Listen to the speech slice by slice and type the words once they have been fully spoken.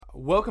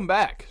Welcome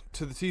back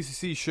to the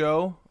TCC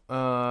show.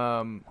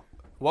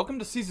 Welcome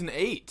to season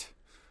 8.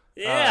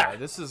 Yeah.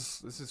 This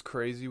is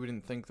crazy. We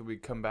didn't think that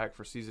we'd come back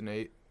for season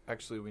 8.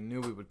 Actually, we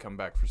knew we would come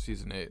back for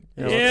season 8.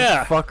 Yeah. What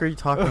the fuck are you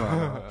talking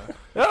about?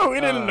 No,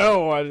 we didn't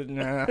know. I didn't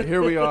know.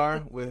 Here we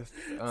are with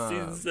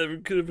Season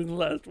 7 could have been the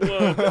last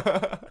one.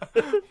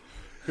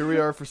 Here we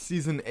are for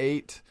season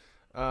 8.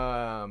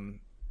 We're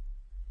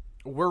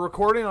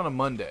recording on a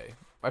Monday.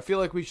 I feel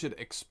like we should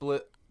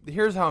split.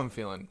 Here's how I'm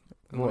feeling.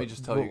 Let me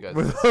just tell you guys.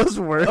 With those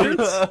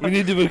words? We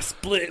need to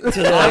split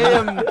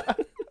today.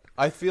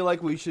 I feel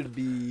like we should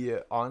be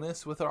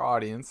honest with our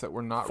audience that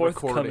we're not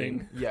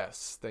recording.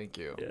 Yes, thank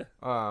you. Yeah.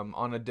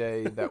 On a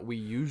day that we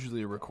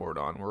usually record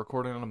on. We're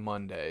recording on a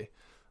Monday.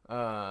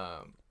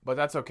 But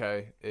that's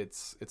okay.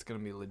 It's going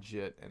to be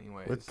legit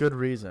anyways. With good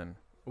reason.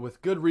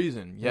 With good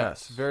reason.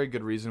 Yes, very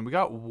good reason. We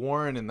got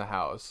Warren in the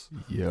house.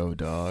 Yo,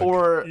 dog.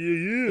 For,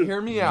 hear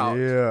me out,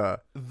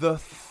 the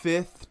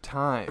 5th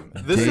time.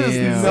 This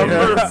is Damn.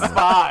 number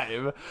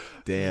 5.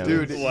 Damn.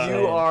 Dude, Wow.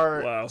 you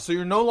are... Wow. So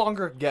you're no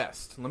longer a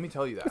guest. Let me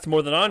tell you that. It's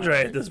more than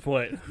Andre at this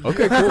point.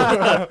 Okay, cool.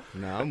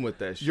 Nah, I'm with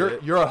that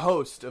shit. You're a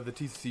host of the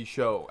TCC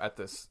show at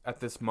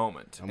this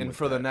moment. I'm and with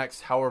for the that.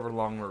 next however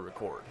long we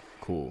record.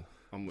 Cool.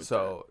 I'm with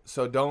So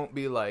don't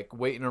be like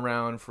waiting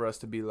around for us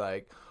to be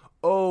like,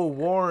 oh,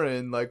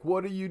 Warren, like,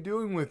 what are you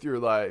doing with your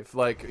life?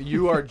 Like,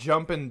 you are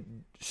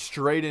jumping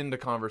straight into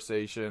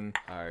conversation.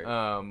 All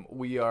right.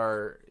 We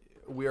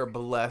are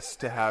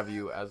blessed to have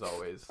you as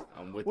always.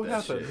 I'm with What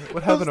that happened? shit.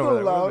 What happened over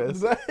there? What did I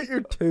Is miss? that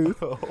your tooth?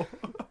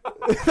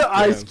 The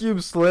ice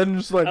cube slid and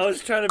just like... I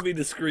was trying to be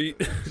discreet.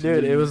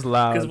 Dude, it was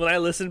loud. Because when I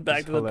listen back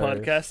It's to the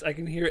hilarious. podcast, I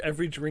can hear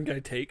every drink I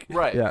take.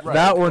 Right. Yeah, right,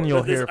 that of one course. you'll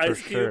But this hear for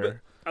ice cube,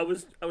 sure. I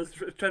was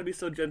trying to be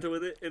so gentle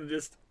with it, and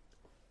just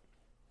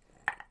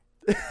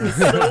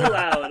so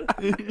loud,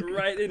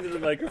 right into the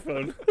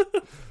microphone.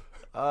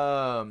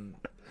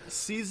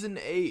 Season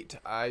 8.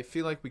 I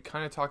feel like we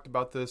kind of talked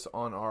about this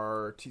on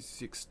our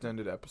TCC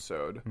extended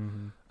episode.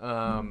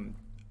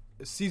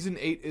 Season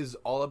 8 is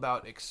all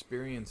about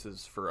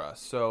experiences for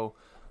us. So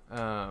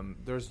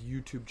there's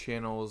YouTube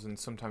channels and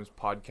sometimes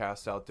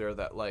podcasts out there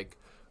that like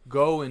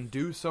go and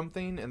do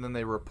something and then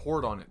they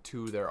report on it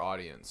to their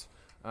audience.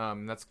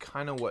 That's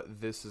kind of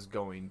what this is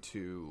going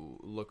to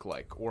look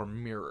like or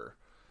mirror.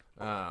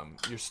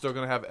 You're still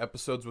going to have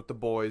episodes with the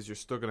boys. You're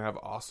still going to have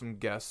awesome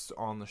guests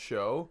on the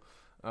show.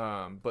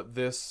 But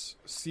this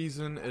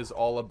season is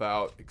all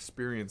about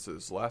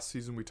experiences. Last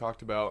season we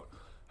talked about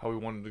how we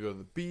wanted to go to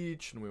the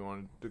beach and we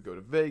wanted to go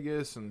to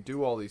Vegas and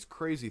do all these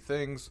crazy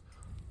things.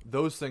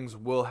 Those things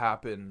will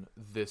happen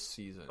this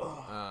season.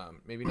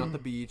 Maybe not the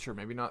beach or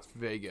maybe not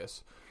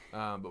Vegas,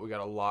 but we got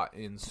a lot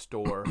in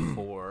store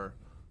for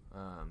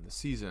the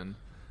season.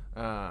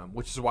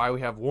 Which is why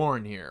we have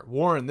Warren here.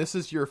 Warren, this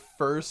is your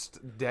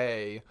first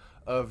day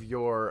of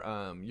your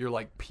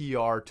like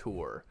PR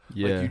tour.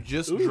 Yeah. Like you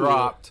just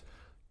dropped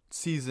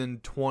season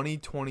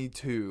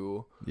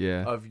 2022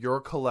 of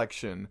your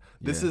collection.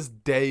 This is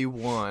day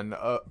 1.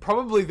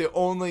 Probably the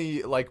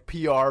only like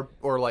PR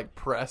or like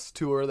press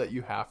tour that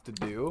you have to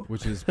do.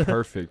 Which is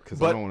perfect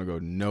because I don't want to go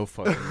no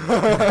fucking.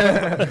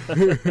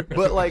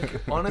 But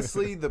like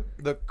honestly, the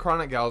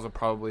Chronic Gals will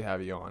probably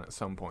have you on at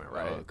some point,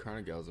 right?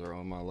 Chronic Gals are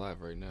on my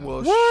live right now.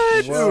 Well,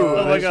 What? shoot,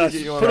 Oh my they should gosh.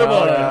 get you on Put 'em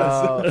our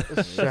on.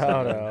 podcast.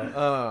 Shout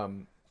out.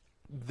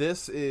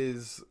 This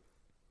is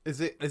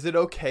it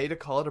okay to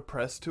call it a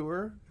press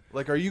tour?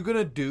 Like, are you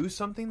gonna do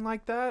something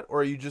like that, or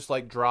are you just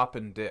like drop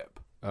and dip?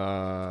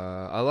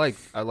 I like.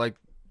 I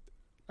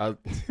know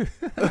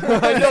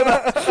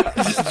that.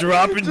 Just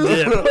drop and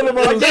dip.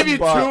 I gave you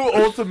 2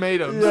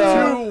 ultimatums,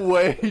 2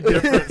 way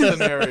different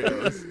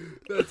scenarios.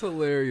 That's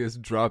hilarious.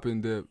 Drop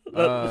and dip.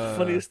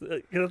 Funniest.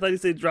 I thought you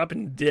say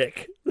dropping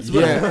dick. That's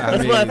Yeah,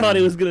 that's what I thought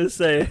he was gonna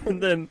say,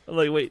 and then I'm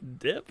like, wait,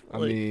 dip? I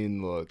Like,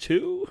 mean, look.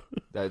 2?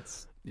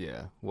 That's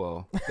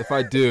well, if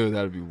I do,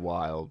 that'd be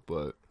wild.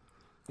 But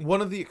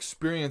One of the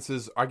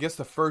experiences, I guess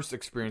the first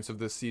experience of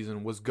this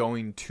season was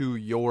going to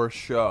your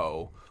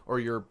show or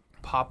your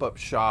pop-up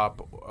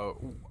shop,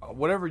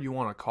 whatever you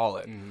want to call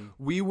it.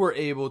 We were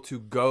able to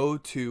go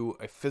to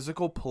a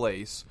physical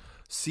place,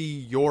 see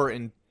your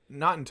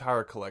not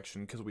entire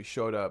collection because we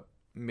showed up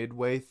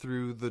midway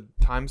through the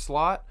time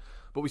slot,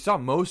 but we saw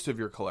most of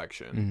your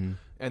collection.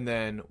 And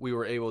then we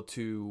were able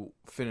to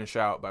finish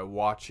out by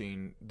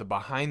watching the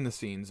behind the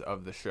scenes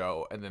of the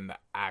show and then the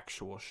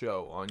actual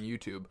show on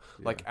YouTube,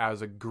 like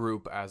as a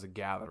group, as a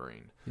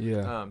gathering.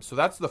 yeah, So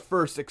that's the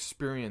first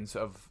experience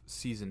of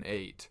season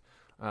 8.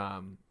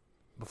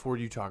 Before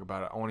you talk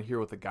about it, I want to hear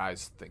what the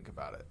guys think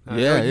about it. And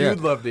I know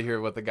you'd love to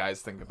hear what the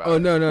guys think about it. Oh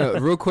no,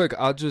 real quick.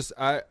 I'll just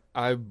a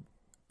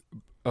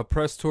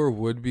press tour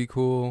would be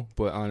cool,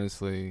 but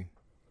honestly,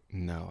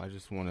 no. I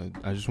just want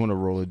to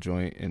roll a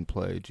joint and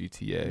play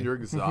GTA. You're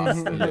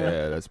exhausted.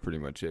 Yeah, that's pretty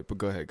much it. But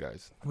go ahead,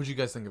 guys. What'd you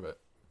guys think of it?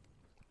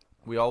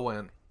 We all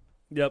went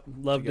Yep,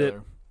 loved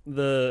together.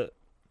 it.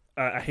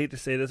 I hate to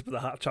say this, but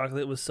the hot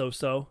chocolate was so.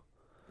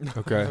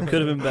 Okay.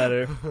 Could have been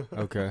better.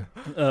 Okay.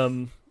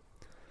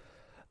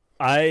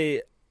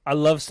 I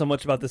love so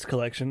much about this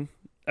collection.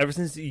 ever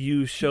since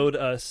you showed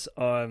us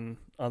on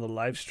the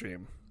live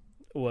stream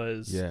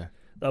that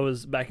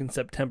was back in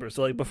September.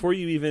 So like before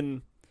you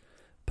even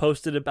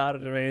posted about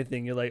it or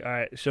anything, you're like, all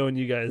right, showing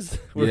you guys.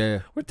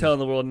 We're telling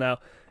the world now.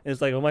 And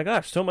it's like, oh my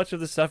gosh, so much of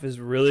this stuff is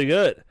really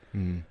good.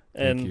 Thank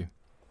And you.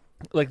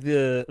 like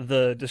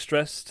the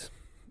distressed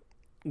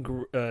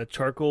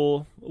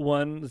charcoal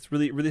one, it's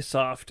really really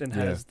soft and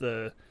has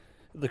the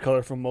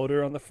colorful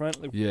motor on the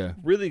front. Like,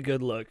 really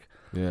good look.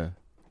 Yeah.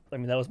 I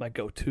mean, that was my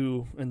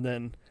go-to. And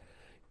then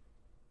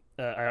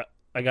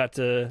I got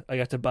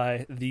to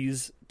buy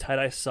these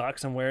tie-dye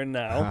socks I'm wearing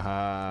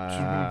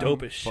now.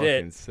 Dope as shit.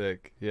 Fucking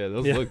sick. Yeah,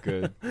 those look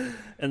good.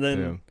 And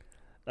then,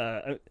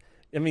 I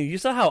mean, you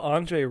saw how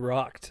Andre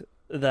rocked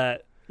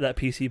that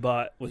piece he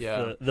bought with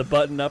the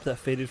button up that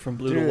faded from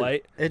blue to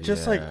white. It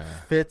just like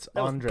fits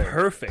that Andre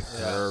perfect.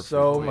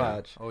 So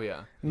much. Oh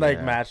yeah.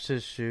 Like matched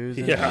his shoes.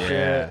 And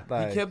shit.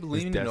 Like, he kept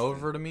leaning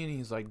over to me and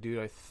he's like, "Dude,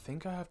 I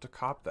think I have to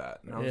cop that."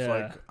 And I was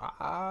like,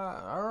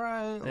 all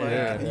right,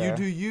 like you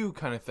do you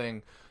kind of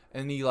thing.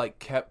 And he like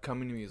kept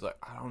coming to me. He's like,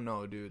 "I don't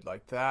know, dude.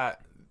 Like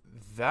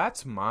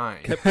that's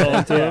mine." Kept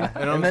calling to him.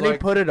 And then he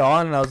put it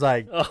on, and I was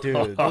like,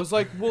 dude. I was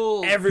like,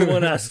 well.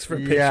 Everyone asks for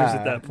pictures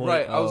at that point.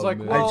 Right. I was like,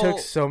 man. well. I took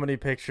so many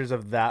pictures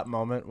of that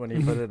moment when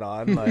he put it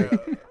on. Like,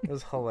 it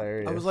was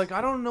hilarious. I was like, I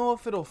don't know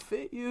if it'll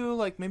fit you.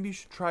 Like, maybe you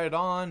should try it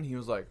on. He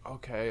was like,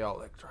 okay, I'll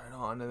like try it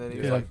on. And then he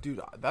was like,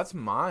 dude, that's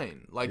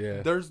mine. Like,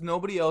 there's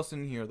nobody else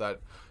in here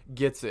that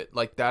gets it.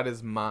 Like, that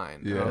is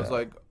mine. And I was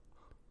like,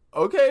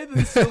 okay,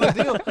 then seal the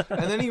deal.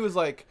 And then he was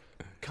like,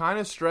 kind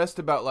of stressed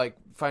about like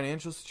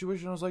financial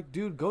situation. I was like,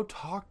 dude, go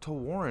talk to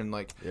Warren.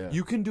 Like,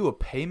 you can do a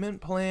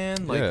payment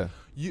plan. Like,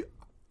 you.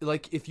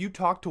 Like, if you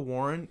talk to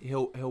Warren,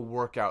 he'll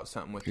work out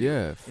something with you.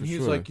 Yeah, and he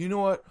was like, you know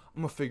what?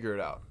 I'm gonna figure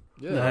it out.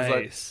 Yeah, nice. I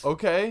was like,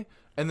 okay.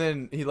 And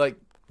then he like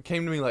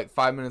came to me like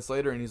 5 minutes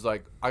later, and he's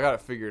like, I got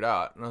it figured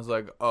out. And I was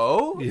like,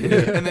 oh.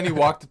 Yeah. And then he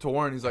walked to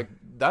Warren. He's like,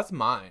 that's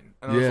mine.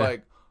 And I was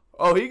like,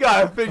 oh, he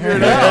got it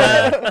figured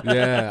out.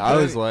 Yeah, I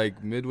was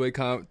like midway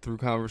through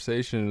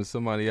conversation with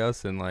somebody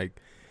else, and like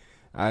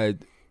I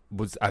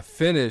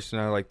finished,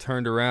 and I like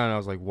turned around, and I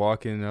was like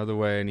walking the other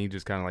way, and he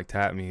just kind of like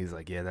tapped me. He's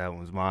like, yeah, that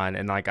one's mine.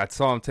 And like I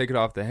saw him take it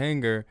off the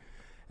hanger,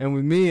 and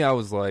with me, I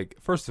was like,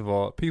 first of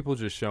all, people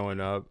just showing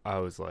up, I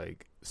was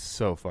like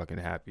so fucking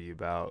happy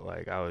about.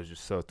 Like, I was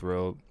just so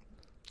thrilled.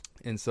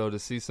 And so to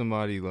see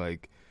somebody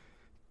like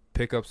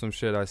pick up some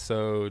shit I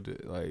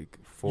sewed like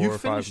 4 or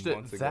 5 months ago. You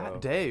finished it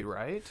that day,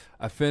 right?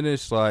 I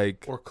finished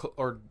like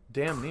or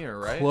damn near,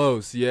 right?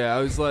 Close, yeah. I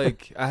was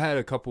like, I had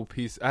a couple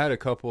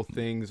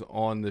things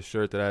on the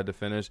shirt that I had to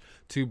finish.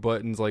 2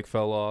 buttons like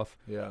fell off.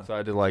 Yeah. So I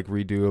had to like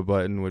redo a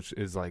button, which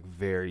is like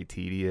very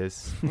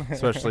tedious,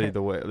 especially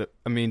the way.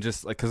 I mean,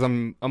 just like because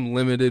I'm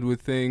limited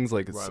with things.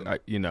 Like it's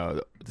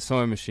the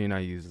sewing machine I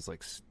use is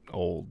like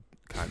old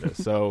kind of.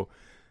 So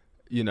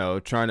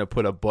trying to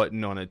put a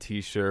button on a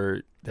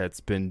t-shirt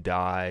that's been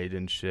dyed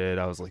and shit,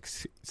 I was like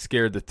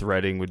scared the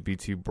threading would be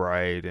too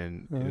bright,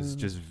 and it was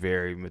just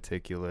very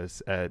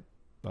meticulous at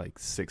like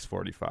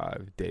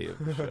 6:45 day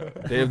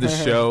of the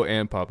show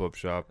and pop-up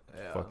shop.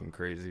 Fucking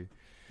crazy.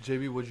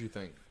 JB, what'd you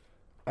think?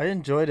 I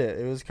enjoyed it.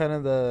 It was kind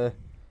of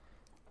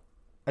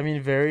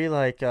very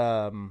like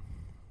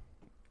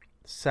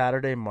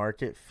Saturday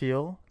market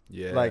feel.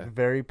 Yeah. Like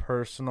very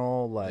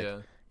personal, like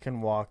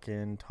can walk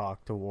in,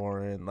 talk to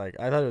Warren. Like,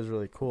 I thought it was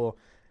really cool.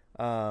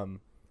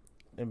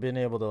 And being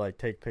able to like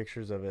take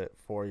pictures of it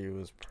for you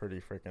was pretty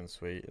freaking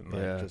sweet, and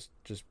like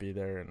just be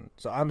there. And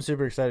so I'm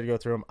super excited to go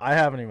through them. I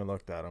haven't even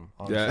looked at them,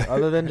 honestly,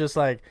 other than just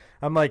like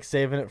I'm like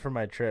saving it for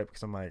my trip,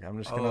 because I'm like I'm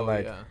just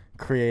gonna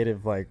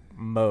creative like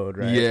mode,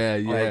 right?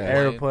 Like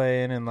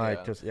airplane and like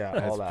all that's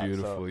that.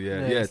 Beautiful. So,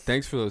 yeah.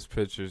 Thanks for those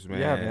pictures, man.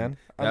 Yeah, man.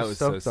 That was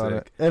so sick. On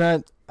it.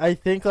 And I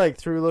think like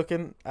through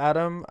looking at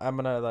them, I'm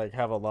gonna like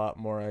have a lot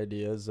more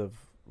ideas of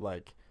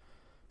like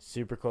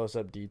super close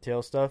up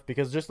detail stuff,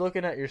 because just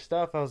looking at your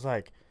stuff, I was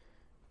like,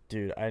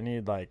 dude, I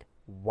need like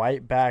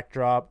white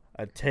backdrop,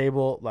 a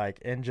table, like,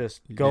 and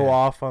just go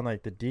off on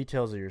like the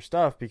details of your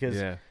stuff,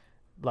 because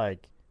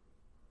like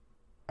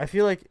I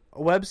feel like a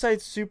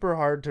website's super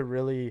hard to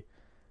really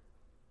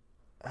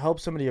help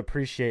somebody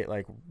appreciate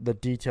like the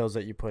details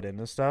that you put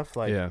into stuff.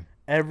 Like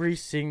every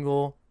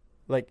single,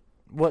 like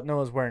what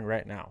Noah's wearing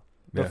right now,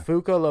 the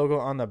FÜCA logo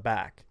on the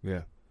back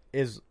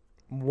is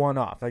one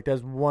off. Like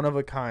that's one of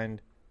a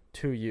kind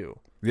to you.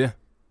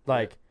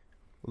 Like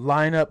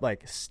line up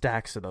like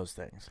stacks of those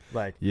things.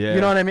 Like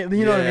you know what I mean?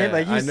 You know what I mean?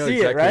 Like you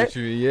see it, right?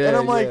 And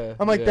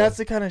I'm like that's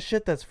the kind of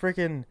shit that's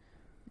freaking,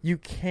 you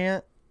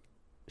can't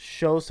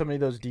show somebody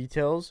those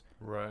details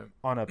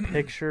on a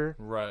picture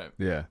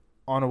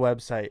on a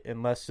website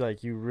unless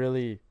like you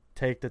really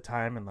take the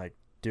time and like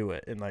do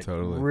it, and like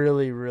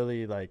really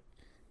really like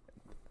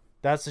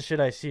that's the shit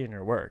I see in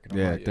your work. And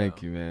I'm like,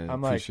 thank you, man.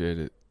 I'm appreciate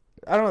it.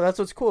 I don't know, that's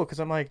what's cool, because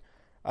I'm like,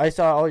 I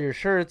saw all your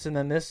shirts, and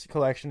then this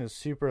collection is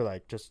super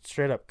like just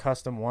straight up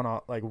custom one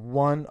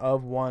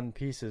of one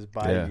pieces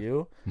by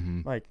you.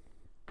 Like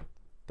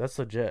that's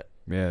legit.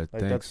 Yeah, like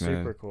thanks, that's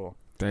man. Super cool.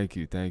 Thank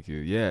you.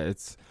 Yeah,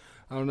 it's,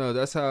 I don't know,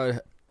 that's how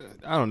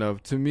I don't know.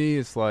 To me,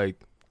 it's like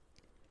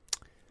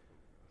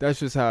that's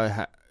just how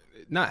it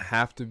not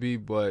have to be,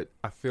 but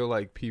I feel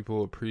like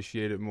people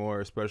appreciate it more,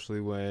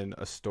 especially when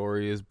a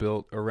story is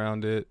built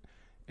around it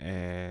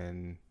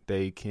and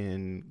they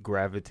can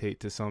gravitate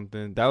to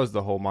something. That was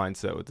the whole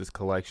mindset with this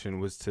collection,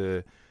 was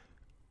to,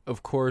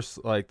 of course,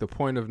 like the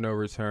point of no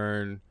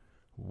return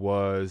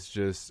was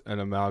just an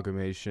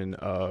amalgamation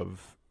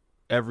of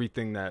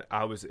everything that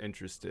I was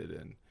interested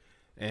in.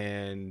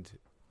 And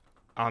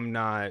I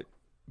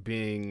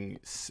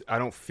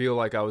don't feel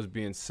like I was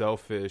being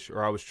selfish,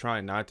 or I was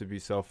trying not to be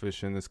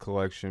selfish in this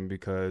collection,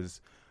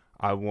 because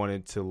I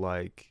wanted to,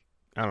 like,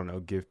 I don't know,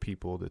 give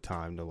people the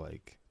time to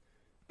like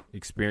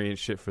experience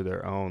shit for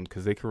their own,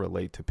 because they can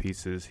relate to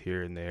pieces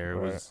here and there.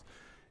 Right. It was,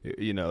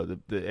 you know,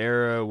 the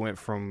era went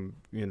from,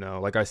 you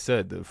know, like I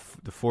said, the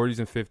 40s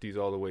and 50s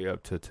all the way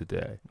up to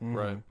today. Mm-hmm.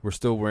 Right. We're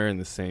still wearing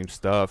the same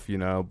stuff, you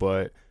know,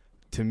 but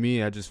to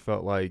me, I just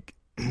felt like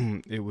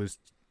it was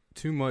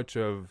too much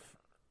of,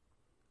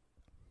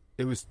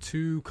 it was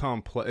too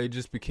complex. It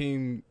just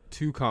became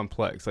too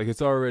complex. Like,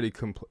 it's already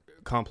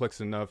complex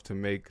enough to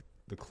make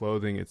the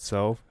clothing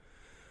itself.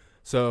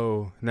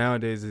 So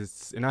nowadays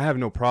it's, and I have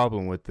no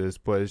problem with this,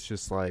 but it's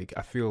just like,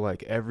 I feel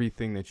like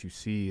everything that you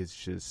see is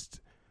just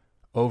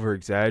over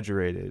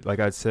exaggerated. Like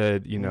I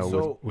said, you know,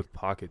 so, with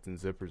pockets and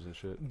zippers and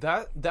shit.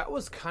 That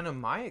was kind of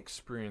my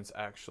experience,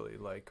 actually.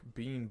 Like,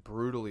 being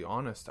brutally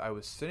honest, I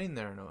was sitting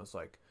there and I was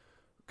like,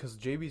 because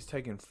JB's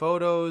taking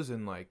photos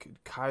and like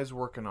Kai's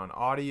working on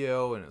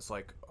audio, and it's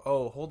like,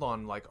 oh, hold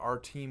on, like our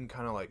team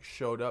kind of like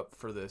showed up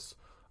for this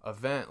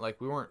event.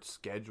 Like, we weren't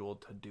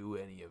scheduled to do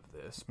any of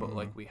this, but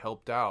like we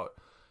helped out.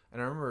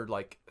 And I remember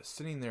like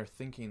sitting there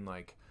thinking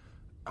like,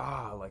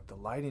 like the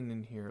lighting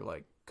in here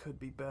like could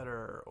be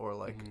better, or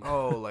like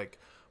like,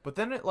 but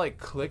then it like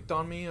clicked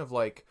on me of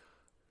like,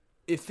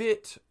 if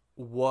it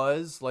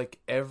was like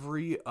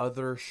every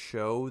other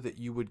show that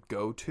you would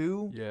go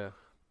to,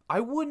 I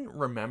wouldn't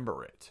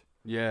remember it.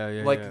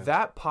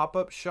 That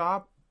pop-up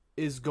shop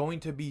is going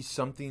to be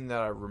something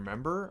that I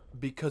remember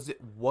because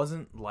it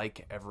wasn't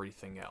like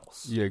everything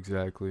else. Yeah,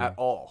 exactly. At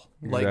all.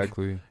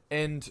 Exactly. Like,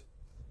 and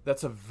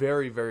that's a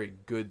very, very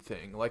good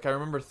thing. Like, I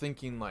remember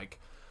thinking like,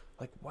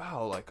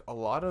 wow, like a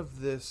lot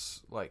of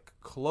this like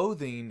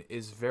clothing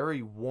is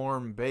very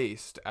warm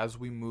based as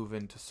we move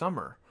into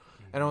summer.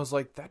 And I was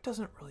like, that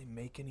doesn't really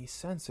make any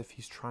sense if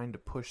he's trying to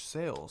push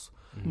sales.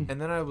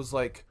 And then I was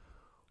like,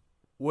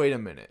 wait a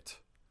minute.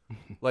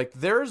 Like,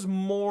 there's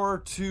more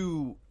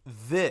to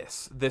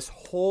this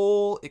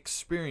whole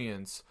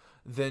experience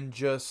than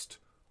just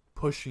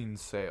pushing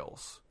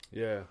sales.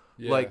 Yeah.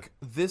 Like,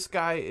 this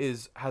guy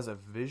has a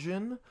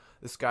vision.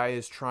 This guy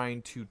is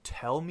trying to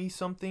tell me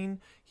something.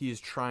 He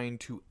is trying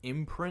to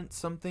imprint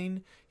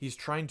something. He's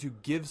trying to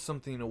give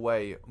something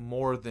away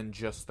more than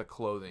just the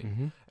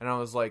clothing. And I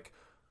was like,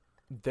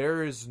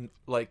 there is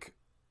like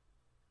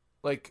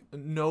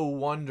no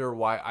wonder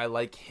why I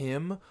like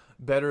him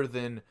better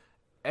than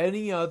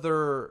any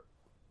other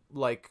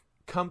like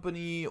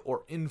company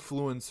or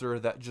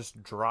influencer that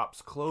just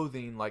drops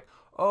clothing. Like,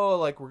 oh,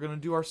 like we're gonna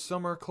do our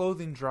summer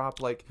clothing drop,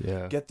 like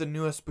get the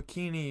newest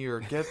bikini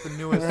or get the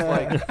newest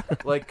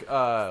like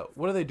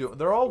what are they doing?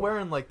 They're all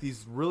wearing like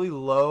these really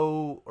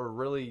low or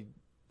really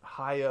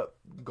high up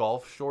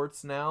golf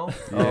shorts now.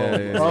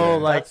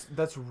 Like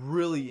that's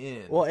really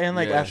in. Well, and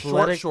like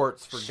athletic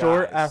shorts for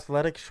guys.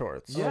 Athletic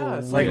shorts. Yeah,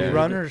 it's like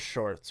runners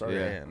shorts are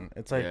in.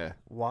 It's like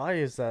why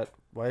is that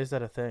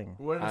a thing?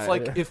 When it's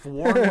like if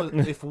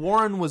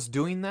Warren was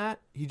doing that,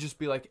 he'd just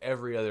be like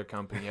every other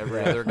company,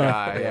 every other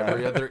guy,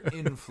 every other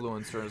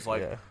influencer is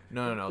like,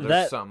 no,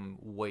 there's something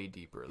way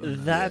deeper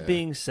than that.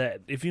 Being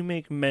said, if you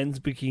make men's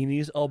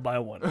bikinis, I'll buy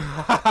one.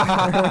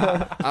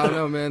 I don't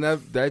know, man.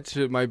 That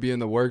shit might be in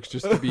the works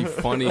just to be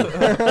funny.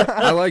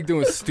 I like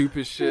doing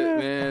stupid shit,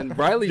 man.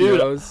 Riley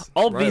knows.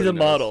 I'll be the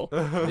model.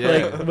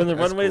 Like when the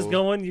runway's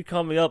going, you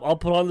call me up. I'll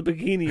put on the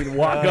bikini and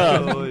walk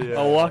up.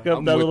 I'll walk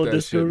up that little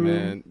disco room.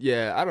 Man.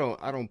 Yeah,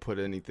 I don't put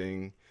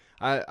anything.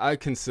 I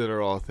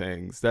consider all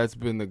things. That's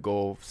been the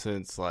goal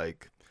since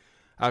like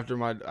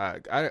after I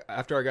got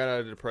out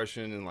of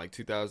depression in like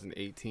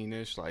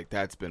 2018ish. Like,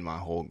 that's been my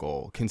whole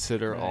goal.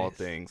 Consider all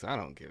things. I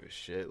don't give a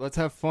shit. Let's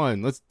have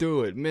fun. Let's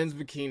do it. Men's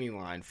bikini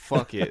line.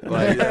 Fuck it.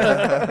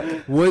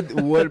 Like,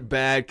 what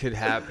bad could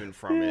happen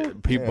from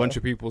it? Bunch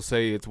of people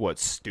say it's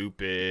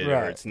stupid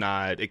or it's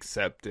not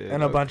accepted,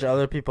 and a bunch of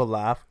other people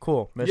laugh.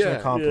 Cool. Mission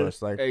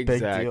accomplished. Like, big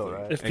deal.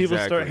 Right? If people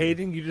start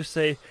hating, you just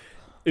say,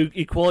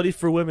 equality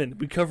for women.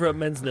 We cover up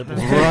men's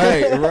nipples.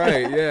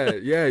 Right.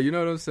 Yeah. You know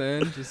what I'm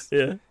saying? Just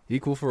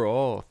equal for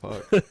all.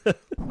 Fuck.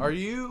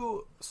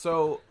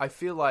 So I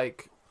feel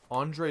like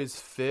Andre's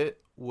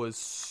fit was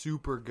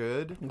super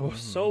good. Oh,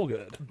 so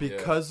good.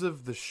 Because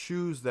of the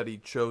shoes that he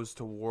chose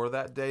to wear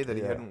that day that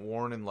he hadn't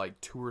worn in like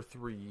 2 or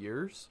 3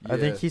 years. I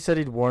think he said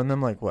he'd worn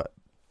them like what?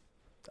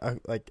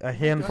 A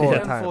handful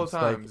of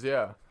times.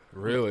 Yeah.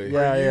 Really?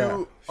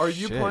 Yeah. Are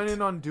you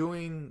planning on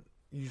doing...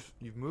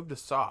 You've moved to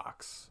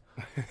socks.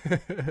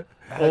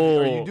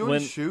 Are you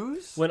doing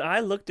shoes? When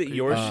I looked at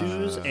your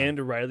shoes and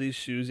Riley's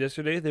shoes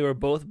yesterday, they were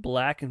both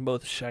black and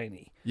both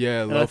shiny.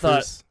 Yeah, and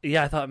loafers.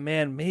 I thought,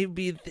 man,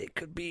 maybe they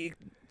could be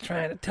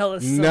trying to tell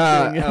us something.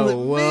 Are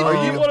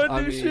you want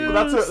to do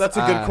shoes? That's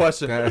a good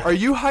question. Are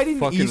you hiding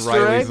fucking Easter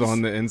Riley's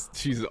eggs?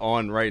 She's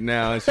on right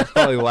now, and she's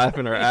probably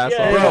laughing her ass off.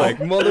 Yeah. Like,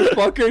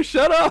 motherfucker,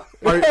 shut up.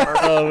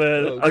 Oh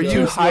man,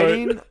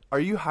 Are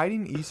you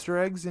hiding Easter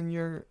eggs in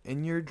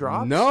your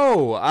drops?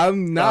 No,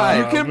 I'm not.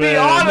 You can be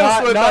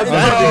honest with us.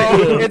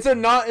 It's a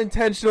not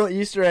intentional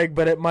Easter egg,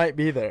 but it might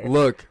be there.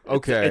 Look,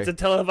 okay, it's a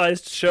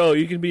televised show.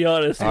 You can be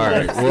honest. All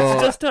right, well,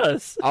 it's just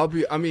us.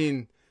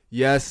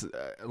 Yes,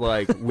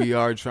 like we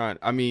are trying.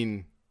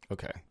 Okay,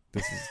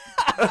 this is.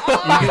 You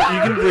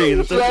can breathe.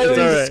 It's all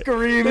right.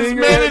 Screaming. This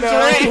man is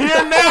right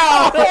here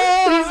now.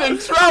 He's in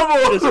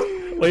trouble. Just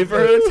wait for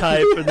her to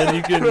type, and then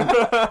you can. All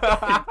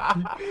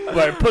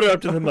right, put her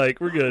up to the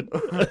mic. We're good.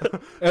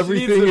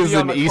 Everything is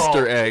an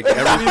Easter egg. Is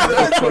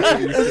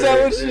that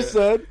what she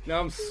said?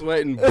 Now I'm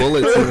sweating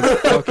bullets in this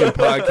fucking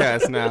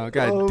podcast now.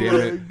 God damn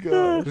it!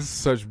 God. This is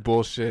such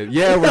bullshit.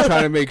 Yeah, we're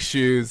trying to make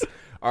shoes.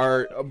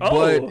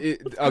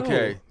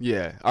 Okay,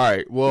 yeah. All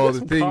right. Well,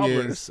 the thing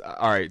is,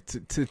 all right,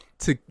 to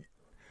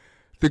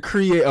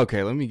create.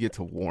 Okay, let me get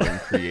to Warren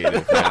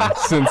Creative now.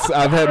 Since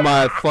I've had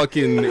my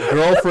fucking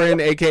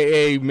girlfriend,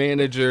 aka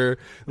manager,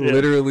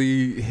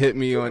 literally hit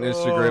me on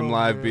Instagram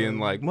Live, being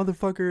like,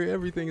 "Motherfucker,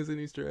 everything is an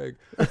Easter egg."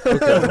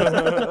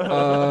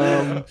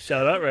 Okay.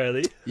 Shout out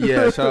Riley.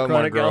 Yeah, shout out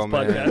my Chronic girl, Gals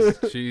man.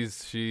 podcast. She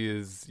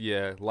is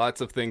lots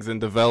of things in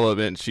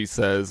development. She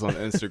says on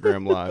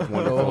Instagram Live.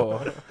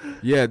 Wonderful.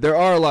 Yeah, there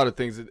are a lot of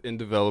things in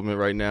development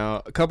right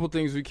now. A couple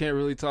things we can't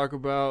really talk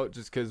about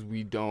just because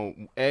we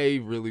don't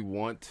really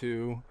want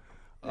to,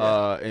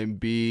 and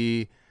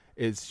B,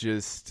 it's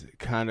just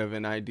kind of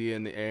an idea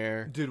in the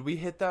air. Dude, we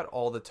hit that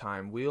all the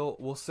time.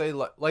 We'll say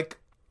like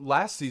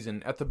last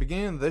season at the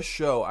beginning of this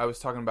show, I was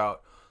talking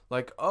about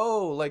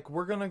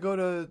we're gonna go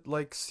to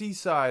like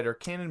Seaside or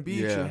Cannon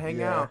Beach and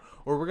hang out,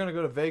 or we're gonna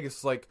go to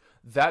Vegas. Like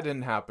that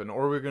didn't happen,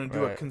 or we're gonna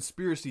do a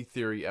conspiracy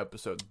theory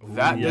episode.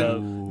 That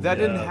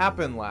didn't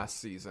happen last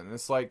season.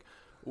 It's like,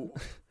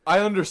 I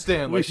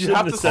understand. Like you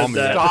have to stop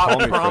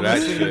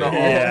promising the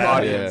whole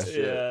audience.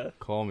 Yeah.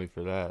 Call me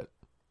for that.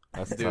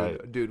 That's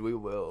tight. Dude, we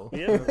will.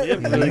 We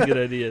have really good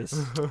ideas.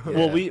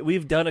 Well,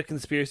 we've done a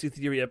conspiracy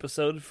theory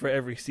episode for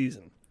every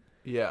season.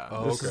 Yeah.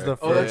 Oh, This okay. is the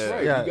Oh, that's first.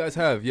 right. Yeah. You guys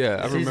have.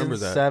 Yeah, I remember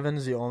that. Season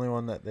 7's the only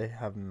one that they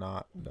have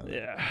not done.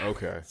 Yeah.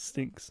 Okay.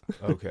 Stinks.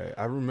 Okay.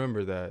 I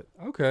remember that.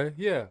 Okay.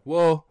 Yeah.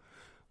 Well,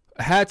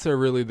 hats are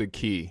really the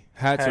key.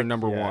 Hats are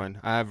number one.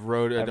 I've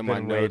wrote it in my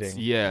notes. Waiting.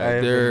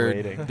 Yeah.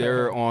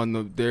 They're on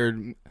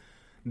the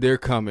they're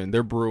coming.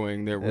 They're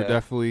brewing. We're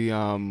definitely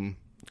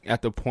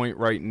at the point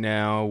right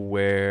now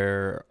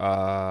where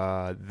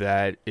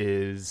that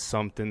is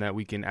something that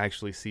we can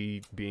actually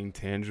see being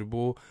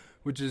tangible,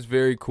 which is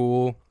very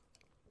cool.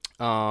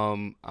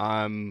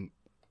 I'm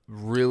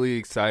really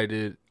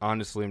excited.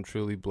 Honestly, I'm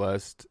truly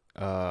blessed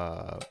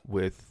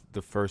with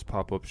the first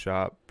pop-up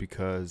shop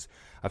because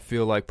I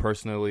feel like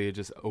personally it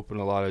just opened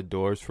a lot of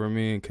doors for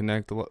me and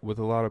connect with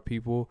a lot of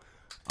people.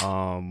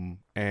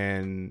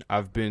 And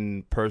I've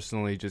been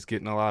personally just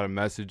getting a lot of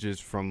messages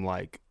from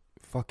like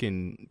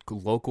fucking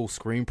local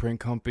screen print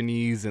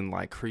companies and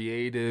like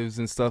creatives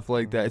and stuff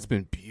like that. It's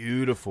been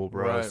beautiful,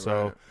 bro.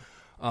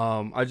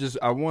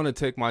 I want to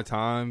take my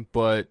time,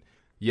 but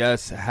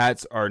yes,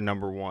 hats are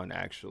number one.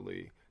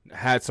 Actually,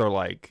 hats are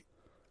like,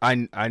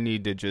 I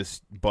need to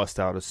just bust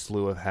out a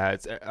slew of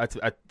hats.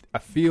 I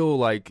feel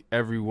like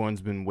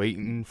everyone's been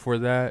waiting for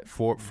that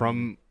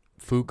from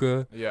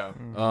FÜCA.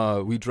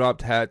 Yeah. We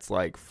dropped hats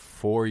like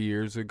 4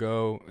 years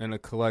ago in a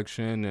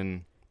collection,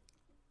 and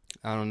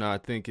I don't know. I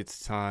think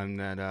it's time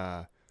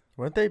that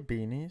weren't they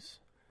beanies?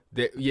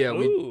 We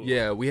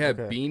had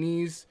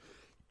beanies.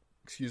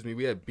 Excuse me.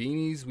 We had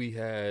beanies. We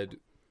had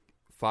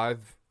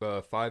five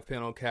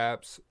panel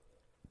caps.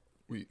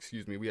 We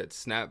had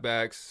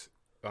snapbacks.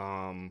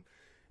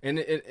 And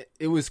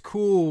it was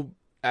cool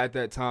at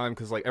that time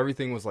because like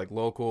everything was like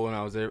local, and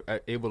I was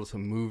able to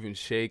move and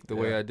shake the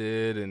way I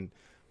did.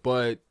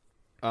 But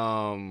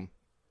I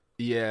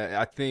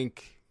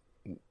think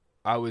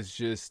I was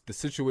just the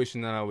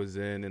situation that I was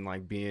in, and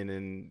like being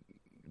in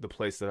the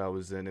place that I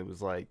was in, it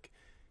was like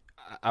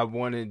I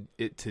wanted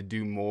it to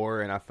do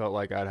more, and I felt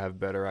like I'd have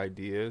better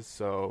ideas.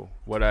 So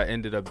what I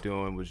ended up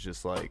doing was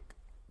just like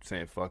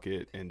saying fuck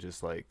it and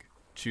just like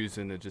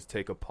choosing to just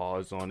take a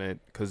pause on it,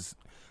 because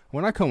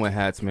when I come with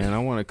hats, man, I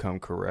want to come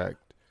correct.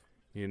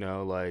 You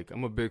know, like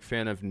I'm a big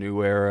fan of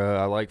New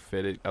Era. I like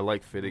fitted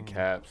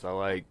caps. I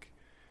like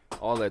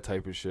all that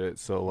type of shit.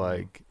 So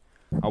like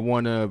I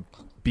want to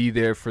be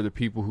there for the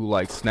people who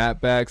like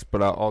snapbacks,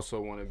 but I also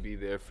want to be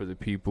there for the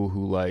people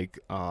who like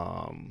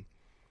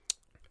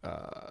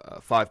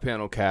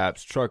 5-panel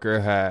caps, trucker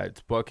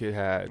hats, bucket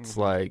hats.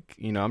 Like,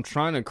 you know, I'm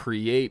trying to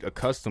create a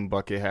custom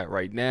bucket hat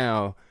right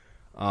now.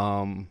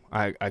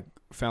 I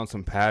found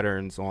some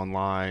patterns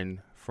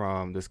online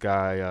from this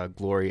guy,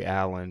 Glory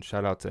Allen.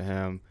 Shout out to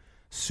him.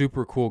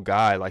 super cool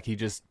guy. Like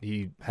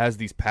he has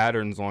these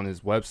patterns on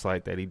his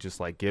website that he just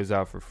like gives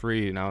out for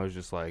free. And I was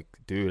just like,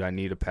 dude, I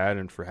need a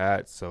pattern for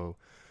hats. So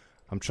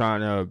I'm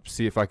trying to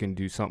see if I can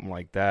do something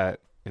like that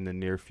in the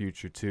near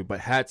future too. But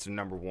hats are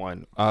number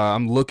one.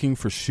 I'm looking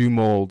for shoe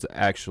molds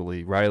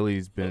actually.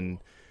 Riley's been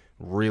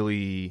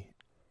really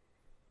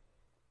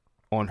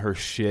on her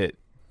shit,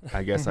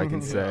 I guess I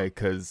can say,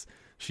 because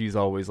she's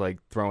always like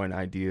throwing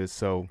ideas.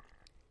 So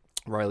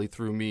Riley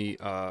threw me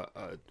a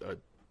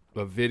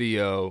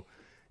video,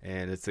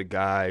 and it's a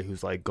guy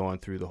who's like going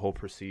through the whole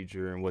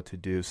procedure and what to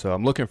do. So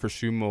I'm looking for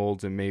shoe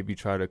molds and maybe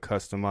try to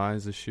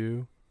customize a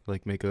shoe,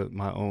 like make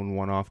my own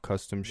one-off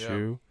custom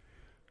shoe.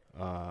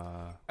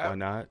 Why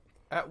not?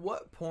 At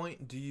what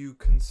point do you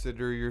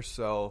consider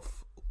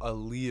yourself a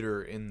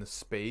leader in the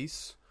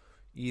space,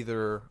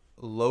 either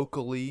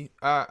locally?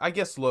 I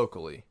guess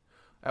locally.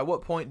 At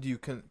what point do you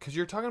because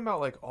you're talking about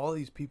like all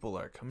these people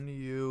that are coming to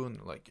you and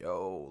like,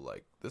 yo,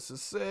 like this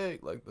is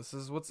sick, like this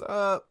is what's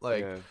up,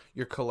 like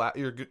you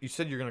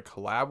said you're gonna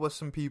collab with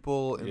some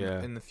people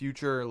in the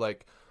future.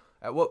 Like,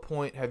 at what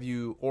point have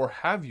you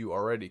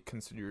already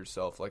considered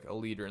yourself like a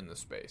leader in the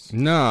space?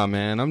 Nah,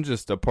 man, I'm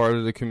just a part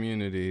of the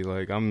community.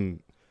 Like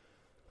I'm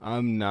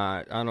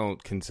not. I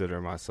don't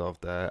consider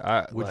myself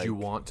that. Would you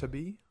want to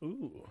be?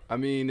 Ooh. I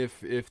mean, if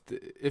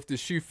the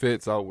shoe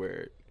fits, I'll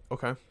wear it.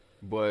 Okay.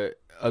 But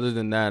other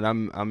than that, I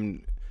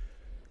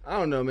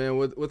don't know, man.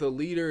 With a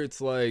leader, it's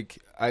like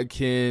I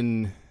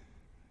can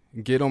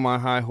get on my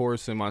high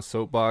horse in my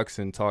soapbox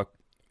and talk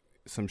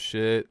some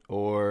shit,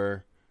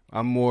 or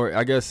I'm more,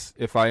 I guess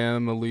if I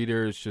am a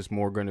leader, it's just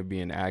more going to be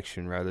in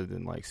action rather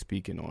than like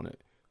speaking on it.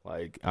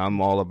 Like,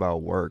 I'm all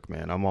about work,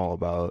 man. I'm all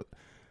about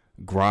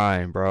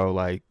grind, bro.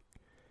 Like,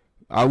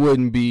 I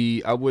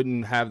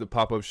wouldn't have the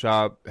pop-up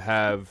shop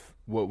have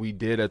what we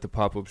did at the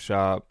pop-up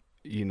shop.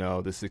 You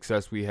know, the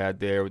success we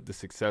had there, the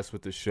success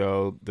with the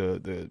show,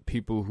 the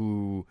people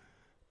who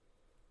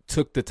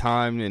took the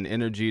time and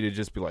energy to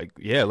just be like,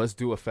 yeah, let's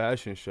do a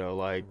fashion show.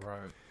 Like,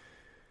 right.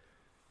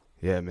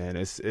 Yeah, man,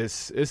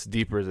 it's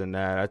deeper than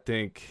that. I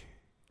think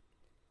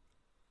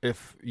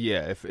if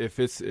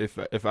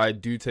I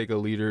do take a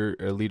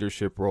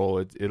leadership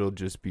role, it'll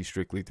just be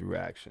strictly through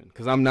action.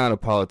 Because I'm not a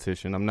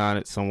politician. I'm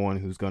not someone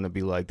who's gonna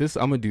be like this.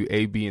 I'm gonna do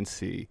A, B, and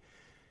C.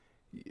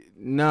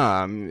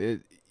 Nah,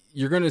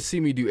 you're going to see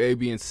me do A,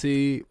 B, and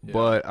C,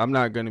 but I'm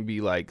not going to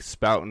be, like,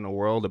 spouting the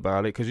world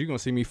about it because you're going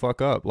to see me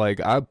fuck up. Like,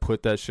 I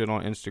put that shit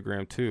on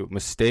Instagram, too.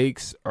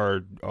 Mistakes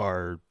are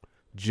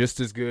just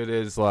as good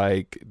as,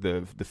 like,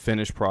 the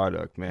finished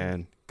product,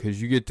 man,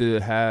 because you get to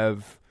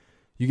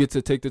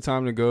take the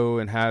time to go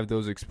and have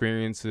those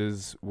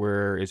experiences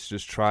where it's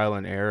just trial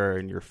and error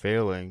and you're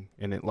failing,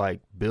 and it, like,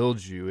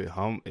 builds you. It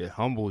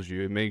humbles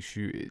you. It makes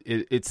you –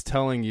 it's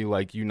telling you,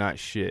 like, you not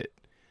shit.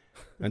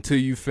 Until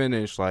you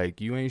finish, like,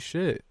 you ain't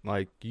shit.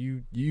 Like,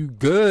 you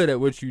good at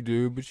what you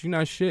do, but you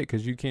not shit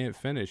because you can't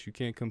finish. You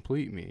can't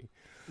complete me.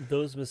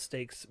 Those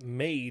mistakes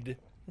made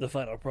the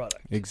final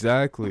product.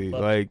 Exactly.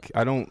 Like,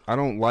 I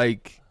don't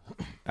like...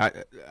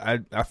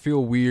 I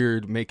feel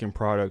weird making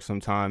products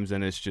sometimes,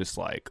 and it's just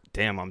like,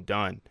 damn, I'm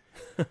done.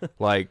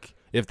 Like,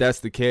 if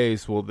that's the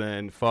case, well,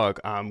 then, fuck,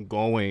 I'm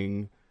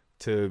going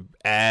to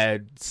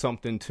add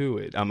something to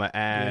it. I'm going to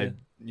add...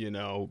 you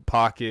know,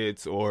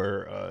 pockets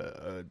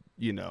or,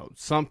 you know,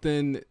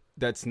 something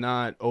that's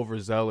not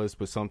overzealous,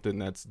 but something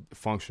that's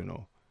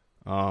functional.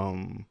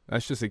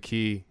 That's just a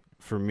key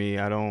for me.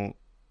 I don't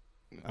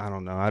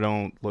know. I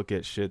don't look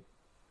at shit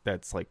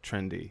that's like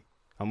trendy.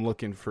 I'm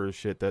looking for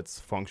shit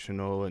that's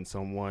functional and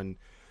someone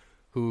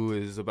who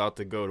is about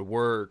to go to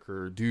work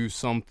or do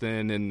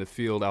something in the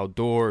field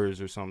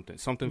outdoors or something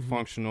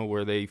functional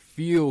where they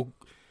feel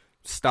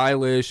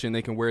stylish and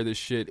they can wear this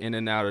shit in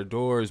and out of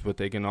doors, but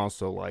they can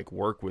also like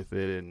work with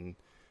it and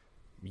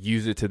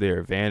use it to their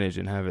advantage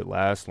and have it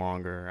last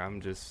longer.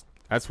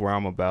 That's where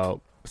I'm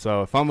about.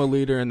 So if I'm a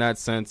leader in that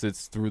sense,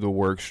 it's through the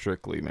work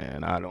strictly,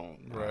 man. I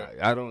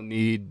don't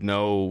need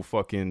no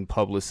fucking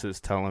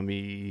publicist telling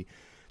me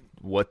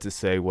what to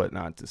say, what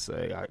not to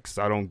say, because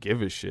I don't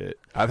give a shit.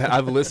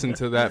 I've listened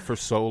to that for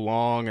so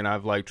long, and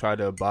I've like tried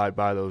to abide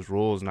by those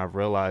rules, and I've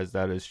realized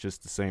that it's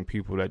just the same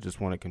people that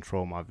just want to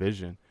control my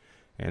vision.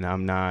 And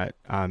I'm not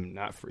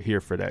here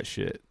for that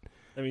shit.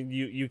 I mean,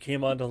 you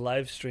came on to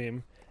live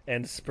stream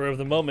and spur of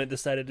the moment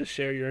decided to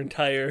share your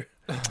entire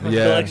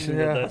collection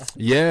with us.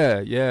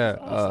 Yeah.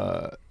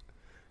 Awesome.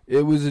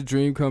 It was a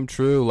dream come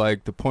true.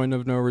 Like the point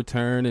of no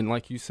return, and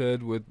like you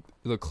said with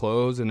the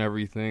clothes and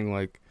everything.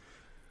 Like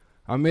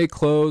I make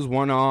clothes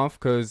one off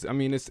because I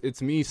mean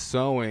it's me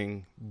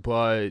sewing,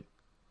 but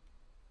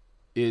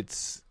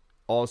it's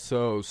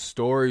also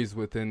stories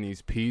within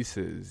these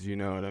pieces. You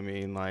know what I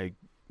mean? Like.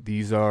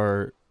 These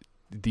are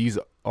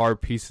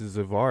pieces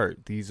of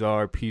art. These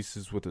are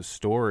pieces with a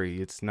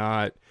story. It's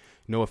not,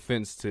 no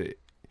offense to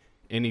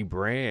any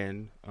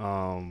brand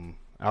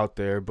out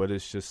there, but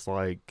it's just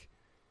like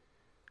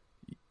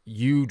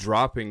you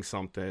dropping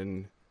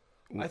something.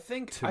 I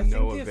think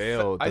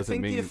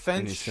the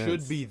offense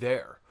should be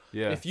there.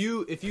 Yeah. If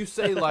you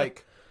say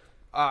like,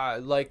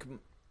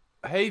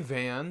 hey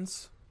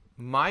Vans,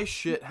 my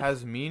shit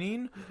has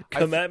meaning.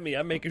 Come at me.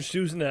 I'm making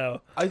shoes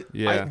now. I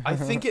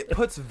think it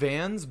puts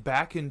Vans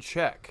back in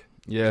check.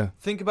 Yeah.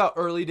 Think about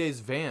early days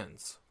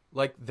Vans.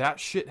 Like, that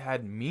shit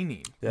had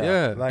meaning.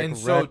 Yeah. Like and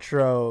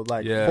retro,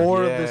 like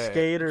for the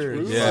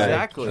skaters. True. Yeah.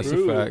 Exactly. That's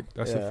True. a fact.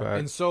 That's a fact.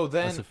 And so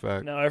then that's a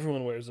fact. Now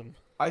everyone wears them.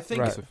 I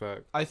think That's a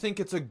fact. I think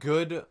it's a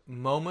good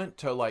moment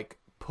to like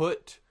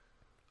put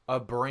a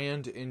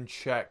brand in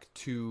check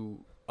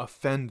to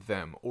offend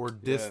them or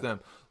diss them.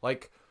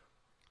 Like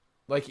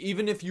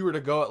even if you were to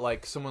go at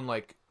like someone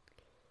like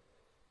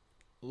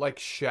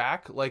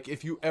Shaq, like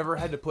if you ever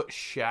had to put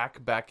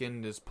Shaq back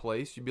in his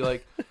place, you'd be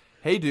like,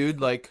 "Hey dude,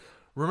 like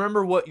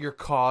remember what your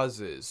cause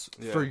is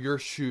for your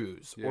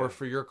shoes or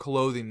for your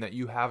clothing that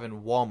you have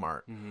in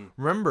Walmart.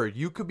 Remember,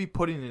 you could be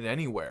putting it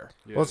anywhere."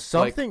 Well,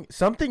 something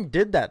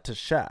did that to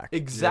Shaq.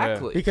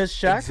 Exactly. Because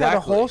Shaq had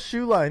a whole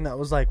shoe line that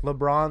was like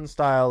LeBron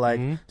style,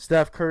 like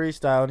Steph Curry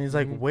style, and he's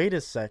like, "Wait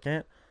a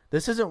second,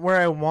 this isn't where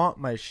I want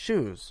my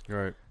shoes.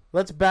 Right.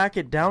 Let's back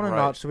it down a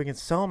notch so we can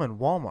sell them in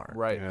Walmart."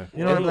 Right. Yeah.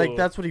 You know what I mean? Like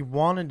that's what he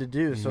wanted to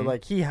do. So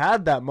like he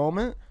had that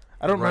moment.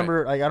 I don't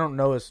remember, like I don't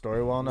know his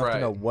story well enough to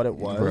know what it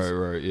was.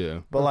 Right, yeah.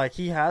 But like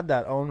he had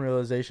that own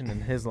realization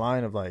in his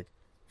line of like,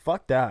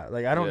 fuck that.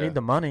 Like I don't need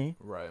the money.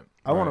 Right.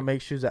 I want to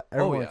make shoes that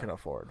everyone can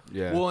afford.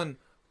 Yeah. Well, and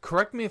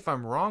correct me if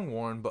I'm wrong,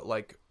 Warren, but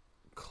like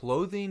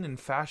clothing and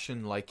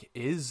fashion like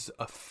is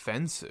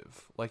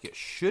offensive. Like it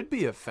should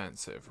be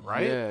offensive,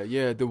 right?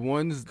 Yeah. The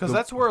ones because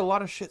that's where a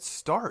lot of shit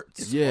starts.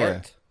 It's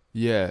art.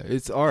 Yeah,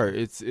 it's art.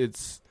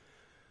 It's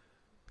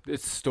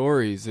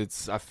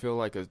stories. I feel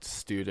like a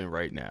student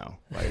right now,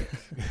 like,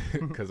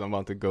 because I'm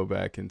about to go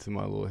back into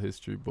my little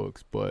history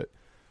books. But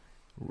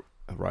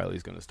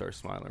Riley's gonna start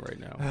smiling right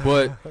now.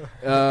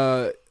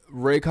 But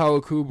Rei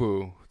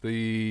Kawakubo,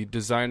 the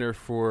designer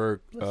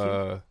for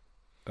Comme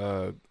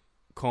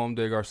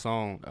des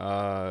Garçons,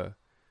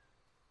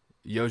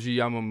 Yoji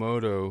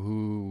Yamamoto,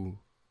 who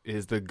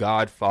is the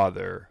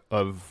godfather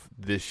of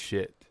this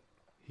shit.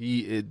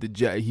 He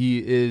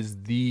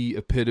is the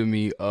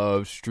epitome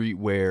of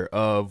streetwear,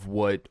 of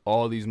what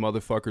all these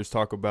motherfuckers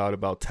talk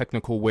about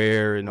technical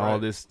wear and all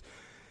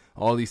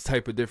these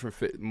type of different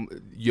fit.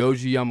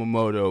 Yoji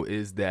Yamamoto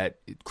is that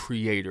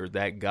creator,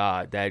 that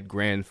god, that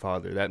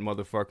grandfather, that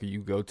motherfucker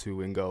you go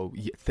to and go,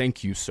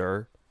 "Thank you,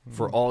 sir,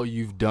 for all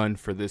you've done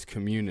for this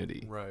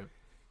community." Right.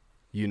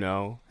 You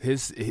know,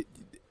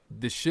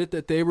 the shit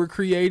that they were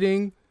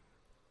creating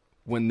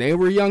when they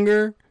were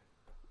younger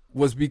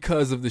was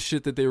because of the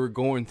shit that they were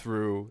going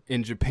through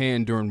in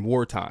Japan during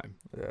wartime.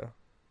 Yeah.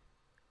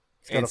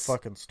 It's got a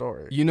fucking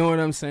story. You know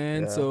what I'm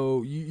saying? Yeah.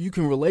 So you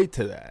can relate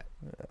to that.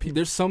 Yeah.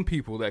 There's some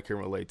people that can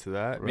relate to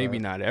that. Right. Maybe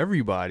not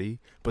everybody,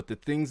 but the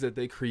things that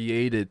they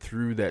created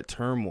through that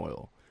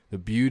turmoil, the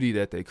beauty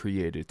that they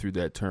created through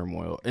that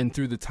turmoil and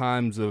through the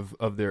times of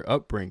their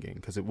upbringing,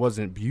 because it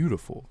wasn't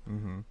beautiful,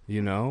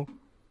 you know?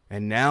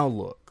 And now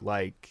look,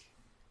 like,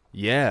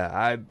 yeah,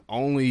 I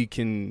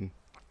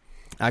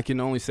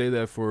can only say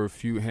that for a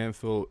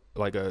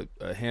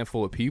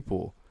handful of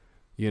people,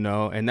 you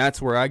know, and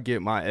that's where I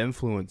get my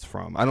influence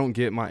from. I don't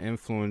get my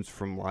influence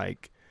from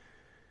like,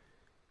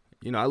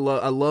 you know, I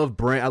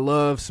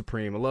love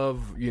Supreme. I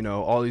love, you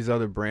know, all these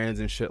other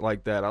brands and shit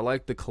like that. I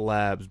like the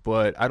collabs,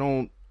 but I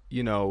don't,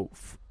 you know,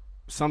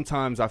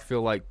 sometimes I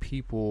feel like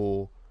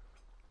people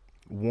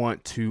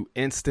want to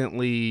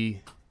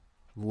instantly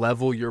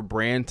level your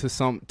brand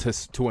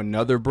to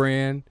another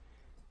brand.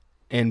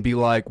 And be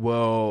like,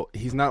 well,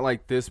 he's not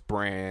like this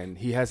brand.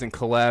 He hasn't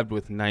collabed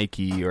with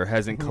Nike or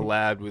hasn't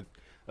collabed with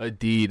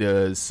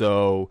Adidas,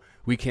 so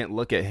we can't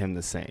look at him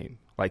the same.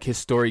 Like, his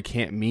story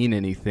can't mean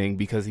anything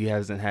because he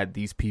hasn't had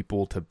these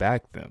people to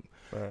back them.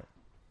 Right.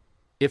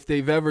 If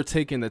they've ever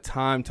taken the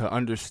time to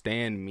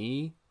understand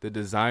me, the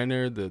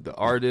designer, the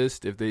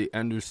artist, if they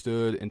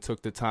understood and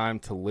took the time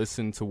to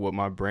listen to what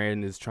my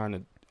brand is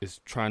trying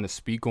to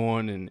speak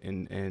on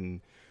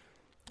and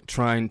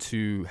trying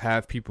to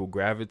have people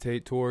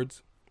gravitate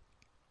towards,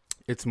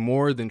 it's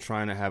more than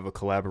trying to have a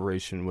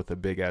collaboration with a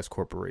big ass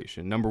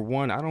corporation. Number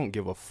one, I don't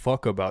give a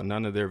fuck about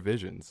none of their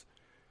visions.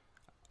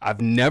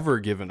 I've never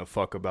given a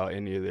fuck about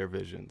any of their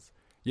visions.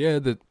 Yeah,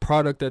 the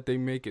product that they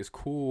make is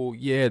cool.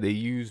 Yeah, they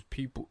use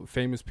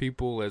famous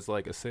people as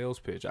like a sales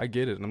pitch. I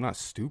get it, and I'm not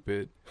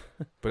stupid.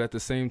 But at the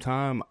same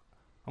time,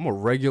 I'm a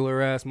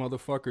regular ass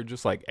motherfucker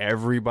just like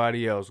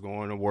everybody else,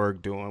 going to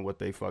work, doing what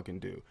they fucking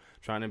do,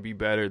 trying to be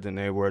better than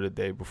they were the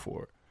day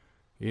before.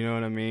 You know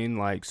what I mean?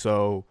 Like,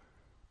 so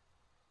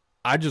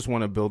I just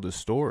want to build a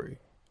story.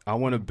 I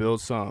want to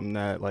build something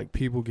that like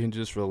people can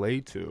just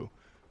relate to.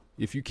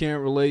 If you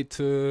can't relate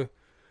to,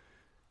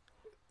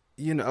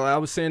 you know, I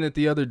was saying it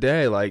the other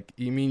day, like,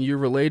 you mean you're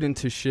relating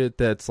to shit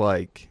that's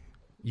like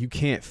you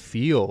can't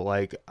feel.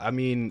 Like, I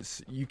mean,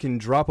 you can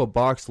drop a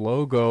box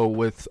logo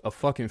with a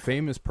fucking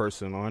famous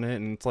person on it,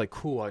 and it's like,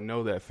 cool, I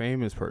know that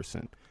famous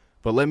person.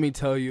 But let me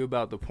tell you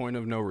about the point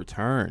of no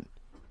return.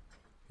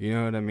 You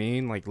know what I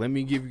mean? Like, let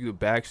me give you the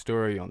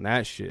backstory on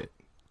that shit,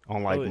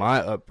 on like my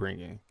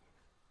upbringing,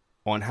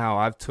 on how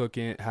I've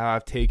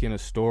taken a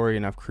story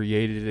and I've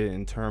created it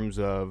in terms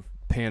of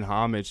paying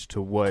homage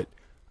to what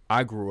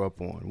I grew up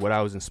on, what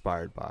I was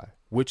inspired by,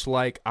 which,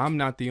 like, I'm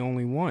not the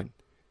only one.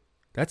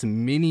 That's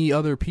many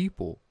other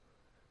people.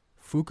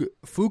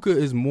 FÜCA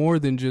is more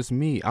than just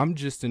me. I'm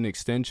just an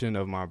extension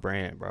of my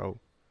brand, bro.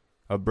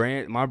 My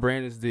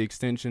brand is the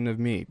extension of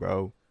me,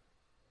 bro.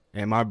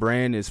 And my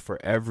brand is for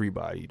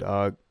everybody,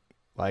 dog.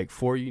 Like,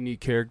 4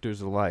 unique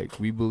characters alike.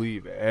 We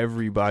believe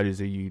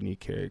everybody's a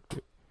unique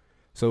character.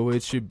 So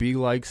it should be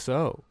like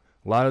so.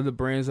 A lot of the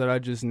brands that I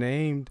just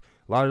named,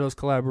 a lot of those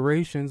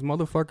collaborations,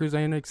 motherfuckers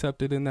ain't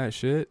accepted in that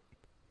shit.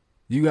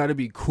 You got to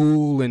be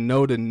cool and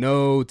know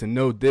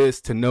this,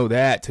 to know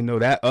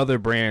that other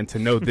brand, to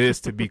know this,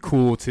 to be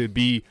cool, to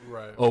be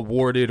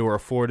awarded or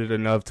afforded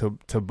enough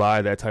to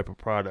buy that type of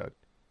product.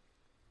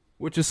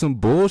 Which is some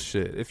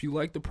bullshit. If you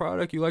like the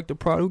product, you like the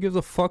product. Who gives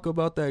a fuck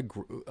about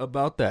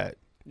that?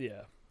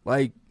 Yeah.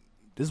 Like,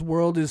 this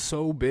world is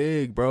so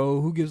big,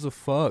 bro. Who gives a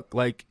fuck?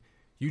 Like,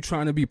 you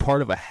trying to be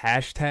part of a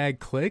hashtag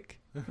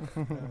clique?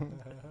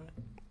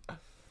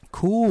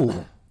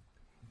 Cool.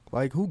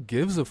 Like, who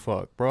gives a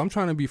fuck, bro? I'm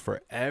trying to be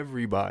for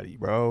everybody,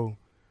 bro.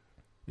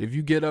 If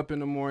you get up in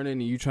the morning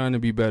and you trying to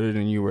be better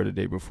than you were the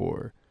day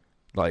before,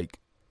 like,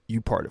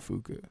 you part of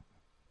FÜCA.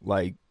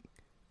 Like,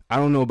 I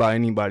don't know about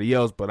anybody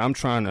else, but I'm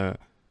trying to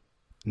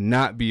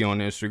not be on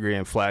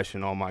Instagram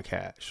flashing all my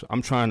cash.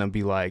 I'm trying to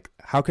be like,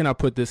 how can I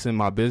put this in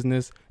my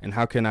business, and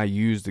how can I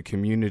use the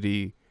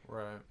community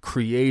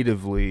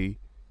creatively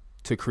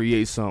to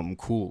create something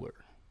cooler?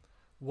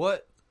 I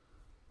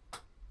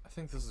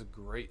think this is a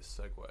great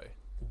segue.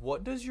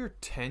 What does your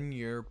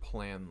 10-year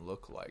plan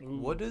look like?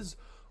 Ooh.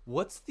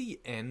 What's the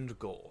end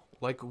goal?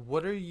 Like,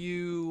 what are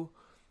you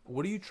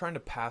trying to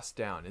pass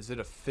down? Is it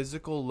a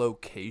physical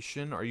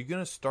location? Are you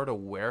going to start a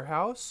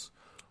warehouse?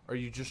 Are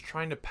you just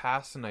trying to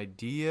pass an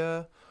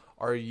idea?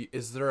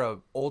 Is there a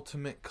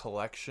ultimate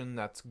collection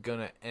that's going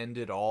to end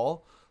it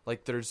all?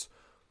 Like, there's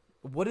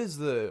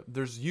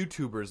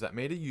YouTubers that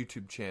made a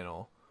YouTube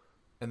channel,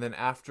 and then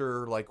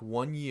after like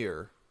 1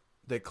 year,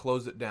 they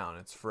close it down.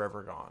 It's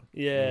forever gone.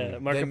 Yeah,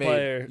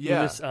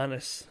 Markiplier,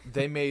 honest.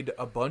 They made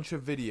a bunch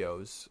of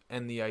videos,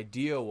 and the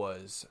idea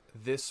was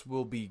this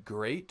will be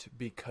great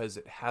because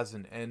it has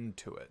an end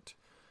to it.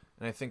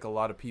 And I think a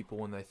lot of people,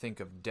 when they think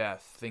of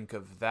death, think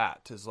of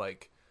that as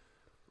like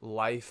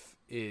life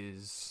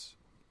isn't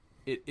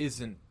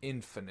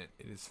infinite.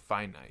 It is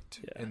finite,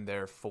 and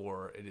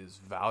therefore it is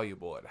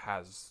valuable. It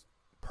has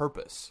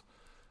purpose.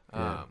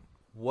 Yeah.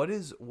 What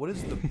is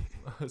the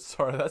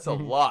sorry, that's a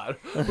lot.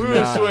 We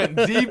just went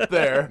deep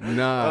there.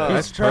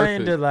 He's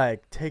trying to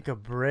like take a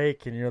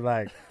break, and you're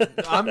like,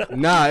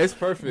 it's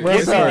perfect.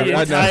 What's up?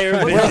 What's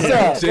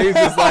up? James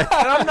is like,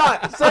 and I'm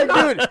not. It's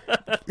like,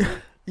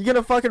 dude, you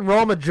gonna fucking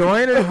roll him a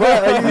joint or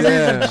what?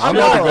 I'm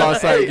about to go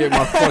outside and get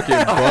my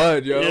fucking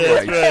bud, yo.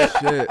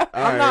 Shit.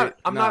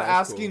 I'm not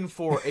asking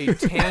for a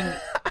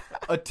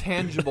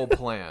tangible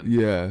plan.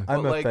 Yeah,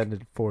 I'm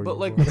offended for you. But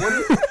like,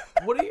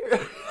 what are your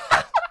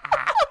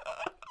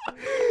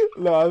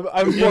No,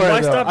 I'm for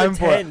it. I'm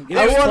for it.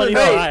 I want to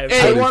know.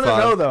 I want to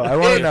know, though. I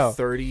want to know.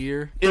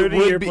 30-year?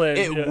 30-year plan.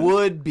 It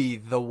would be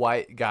the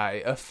white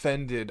guy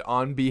offended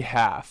on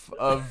behalf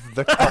of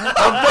the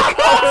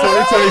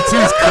 2022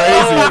 is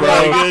crazy, bro.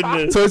 Oh, my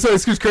goodness.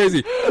 2022 is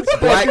crazy.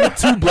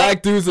 Two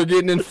black dudes are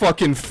getting in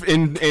fucking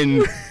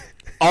in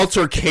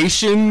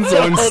altercations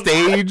on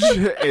stage.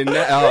 And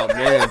oh,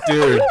 man,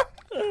 dude.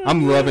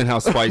 I'm loving how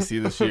spicy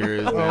this year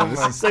is, man.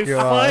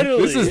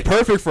 This is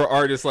perfect for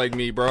artists like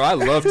me, bro. I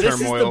love turmoil.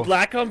 This is the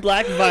black on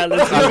black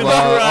violence.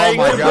 Oh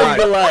my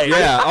god,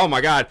 yeah. Oh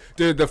my god,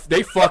 dude.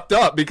 They fucked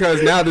up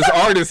because now this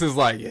artist is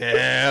like,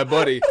 yeah,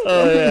 buddy.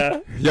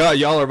 Oh yeah.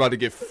 Y'all are about to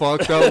get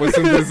fucked up with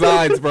some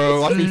designs,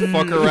 bro. Let me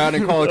fuck around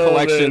and call a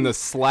collection the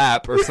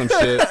Slap or some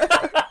shit.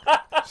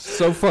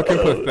 So fucking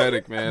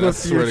pathetic, man. The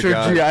future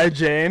G.I.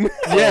 Jane.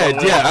 Yeah,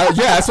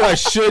 that's what I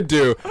should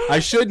do. I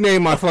should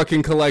name my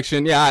fucking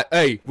collection. Yeah,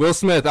 hey, Will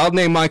Smith, I'll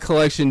name my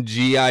collection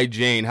G.I.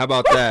 Jane. How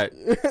about that?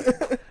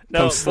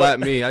 Come slap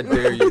me, I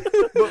dare you.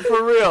 But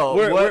for real,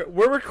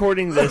 we're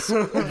recording this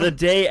the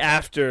day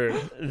after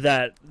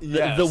that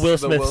the Will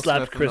Smith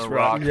slapped Chris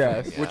Rock.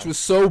 Yes. Which was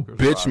so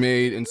bitch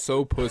made and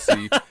so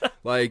pussy.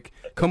 Like,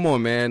 come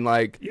on, man.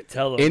 Like, you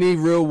tell him. Any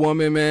real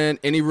woman, man.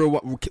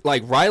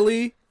 Like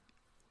Riley.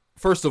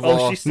 First of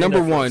all, number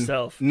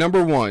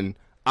one,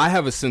 I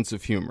have a sense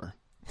of humor.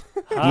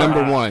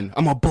 Number one,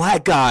 I'm a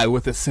black guy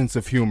with a sense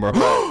of humor.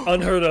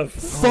 Unheard of.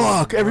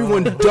 Fuck,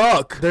 everyone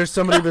duck. There's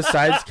somebody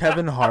besides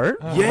Kevin Hart?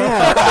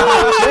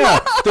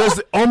 Yeah.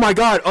 There's, oh my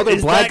god, other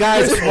black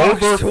guys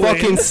over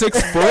fucking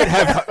 6 foot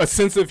have a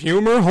sense of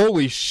humor?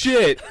 Holy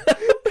shit.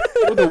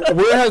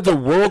 Where has the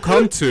world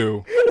come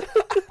to?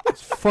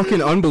 It's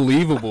fucking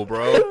unbelievable,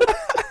 bro.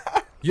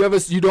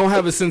 You don't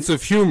have a sense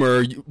of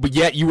humor, but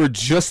yet you were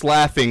just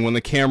laughing when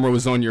the camera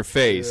was on your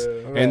face. Yeah,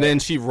 right. And then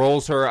she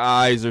rolls her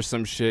eyes or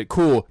some shit.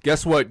 Cool.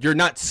 Guess what? You're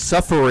not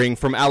suffering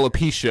from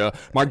alopecia.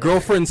 My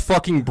girlfriend's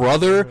fucking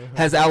brother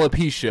has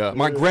alopecia.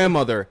 My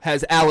grandmother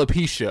has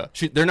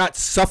alopecia. They're not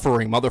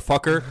suffering,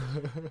 motherfucker.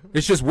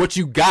 It's just what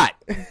you got.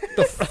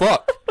 The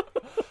fuck?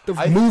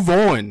 move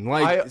on.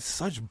 Like, it's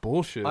such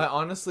bullshit. I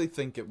honestly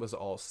think it was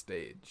all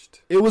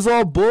staged. It was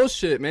all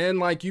bullshit, man.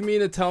 Like, you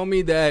mean to tell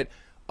me that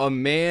a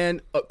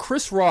man,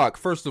 Chris Rock,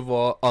 first of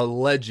all, a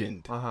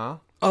legend.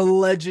 A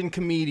legend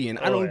comedian.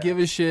 I don't give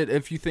a shit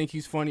if you think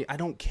he's funny. I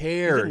don't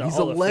care. He's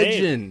a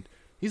legend.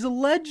 He's a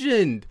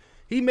legend.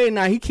 He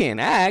can't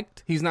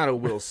act. He's not a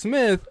Will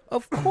Smith,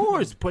 of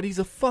course, but he's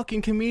a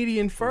fucking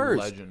comedian first.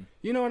 Legend.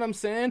 You know what I'm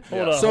saying?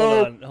 Hold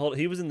on.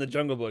 He was in the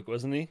Jungle Book,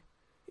 wasn't he?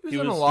 He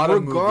was in a lot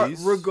of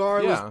movies.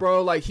 Regardless,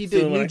 bro, like he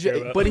did New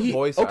Jack, but he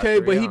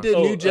did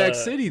New Jack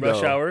City though.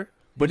 Rush Hour.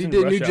 But he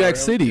did New Jack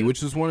City,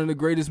 which is one of the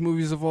greatest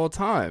movies of all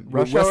time.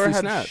 Rush Hour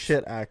had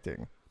shit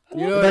acting.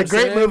 You know, what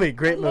great movie.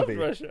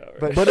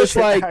 But it's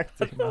like,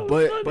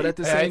 but at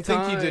the same time,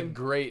 I think he did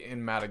great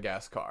in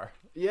Madagascar.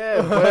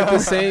 Yeah, but at the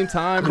same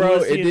time,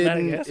 bro,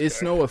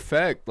 it's no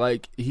effect.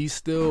 Like, he's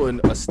still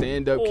a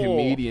stand-up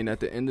comedian at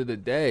the end of the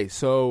day.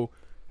 So,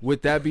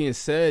 with that being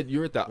said,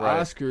 you're at the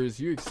Oscars,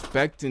 you're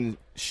expecting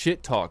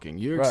shit talking.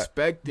 You're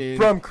expecting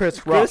from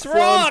Chris Rock.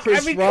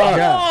 Come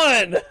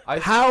on.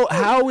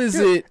 How is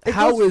it?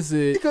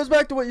 It goes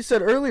back to what you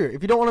said earlier.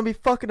 If you don't want to be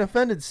fucking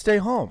offended, stay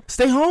home.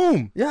 Stay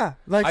home. Yeah,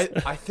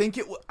 like I think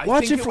it.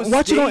 Watch it on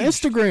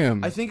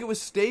Instagram. I think it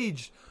was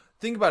staged.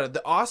 Think about it.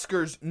 The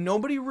Oscars.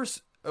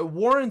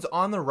 Warren's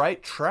on the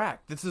right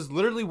track. This is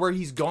literally where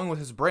he's going with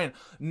his brand.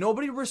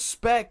 Nobody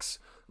respects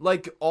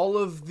like all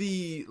of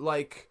the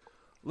like,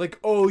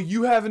 oh,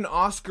 you have an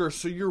Oscar,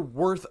 so you're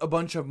worth a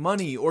bunch of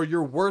money, or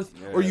you're worth,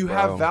 or you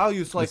have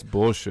value. So, like, it's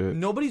bullshit.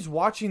 Nobody's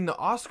watching the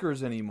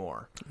Oscars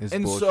anymore. It's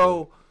and bullshit.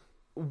 So,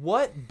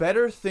 what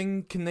better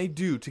thing can they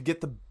do to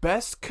get the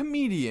best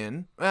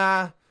comedian?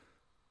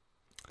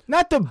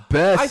 Not the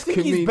best. I think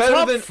he's better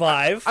top than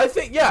 5. I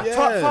think top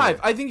 5.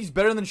 I think he's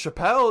better than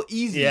Chappelle.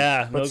 Easy.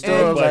 Yeah, but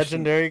still a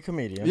legendary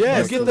comedian.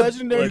 Yeah, you get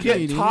legendary. You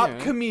get top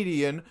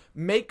comedian.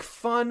 Make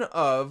fun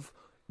of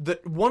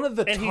one of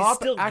the and top he's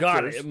still actors.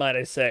 Got it, might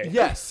I say?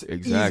 Yes,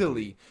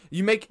 exactly.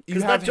 Easily.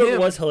 You have that joke him,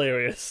 was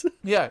hilarious.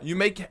 Yeah,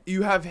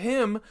 you have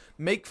him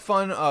make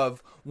fun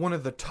of one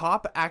of the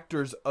top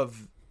actors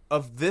of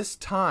this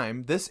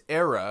time, this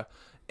era,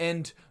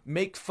 and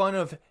make fun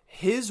of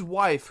his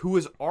wife, who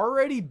has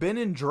already been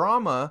in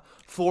drama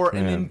for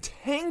an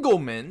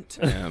entanglement.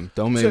 Damn,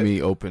 don't make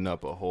me open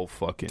up a whole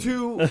fucking...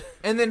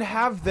 and then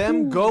have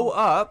them go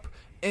up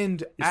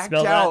and act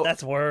out... That?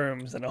 That's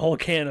worms and a whole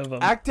can of them.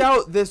 Act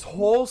out this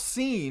whole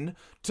scene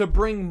to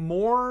bring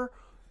more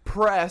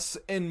press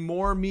and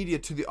more media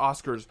to the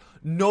Oscars.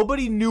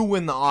 Nobody knew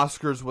when the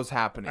Oscars was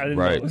happening.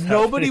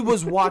 Nobody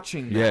was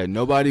watching that. Yeah,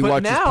 nobody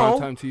watches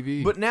primetime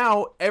TV. But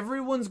now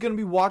everyone's going to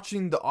be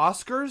watching the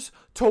Oscars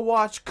to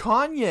watch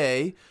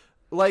Kanye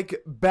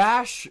like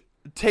bash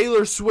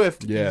Taylor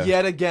Swift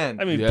yet again.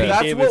 I mean,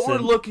 that's what we're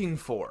looking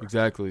for.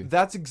 Exactly.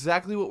 That's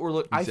exactly what we're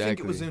looking. I think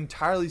it was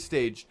entirely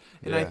staged,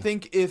 and I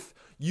think if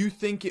you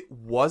think it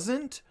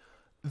wasn't,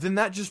 then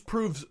that just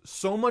proves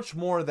so much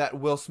more that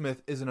Will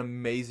Smith is an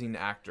amazing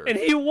actor. And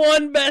he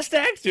won Best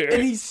Actor.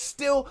 And he's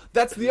still...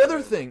 That's the other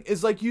thing,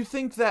 is like you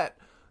think that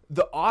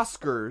the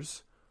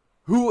Oscars,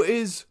 who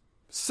is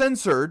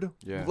censored,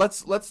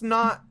 let's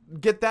not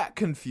get that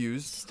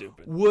confused,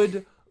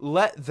 would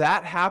let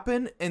that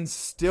happen and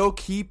still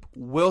keep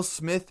Will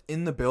Smith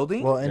in the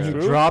building. Well, and he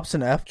drops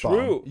an F-bomb.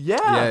 True.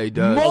 Yeah, he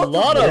does. A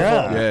lot of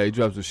them. Yeah, he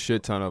drops a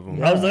shit ton of them.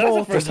 That's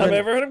the first time I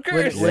ever heard him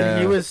curse.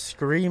 When he was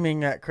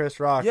screaming at Chris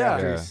Rock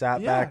after he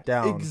sat back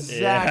down.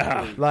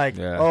 Exactly. Like,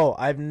 oh,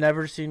 I've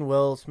never seen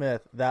Will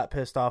Smith that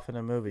pissed off in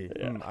a movie.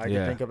 I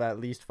can think of at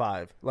least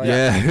 5. Like,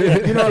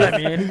 you know what I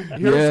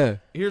mean?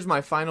 Here's my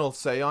final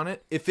say on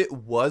it. If it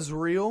was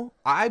real,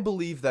 I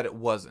believe that it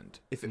wasn't.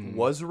 If it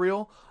was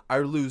real, I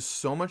lose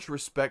so much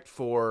respect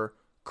for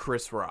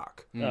Chris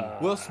Rock.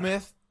 Will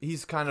Smith,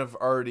 he's kind of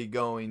already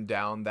going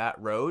down that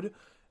road.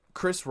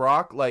 Chris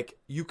Rock, like,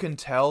 you can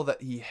tell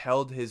that he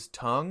held his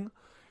tongue.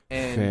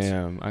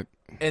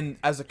 And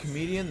as a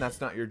comedian, that's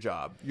not your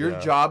job. Your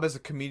job as a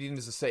comedian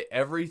is to say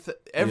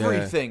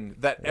everything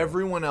that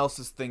everyone else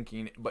is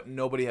thinking, but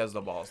nobody has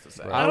the balls to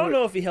say. I don't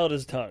know if he held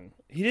his tongue.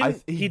 He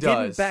didn't. He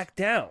didn't back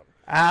down.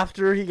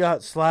 After he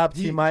got slapped,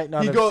 he might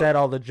not have said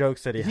all the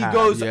jokes that he had. He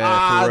goes,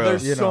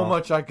 there's so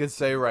much I could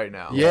say right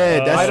now.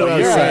 Yeah, that's what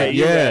I'm saying.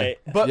 Yeah.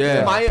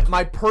 But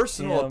my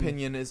personal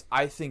opinion is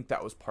I think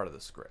that was part of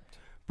the script.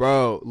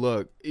 Bro,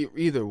 look,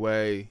 either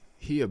way,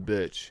 he a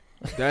bitch.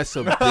 That's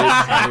a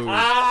bitch move.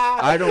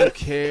 I don't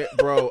care,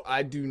 bro.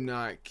 I do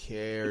not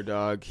care,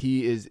 dog.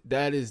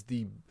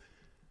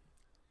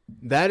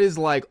 That is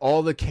like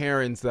all the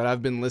Karens that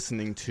I've been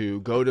listening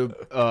to go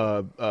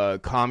to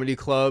comedy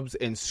clubs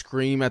and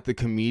scream at the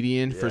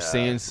comedian for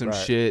saying some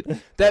shit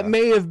that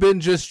may have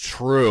been just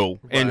true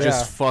and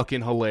just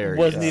fucking hilarious.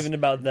 Wasn't even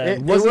about them.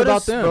 It wasn't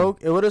about them.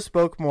 It would have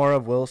spoke more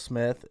of Will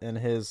Smith and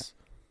his,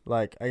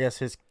 like, I guess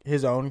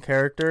his own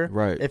character.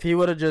 Right. If he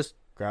would have just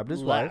grabbed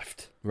his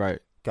wife. Right.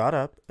 Got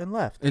up and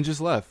left. And just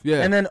left.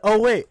 Yeah. And then, oh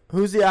wait,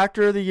 who's the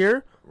actor of the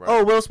year?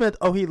 oh, Will Smith,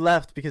 oh, he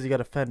left because he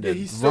got offended.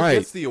 Yeah, he still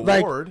gets the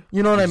award. Like,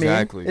 you know what I mean?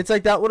 Exactly. It's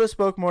like that would have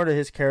spoke more to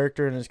his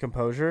character and his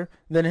composure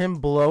than him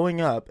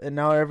blowing up, and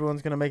now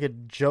everyone's going to make a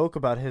joke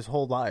about his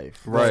whole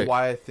life. Right. That's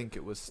why I think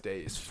it was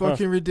staged. It's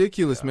fucking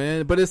ridiculous,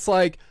 man. But it's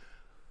like,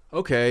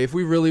 okay, if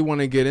we really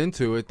want to get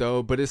into it,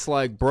 though, but it's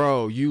like,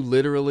 bro, you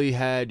literally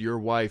had your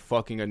wife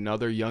fucking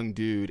another young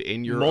dude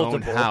in your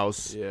own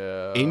house.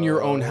 Yeah. In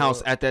your own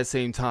house at that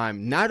same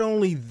time. Not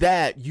only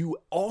that, you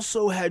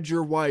also had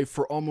your wife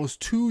for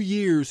almost 2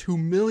 years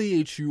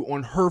humiliate you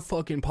on her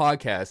fucking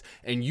podcast.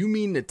 And you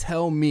mean to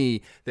tell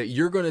me that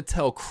you're going to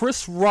tell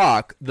Chris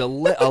Rock, a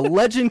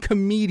legend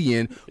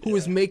comedian who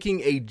is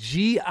making a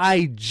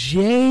G.I.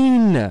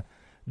 Jane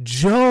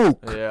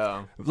joke.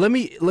 Yeah. Let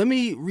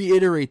me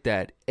reiterate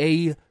that.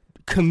 A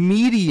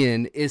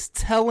comedian is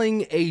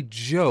telling a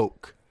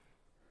joke,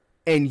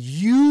 and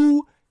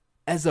you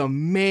as a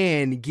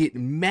man get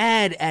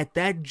mad at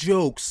that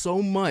joke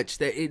so much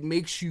that it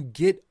makes you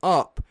get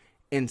up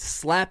and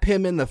slap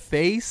him in the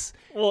face.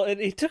 Well,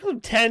 it took him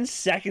 10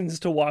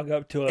 seconds to walk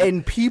up to him.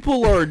 And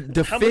people are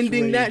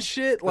defending that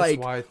shit. Like,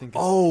 why I think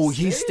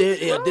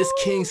this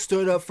king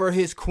stood up for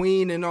his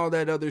queen and all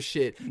that other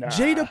shit. Nah.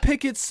 Jada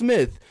Pinkett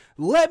Smith.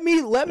 Let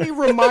me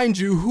remind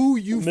you who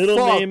you middle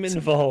fucked name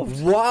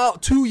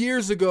involved. 2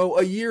 years ago,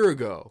 a year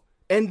ago.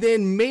 And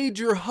then made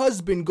your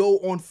husband go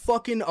on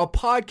fucking a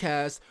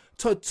podcast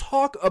to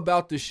talk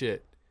about the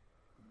shit.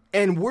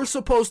 And we're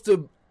supposed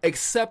to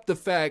accept the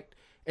fact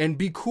and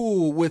be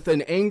cool with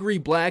an angry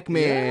black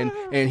man,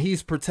 and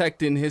he's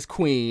protecting his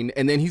queen,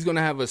 and then he's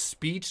gonna have a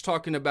speech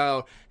talking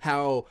about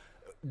how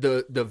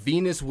the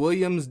Venus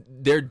Williams,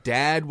 their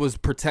dad, was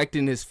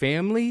protecting his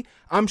family.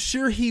 I'm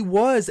sure he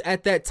was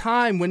at that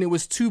time when it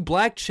was 2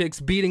 black chicks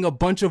beating a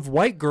bunch of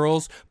white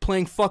girls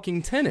playing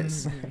fucking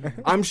tennis.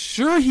 I'm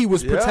sure he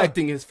was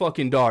protecting his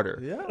fucking daughter.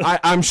 Yeah.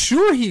 I'm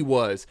sure he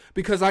was,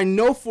 because I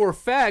know for a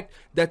fact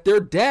that their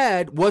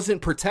dad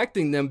wasn't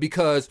protecting them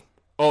because,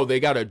 oh, they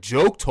got a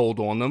joke told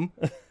on them.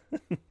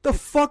 The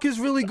fuck is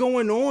really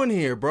going on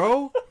here,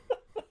 bro?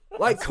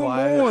 Like, come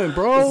on,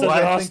 bro. It's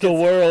a hostile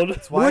world.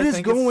 What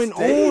is going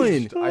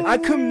on? I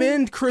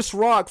commend Chris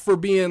Rock for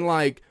being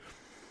like,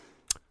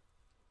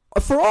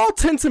 for all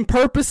intents and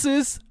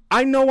purposes,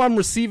 I know I'm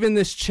receiving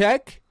this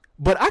check,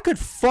 but I could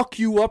fuck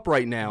you up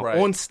right now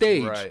on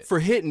stage for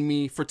hitting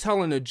me for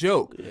telling a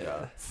joke.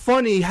 Yeah.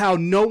 Funny how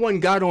no one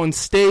got on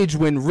stage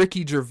when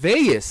Ricky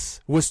Gervais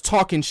was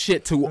talking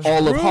shit to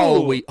all of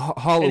Hollywood.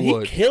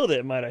 And he killed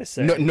it, might I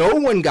say. No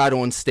one got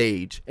on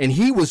stage, and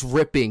he was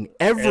ripping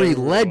every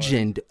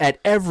legend at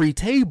every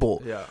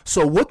table. Yeah.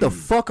 So what the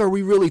fuck are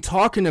we really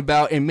talking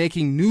about and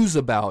making news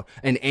about?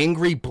 An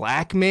angry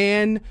black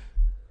man?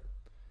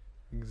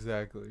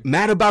 Exactly.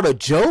 Mad about a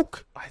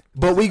joke?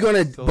 But we're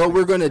gonna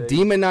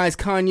demonize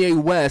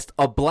Kanye West,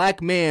 a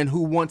black man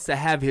who wants to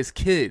have his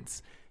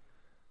kids.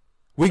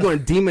 We're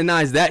going to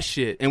demonize that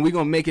shit, and we're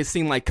going to make it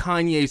seem like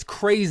Kanye's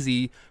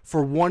crazy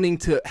for wanting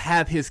to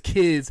have his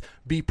kids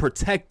be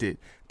protected.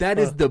 That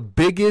is the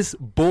biggest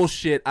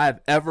bullshit I've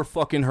ever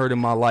fucking heard in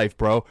my life,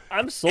 bro.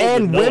 I'm sold.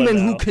 And women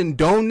who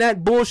condone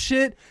that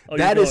bullshit,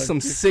 that is some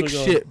sick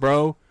shit,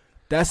 bro.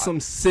 That's some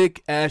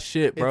sick ass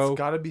shit, bro. It's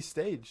gotta be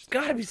staged.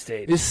 Gotta be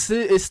staged.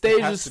 It's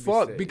staged as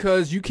fuck,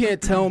 because you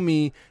can't tell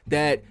me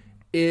that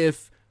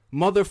if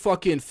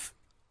motherfucking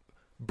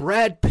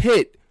Brad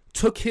Pitt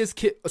took his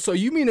kid. So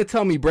you mean to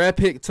tell me Brad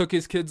Pitt took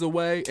his kids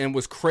away and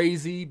was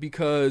crazy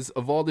because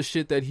of all the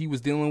shit that he was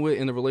dealing with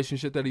in the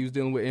relationship that he was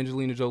dealing with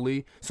Angelina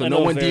Jolie? So I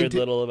know very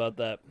little about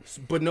that.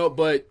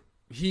 But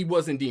he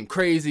wasn't deemed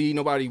crazy.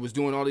 Nobody was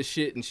doing all this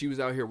shit, and she was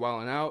out here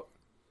wilding out.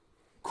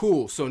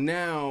 Cool. So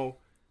now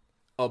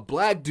a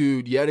black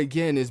dude yet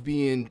again is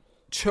being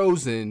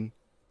chosen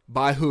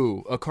by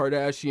who? A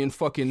Kardashian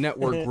fucking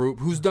network group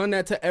who's done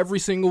that to every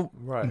single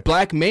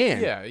black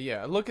man.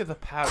 Yeah. Look at the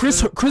pattern.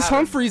 Chris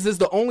Humphries is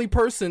the only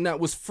person that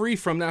was free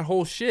from that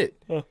whole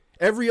shit.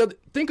 Every other,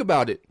 think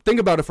about it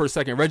for a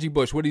second. Reggie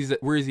Bush,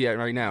 where is he at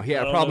right now? He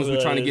had problems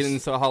with trying to get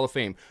into the Hall of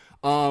Fame.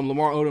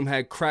 Lamar Odom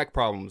had crack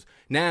problems.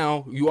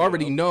 Now you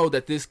already know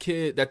that this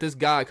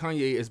guy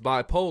Kanye is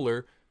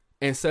bipolar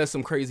and says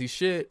some crazy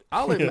shit.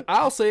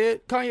 I'll say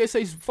it. Kanye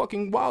says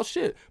fucking wild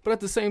shit, but at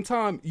the same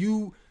time,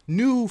 you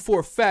knew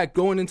for a fact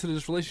going into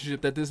this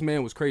relationship that this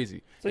man was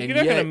crazy. So you're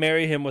not going to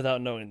marry him without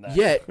knowing that.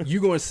 Yet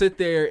you're going to sit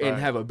there and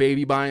have a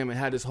baby by him and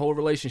have this whole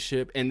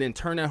relationship and then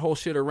turn that whole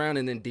shit around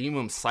and then deem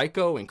him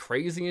psycho and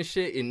crazy and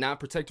shit and not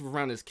protective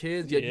around his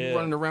kids. Yet you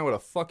running around with a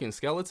fucking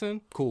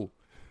skeleton. Cool.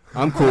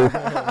 I'm cool.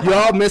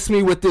 Y'all miss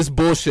me with this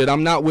bullshit.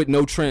 I'm not with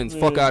no trends.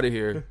 Fuck out of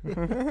here.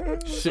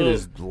 Shit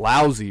is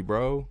lousy,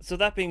 bro. So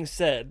that being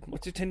said,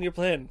 what's your 10-year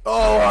plan?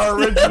 Oh, our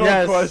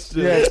original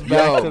question. Yes,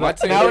 now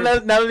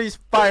that he's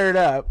fired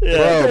up.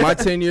 Yeah. Bro, my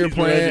 10-year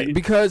plan,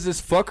 because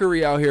it's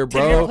fuckery out here,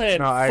 bro. 10-year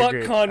plan, fuck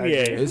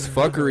Kanye. It's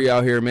fuckery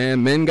out here,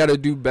 man. Men got to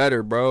do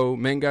better, bro.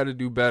 Men got to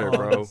do better,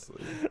 bro.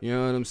 You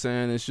know what I'm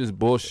saying? It's just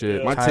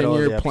bullshit. My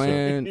 10-year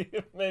plan.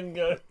 Men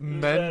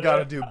got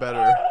to do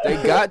better. They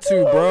got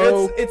to,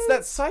 bro. It's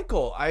that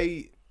cycle.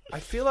 I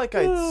feel like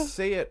I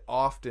say it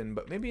often,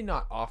 but maybe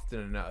not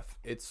often enough.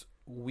 It's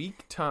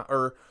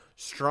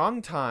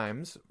strong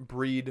times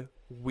breed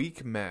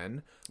weak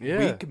men. Yeah.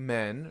 Weak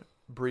men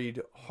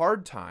breed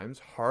hard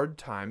times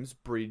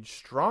breed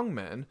strong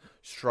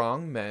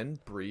men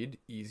breed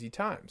easy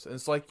times. And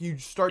it's like you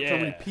start to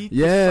repeat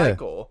the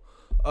cycle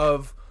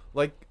of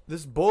like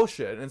this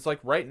bullshit. And it's like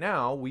right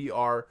now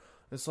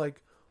it's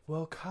like,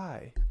 well,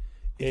 Kai,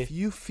 if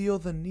you feel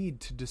the need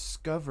to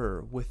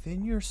discover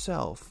within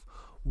yourself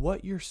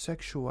what your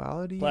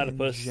sexuality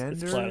and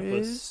gender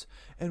is,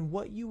 and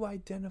what you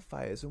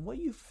identify as, and what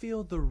you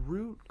feel the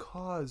root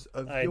cause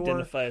of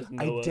your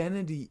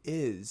identity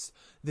is,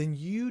 then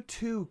you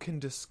too can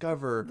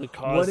discover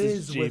what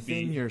is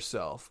within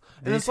yourself.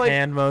 And these it's like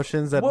hand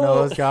motions that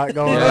Noah's got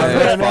going on.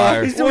 That's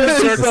fire. He's doing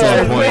circles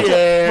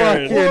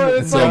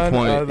at some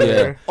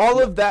point.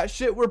 All of that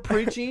shit we're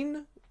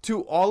preaching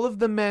to all of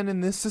the men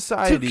in this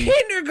society. To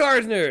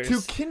kindergartners.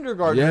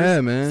 Yeah,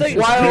 man. It's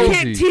like, I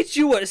can't teach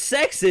you what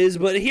sex is,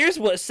 but here's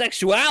what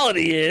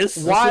sexuality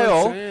is.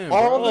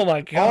 Oh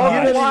my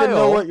God. You don't even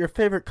know what your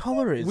favorite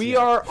color is. We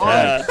are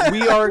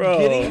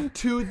getting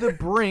to the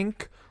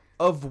brink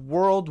of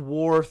World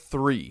War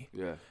III.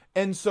 Yeah.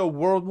 And so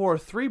World War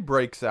III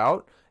breaks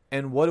out.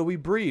 And what do we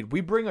breed?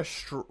 We breed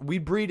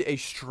a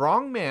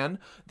strong man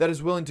that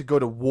is willing to go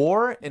to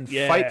war and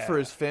fight for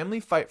his family,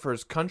 fight for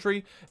his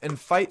country, and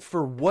fight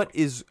for what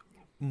is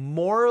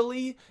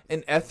morally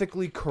and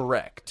ethically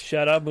correct.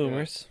 Shout out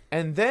boomers.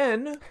 And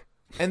then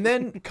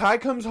Kai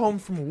comes home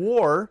from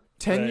war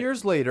 10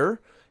 years later.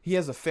 He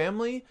has a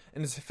family,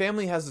 and his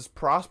family has this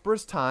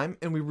prosperous time,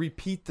 and we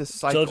repeat this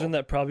cycle. Children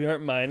that probably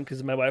aren't mine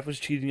because my wife was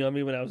cheating on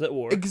me when I was at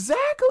war.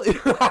 Exactly.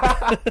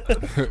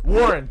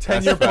 Warren,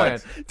 10-year plan.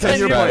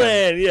 10-year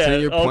plan, yeah.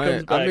 10-year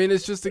plan. I mean,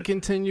 it's just to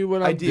continue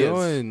what I'm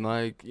doing.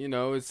 Like, you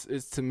know, it's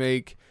to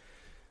make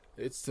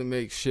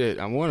shit.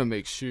 I want to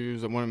make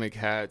shoes. I want to make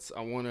hats.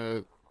 I want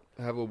to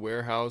have a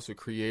warehouse, a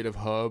creative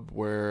hub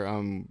where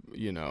I'm,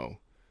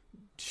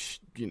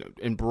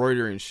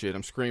 embroidering shit.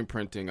 I'm screen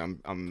printing.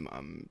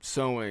 I'm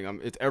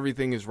sewing.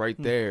 Everything is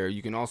right there.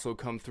 You can also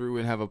come through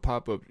and have a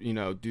pop up.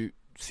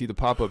 See the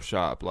pop up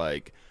shop.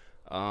 Like,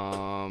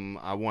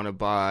 I want to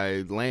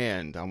buy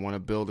land. I want to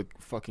build a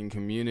fucking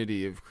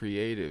community of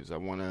creatives. I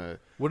want to.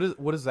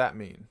 What does that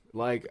mean?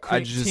 Like,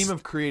 team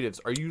of creatives.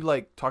 Are you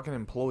like talking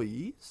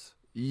employees?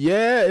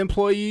 Yeah,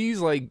 employees.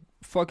 Like,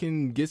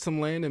 fucking get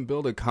some land and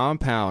build a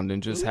compound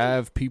and just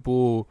have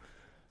people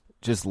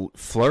just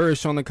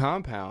flourish on the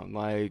compound.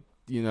 Like,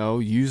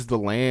 use the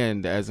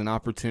land as an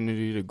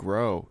opportunity to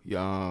grow.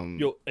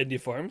 Indie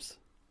farms?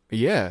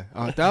 Yeah,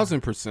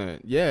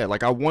 1,000%. Yeah,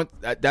 like I want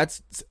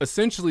that's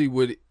essentially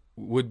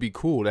would be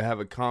cool to have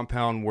a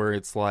compound where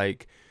it's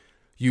like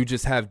you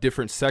just have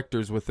different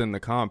sectors within the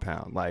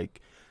compound.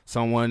 Like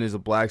someone is a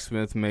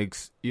blacksmith,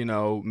 makes,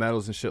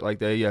 metals and shit like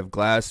that. You have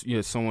glass,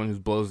 someone who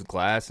blows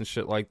glass and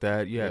shit like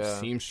that. You have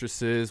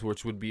seamstresses,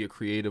 which would be a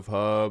creative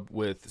hub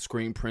with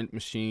screen print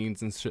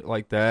machines and shit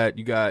like that.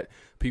 You got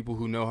people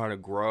who know how to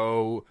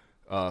grow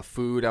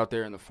food out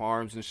there in the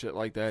farms and shit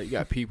like that. You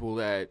got people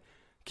that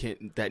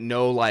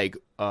know like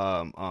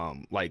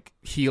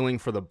healing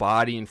for the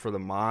body and for the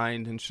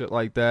mind and shit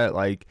like that.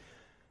 Like,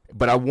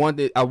 but I want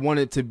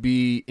it to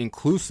be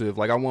inclusive.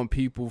 Like, I want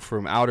people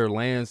from outer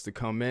lands to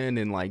come in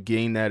and like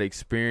gain that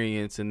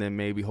experience, and then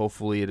maybe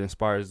hopefully it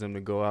inspires them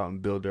to go out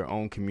and build their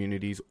own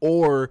communities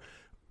or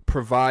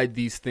provide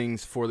these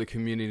things for the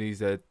communities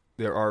that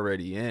they're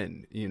already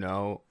in.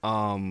 A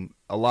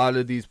lot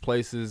of these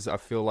places I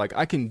feel like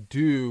I can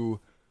do,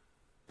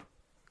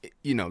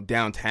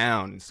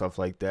 downtown and stuff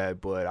like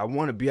that, but I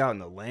want to be out in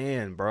the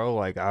land, bro.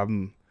 Like,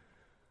 I'm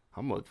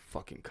a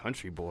fucking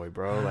country boy,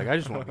 bro. Like, I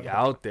just want to be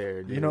out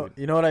there, dude.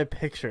 You know what I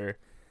picture?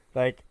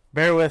 Like,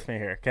 bear with me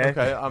here, okay?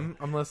 Okay,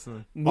 I'm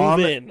listening.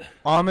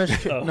 Amish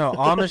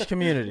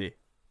community.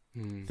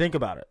 Think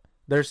about it.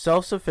 They're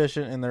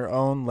self-sufficient in their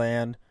own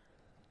land.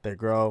 They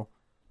grow,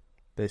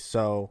 they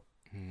sow,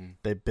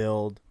 they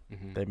build,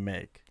 they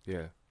make.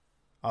 Yeah.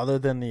 Other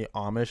than the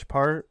Amish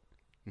part,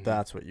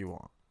 that's what you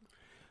want.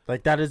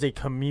 Like, that is a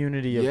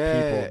community of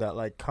people that,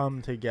 like,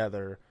 come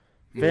together.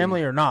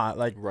 Family or not,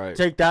 like,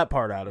 take that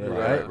part out of it,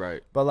 right?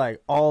 Right. But, like,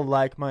 all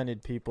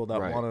like-minded people that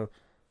want to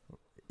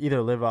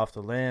either live off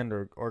the land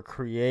or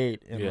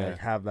create and, like,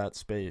 have that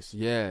space.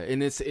 Yeah,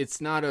 and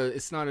it's not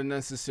a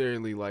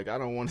necessarily, like, I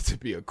don't want it to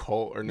be a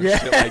cult or no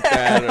shit like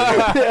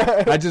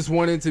that. I just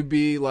want it to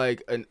be,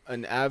 like,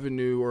 an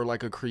avenue or,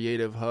 like, a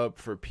creative hub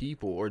for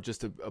people, or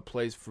just a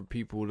place for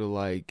people to,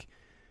 like,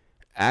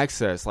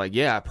 access. Like,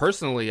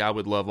 personally I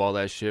would love all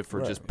that shit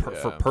for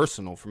for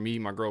personal, for me,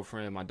 my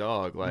girlfriend, my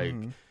dog, like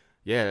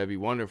that'd be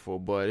wonderful.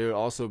 But it would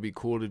also be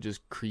cool to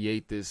just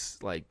create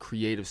this like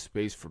creative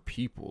space for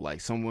people,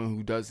 like someone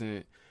who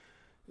doesn't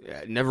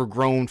never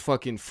grown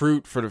fucking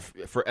fruit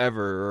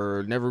forever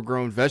or never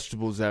grown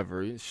vegetables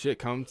ever. Shit,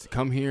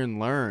 come here and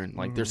learn.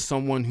 Like there's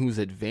someone who's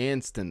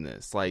advanced in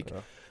this, like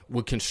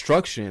with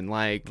construction,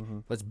 like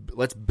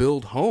let's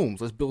build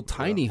homes, let's build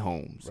tiny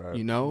homes,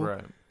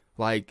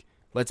 like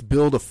let's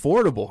build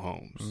affordable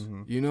homes.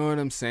 You know what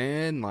I'm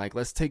saying? Like,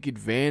 let's take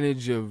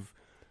advantage of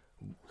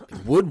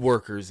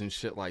woodworkers and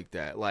shit like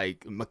that,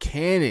 like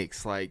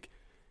mechanics, like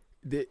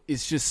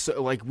it's just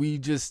so, like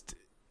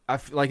I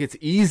feel like it's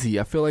easy.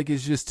 I feel like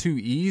it's just too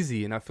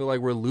easy, and I feel like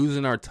we're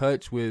losing our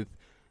touch with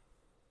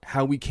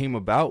how we came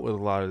about with a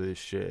lot of this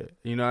shit.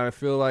 You know, I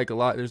feel like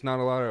there's not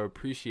a lot of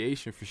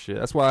appreciation for shit.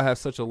 That's why I have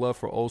such a love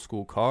for old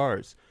school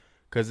cars,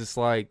 because it's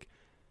like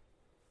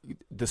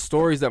the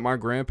stories that my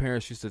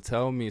grandparents used to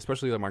tell me,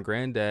 especially like my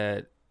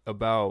granddad,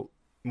 about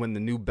when the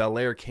new Bel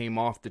Air came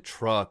off the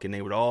truck and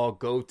they would all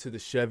go to the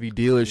Chevy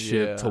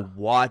dealership to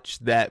watch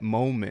that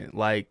moment.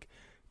 Like,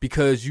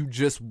 because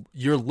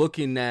you're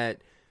looking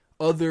at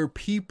other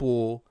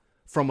people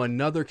from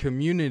another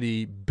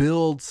community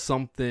build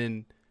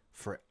something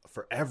for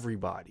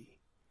everybody.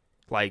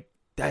 Like,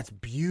 that's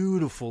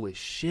beautiful as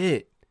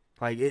shit.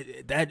 Like,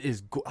 that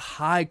is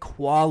high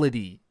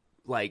quality.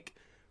 Like,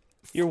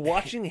 you're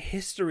watching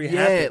history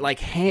happen. Yeah,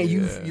 like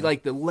you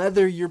like the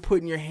leather you're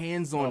putting your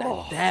hands on.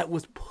 That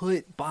was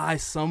put by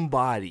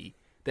somebody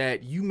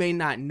that you may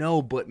not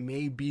know, but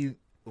may be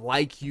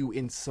like you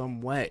in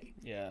some way.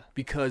 Yeah,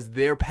 because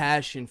their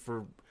passion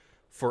for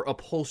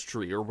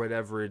upholstery or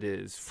whatever it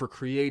is, for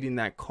creating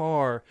that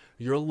car,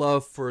 your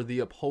love for the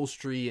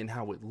upholstery and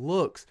how it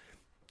looks,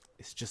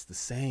 it's just the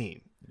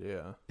same.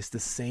 Yeah, it's the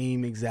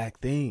same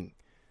exact thing.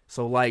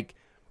 So like.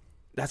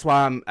 That's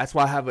why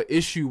I have an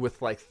issue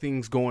with like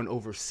things going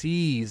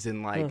overseas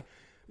and like,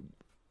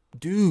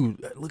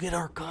 dude, look at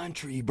our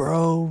country,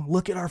 bro.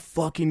 Look at our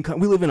fucking country.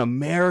 We live in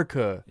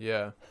America.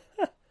 Yeah.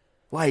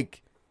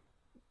 Like,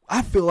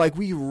 I feel like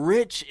we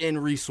rich in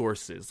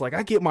resources. Like,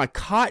 I get my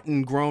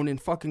cotton grown in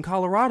fucking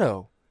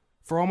Colorado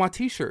for all my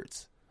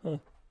t-shirts.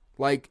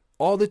 Like,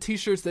 all the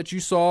t-shirts that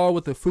you saw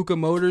with the FÜCA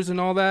motors and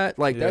all that,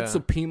 like, that's a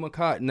Pima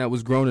cotton that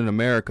was grown in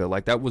America.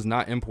 Like, that was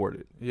not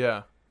imported.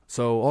 Yeah.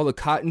 So all the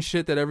cotton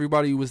shit that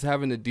everybody was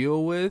having to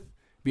deal with,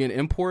 being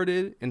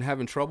imported and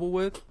having trouble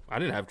with, I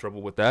didn't have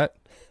trouble with that.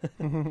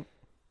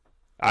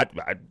 I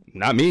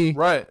not me.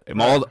 Right.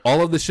 And all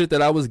of the shit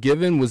that I was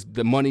given was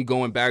the money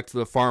going back to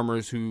the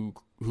farmers who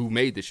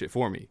made the shit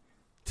for me,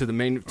 to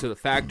the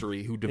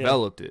factory who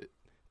developed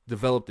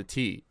the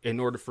tea, in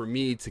order for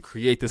me to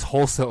create this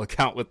wholesale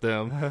account with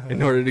them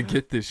in order to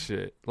get this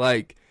shit.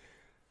 Like,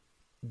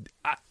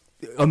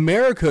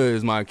 America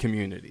is my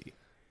community.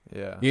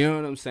 Yeah. You know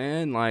what I'm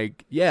saying?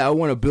 Like, yeah, I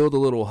want to build a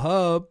little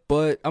hub,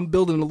 but I'm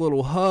building a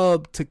little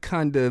hub to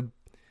kind of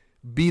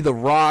be the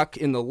rock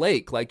in the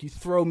lake. Like, you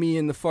throw me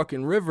in the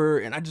fucking river,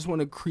 and I just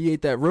want to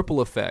create that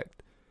ripple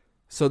effect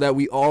so that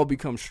we all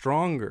become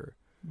stronger.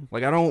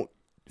 Like, I don't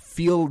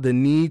feel the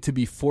need to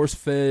be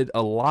force-fed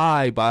a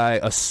lie by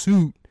a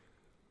suit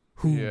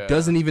who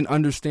doesn't even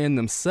understand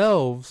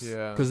themselves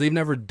because they've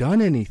never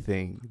done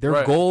anything.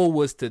 Their goal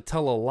was to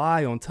tell a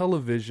lie on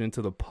television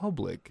to the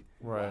public.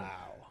 Right. Wow.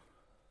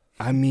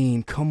 I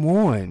mean, come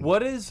on.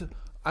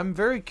 I'm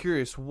very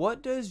curious,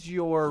 what does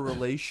your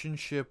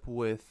relationship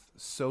with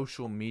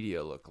social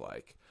media look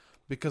like?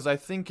 Because I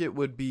think it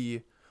would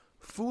be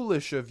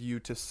foolish of you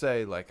to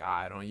say, like,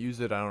 I don't use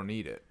it, I don't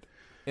need it.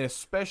 And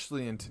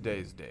especially in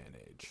today's day and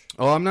age.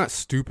 Oh, I'm not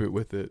stupid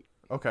with it.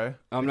 Okay.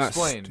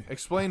 Explain.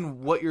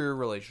 Explain what your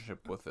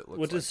relationship with it looks like.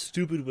 What does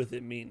stupid with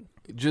it mean?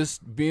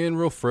 Just being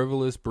real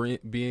frivolous,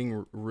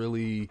 being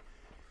really...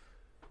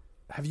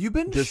 Have you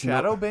been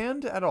shadow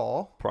banned at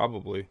all?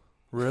 Probably.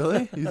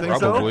 Really? You think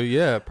probably, so?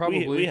 Yeah,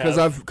 probably.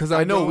 Because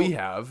I know we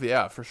have,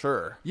 yeah, for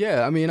sure.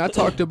 Yeah, I mean, I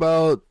talked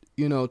about,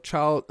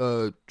 child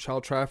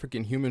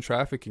trafficking, human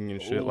trafficking and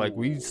shit. Ooh. Like,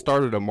 we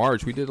started a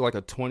march. We did like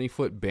a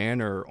 20-foot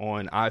banner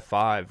on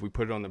I-5. We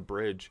put it on the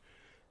bridge,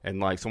 and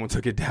like someone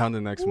took it down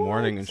the next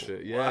morning and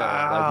shit. Yeah,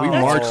 wow.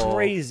 Like, That's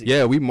crazy.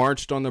 Yeah, we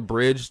marched on the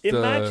bridge.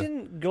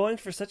 Imagine going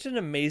for such an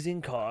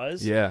amazing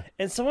cause. Yeah,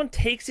 and someone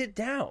takes it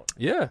down.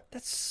 Yeah,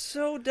 that's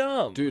so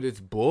dumb, dude. It's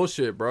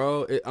bullshit,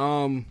 bro.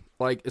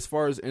 Like, as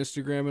far as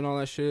Instagram and all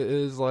that shit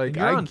is, like,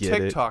 you're on get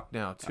TikTok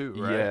now, too,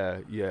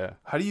 right? Yeah.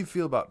 How do you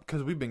feel about...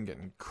 Because we've been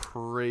getting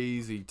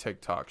crazy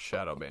TikTok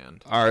shadow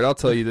banned. All right, I'll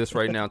tell you this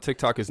right now.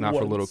 TikTok is not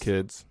for little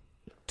kids.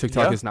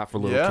 TikTok is not for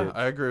little kids.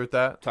 Yeah, I agree with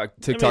that.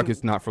 TikTok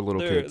is not for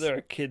little kids. There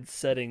are kids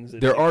settings.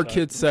 There are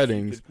kids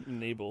settings.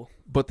 Enable.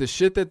 But the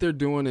shit that they're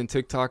doing in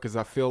TikTok is,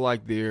 I feel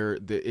like I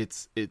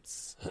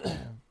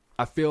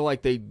feel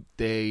like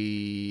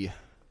they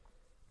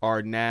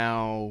are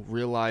now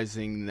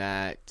realizing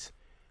that...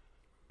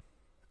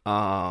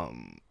 oh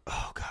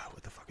god,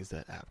 what the fuck is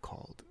that app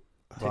called?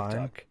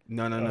 TikTok.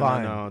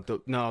 No.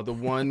 The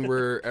one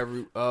where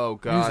oh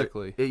god,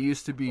 Musical.ly. It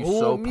used to be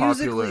so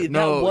popular.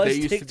 No, they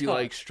used TikTok. to be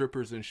like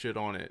strippers and shit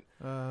on it.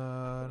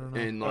 I don't know.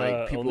 And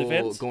like people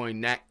OnlyFans?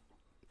 going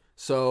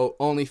so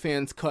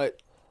OnlyFans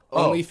cut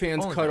all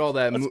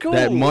that cool.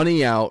 that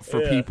money out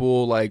for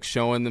people like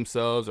showing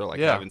themselves or like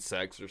having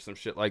sex or some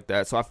shit like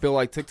that. So I feel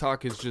like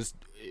TikTok is just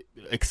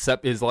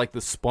is like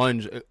the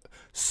sponge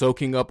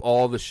soaking up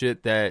all the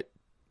shit that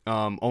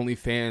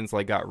OnlyFans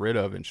like got rid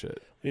of and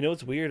shit. You know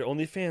what's weird?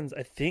 OnlyFans,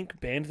 I think,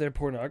 banned their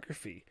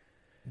pornography.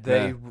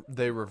 They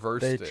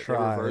reversed it. They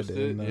reversed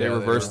it. They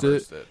reversed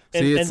it.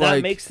 See, and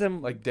that makes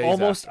them like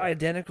almost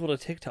identical to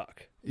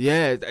TikTok.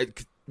 Yeah,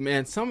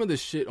 man, some of the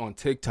shit on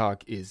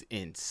TikTok is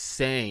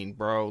insane,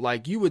 bro.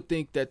 Like, you would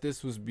think that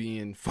this was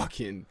being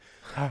fucking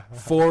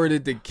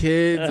forwarded to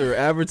kids or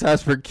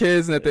advertised for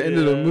kids, and at the end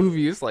of the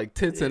movie, it's like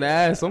tits and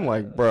ass. I'm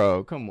like,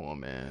 bro, come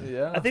on, man.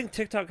 Yeah. I think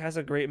TikTok has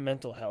a great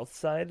mental health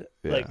side,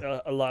 like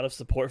a lot of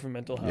support for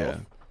mental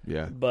health.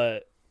 Yeah.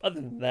 But other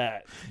than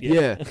that,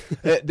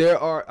 there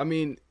are. I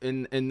mean,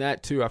 in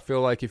that too, I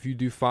feel like if you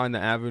do find the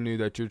avenue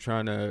that you're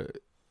trying to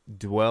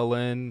dwell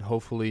in,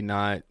 hopefully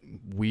not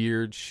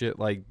weird shit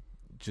like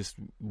just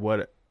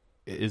what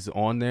is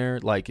on there,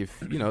 like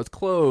if it's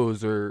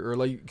clothes or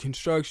like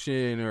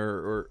construction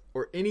or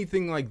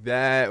anything like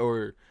that,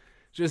 or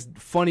just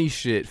funny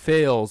shit,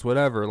 fails,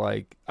 whatever.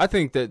 Like, I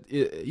think that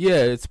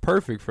it's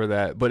perfect for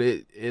that, but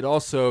it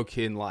also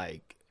can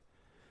like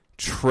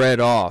tread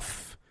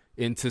off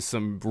into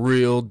some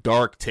real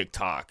dark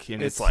TikTok,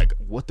 and it's like,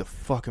 what the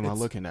fuck am I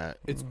looking at?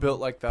 It's built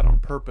like that on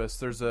purpose.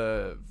 There's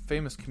a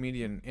famous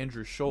comedian,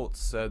 Andrew Schultz,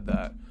 said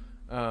that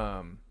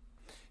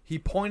he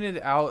pointed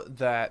out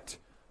that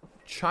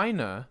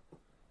China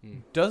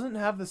doesn't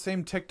have the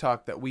same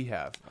TikTok that we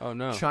have. Oh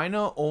no.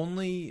 China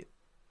only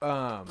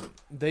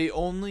they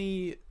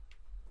only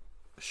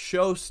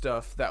show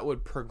stuff that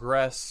would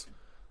progress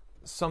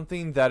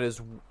something that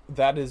is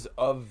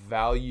of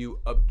value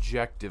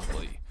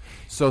objectively.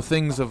 So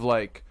things of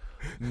like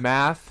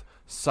math,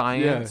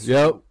 science,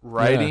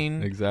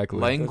 writing, exactly.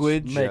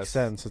 language. Makes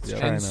sense. It's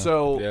China. And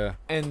so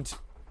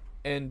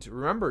and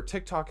remember,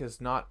 TikTok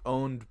is not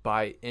owned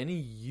by any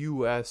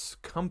US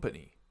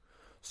company.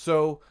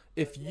 So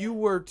if you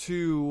were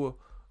to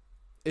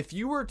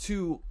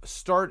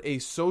start a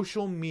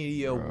social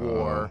media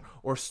war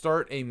or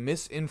start a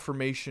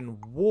misinformation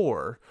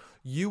war,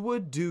 you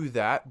would do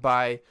that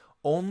by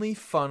only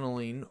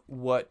funneling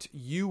what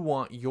you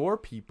want your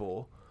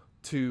people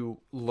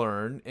to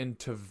learn and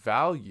to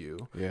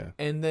value,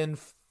 and then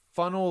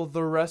funnel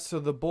the rest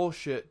of the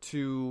bullshit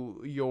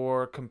to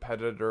your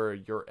competitor,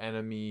 your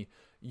enemy,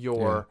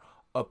 your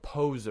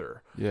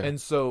opposer.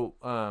 And so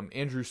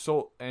Andrew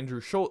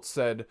Schultz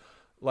said,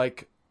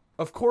 like,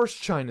 of course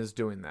China's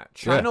doing that.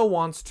 China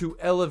wants to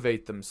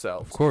elevate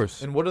themselves. Of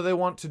course. And what do they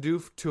want to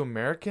do to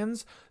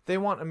Americans? They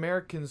want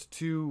Americans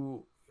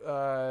to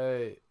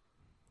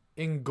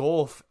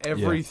engulf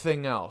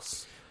everything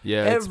else.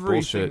 Yeah,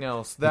 everything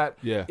else that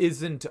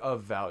isn't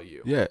of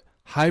value. Yeah,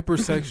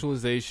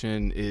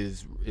 hypersexualization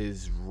is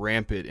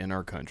rampant in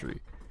our country.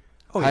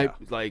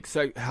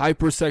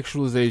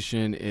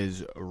 Hypersexualization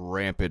is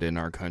rampant in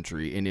our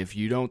country, and if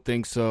you don't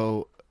think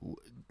so,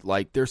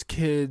 like, there's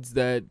kids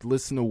that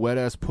listen to Wet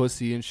Ass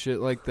Pussy and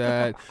shit like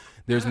that.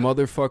 There's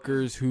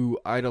motherfuckers who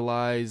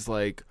idolize,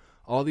 like,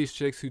 all these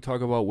chicks who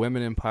talk about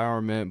women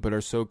empowerment but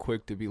are so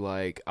quick to be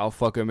like, I'll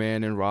fuck a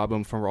man and rob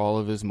him for all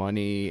of his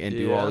money and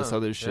do all this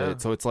other shit.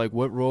 So it's like,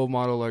 what role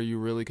model are you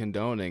really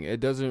condoning?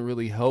 It doesn't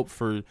really help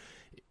for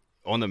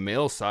on the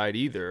male side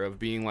either, of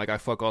being like, I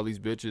fuck all these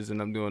bitches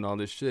and I'm doing all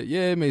this shit.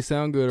 Yeah, it may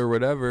sound good or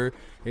whatever.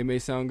 It may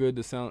sound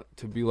good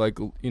to be like,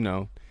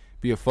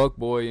 be a fuck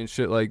boy and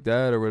shit like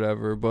that or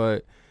whatever,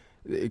 but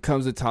it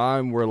comes a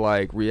time where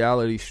like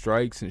reality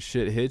strikes and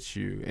shit hits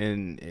you,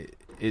 and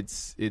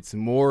it's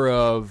more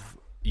of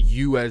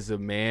you as a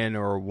man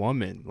or a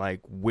woman.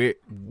 Like,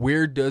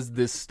 where does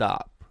this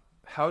stop?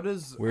 Where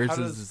does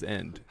this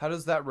end? How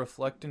does that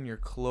reflect in your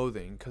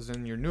clothing? Because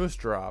in your newest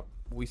drop,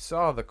 we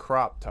saw the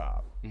crop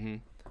top. Mm-hmm.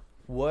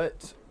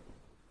 What?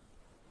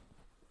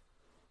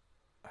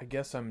 I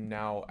guess I'm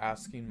now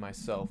asking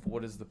myself,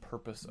 what is the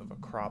purpose of a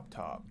crop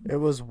top? It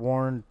was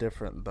worn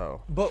different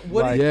though. But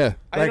what?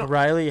 Like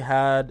Riley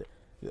had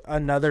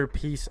another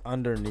piece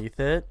underneath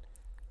it,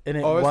 and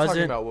it wasn't. I was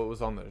talking about what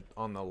was on the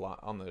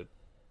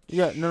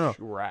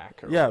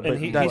rack. But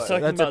he's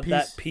talking about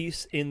that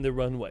piece in the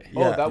runway.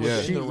 Yeah. That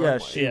was in the runway.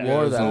 She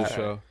wore that.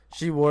 Okay.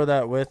 She wore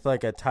that with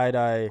like a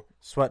tie-dye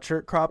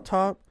sweatshirt crop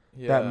top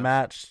that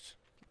matched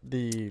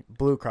the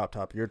blue crop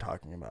top you're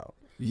talking about.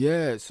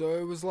 Yeah, so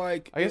it was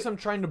like, I guess I'm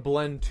trying to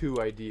blend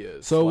two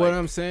ideas. So what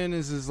I'm saying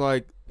is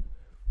like,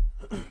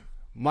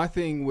 my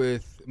thing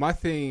with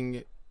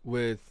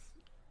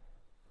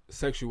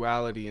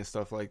sexuality and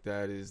stuff like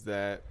that is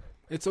that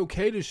it's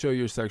okay to show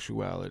your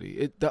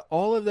sexuality.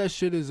 All of that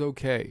shit is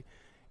okay.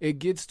 It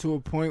gets to a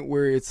point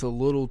where it's a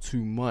little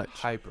too much.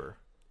 Hyper.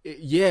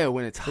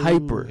 When it's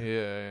hyper.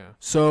 Yeah.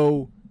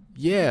 So,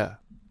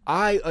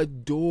 I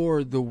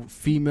adore the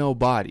female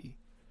body.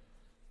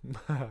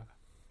 Look,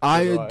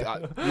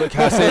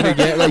 can I say it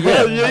again? Like,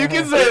 you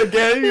can say it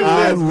again.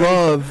 I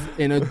love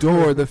and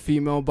adore the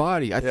female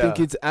body. I think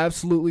it's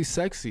absolutely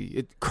sexy.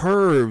 It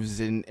curves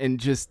and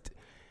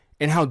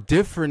how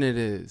different it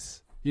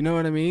is. You know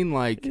what I mean?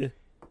 Like,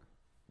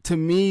 to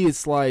me,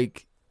 it's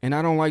like, and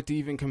I don't like to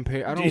even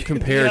compare. I don't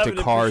compare it to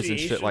cars and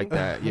shit like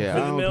that. Yeah,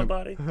 for the male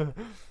body.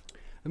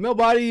 The male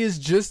body is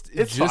just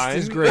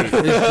as great. It's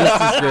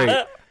just as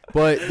great.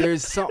 But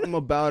there's something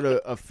about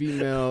a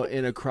female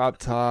in a crop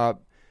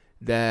top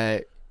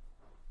that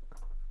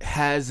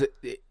has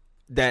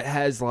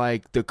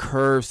like the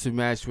curves to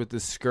match with the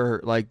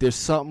skirt. Like, there's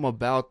something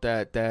about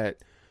that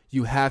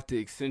you have to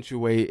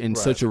accentuate in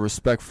such a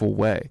respectful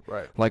way.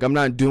 Right. Like, I'm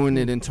not doing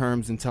it in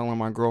terms and telling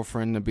my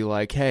girlfriend to be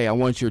like, hey, I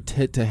want your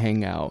tit to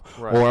hang out.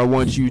 Right. Or I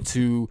want you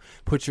to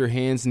put your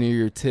hands near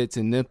your tits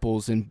and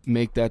nipples and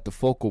make that the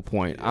focal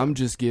point. Yeah. I'm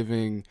just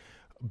giving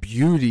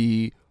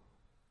beauty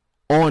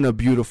on a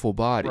beautiful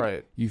body.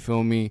 Right. You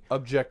feel me?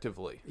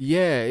 Objectively.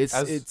 Yeah. It's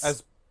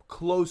as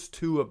close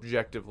to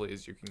objectively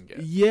as you can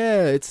get.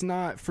 Yeah. It's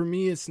not, for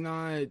me, it's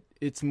not,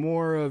 it's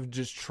more of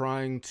just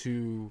trying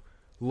to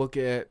look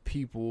at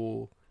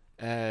people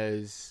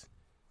as,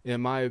 in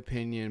my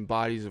opinion,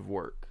 bodies of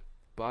work,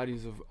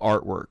 bodies of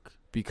artwork,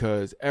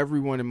 because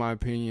everyone, in my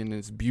opinion,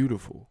 is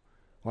beautiful.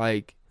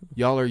 Like,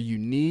 y'all are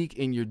unique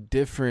and you're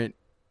different,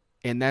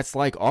 and that's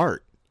like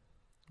art.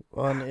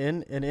 Well,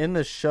 and in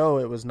the show,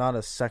 it was not a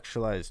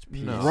sexualized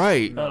piece. No.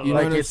 Right. No. You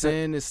know what I'm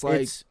saying? It's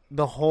like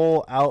the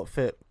whole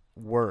outfit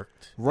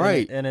worked.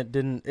 Right. And it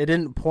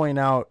didn't point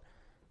out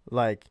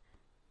like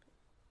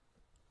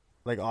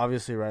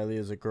obviously Riley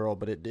is a girl,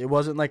 but it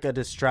wasn't like a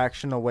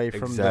distraction away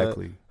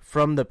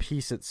from the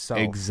piece itself.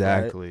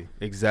 Exactly. Right?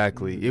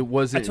 Exactly. It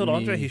wasn't. I told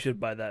Andre he should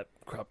buy that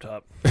crop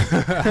top.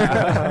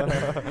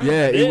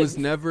 Yeah, it's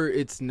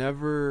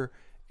never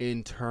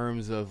in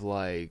terms of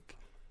like,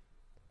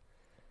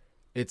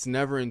 it's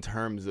never in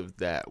terms of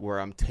that where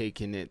I'm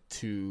taking it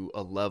to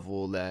a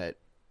level that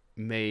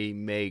may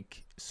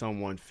make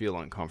someone feel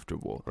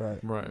uncomfortable.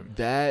 Right.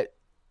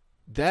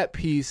 That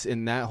piece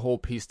and that whole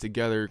piece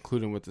together,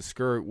 including with the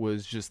skirt,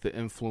 was just the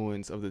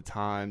influence of the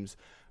times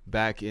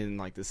back in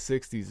like the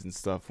 60s and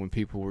stuff, when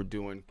people were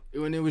doing,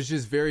 when it was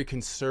just very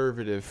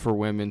conservative for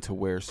women to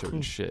wear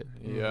certain shit.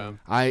 Yeah.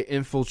 I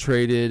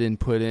infiltrated and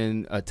put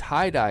in a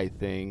tie-dye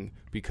thing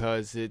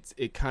because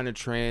it kind of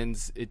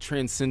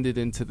transcended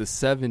into the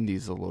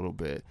 70s a little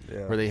bit,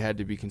 where they had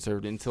to be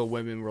conservative until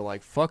women were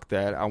like, fuck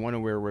that, I want to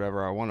wear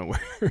whatever I want to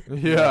wear.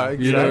 Yeah,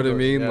 exactly. You know what I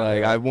mean?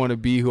 I want to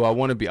be who I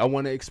want to be. I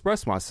want to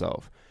express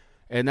myself.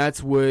 And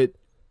that's what,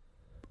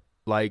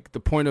 like, the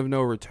point of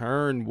no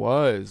return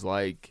was.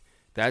 Like,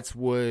 that's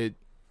what,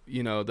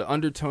 you know, the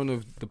undertone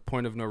of the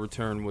point of no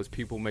return was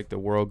people make the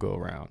world go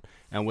around.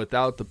 And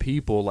without the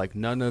people, like,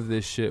 none of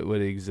this shit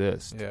would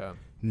exist. Yeah.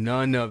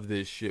 None of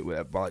this shit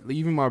would,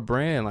 even my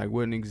brand, like,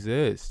 wouldn't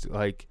exist.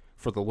 Like,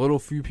 for the little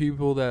few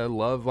people that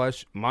love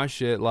my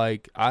shit,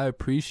 like, I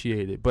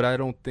appreciate it. But I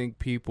don't think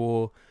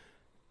people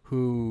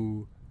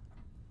who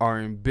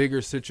are in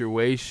bigger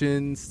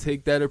situations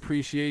take that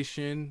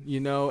appreciation, you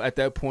know? At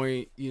that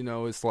point, you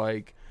know, it's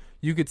like,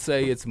 you could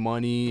say it's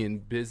money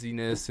and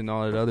busyness and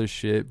all that other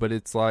shit, but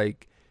it's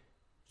like,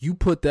 you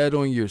put that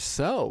on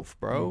yourself,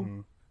 bro. Mm-hmm.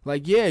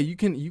 Like, yeah, you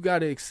got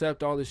to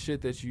accept all the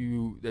shit that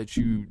you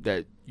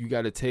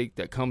got to take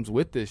that comes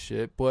with this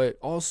shit, but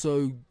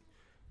also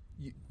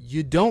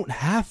you don't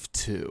have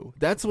to.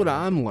 That's what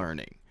I'm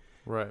learning.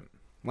 Right.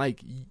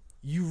 Like,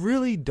 you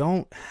really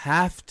don't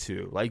have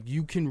to. Like,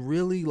 you can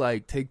really,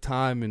 like, take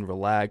time and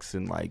relax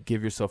and, like,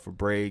 give yourself a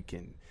break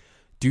and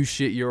do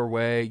shit your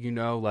way, you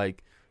know?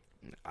 Like,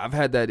 I've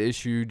had that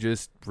issue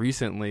just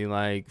recently,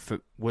 like,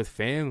 with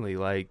family.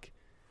 Like,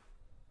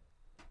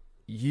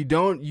 you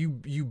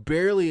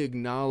barely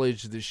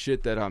acknowledge the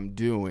shit that I'm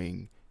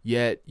doing,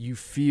 yet you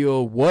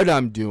feel what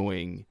I'm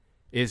doing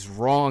is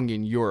wrong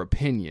in your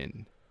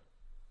opinion.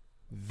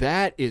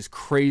 That is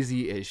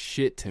crazy as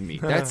shit to me.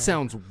 That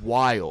sounds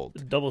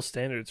wild. Double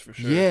standards for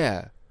sure.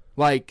 Yeah.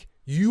 Like,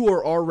 you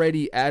are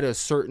already at a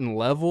certain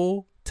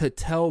level to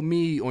tell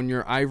me on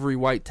your ivory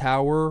white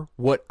tower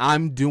what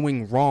I'm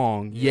doing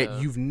wrong,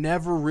 yet you've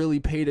never really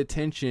paid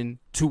attention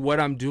to what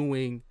I'm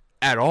doing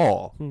at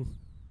all.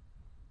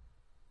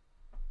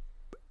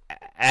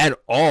 At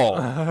all.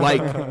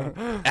 Like,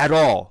 at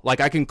all.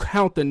 Like, I can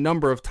count the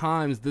number of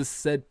times this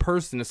said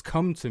person has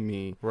come to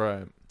me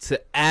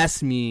to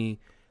ask me,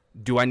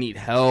 do I need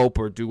help,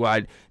 or do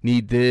I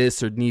need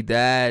this or need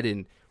that?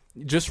 And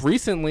just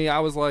recently I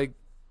was like,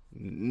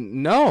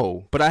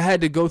 no. But I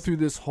had to go through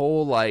this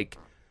whole, like,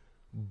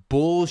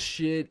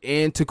 bullshit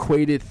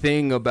antiquated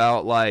thing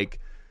about, like,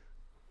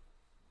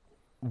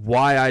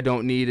 why I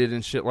don't need it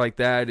and shit like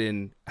that,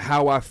 and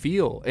how I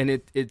feel. And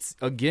it's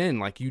again,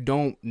 like, you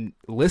don't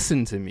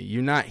listen to me.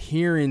 You're not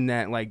hearing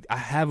that. Like, I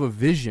have a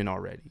vision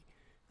already.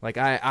 Like,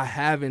 I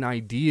have an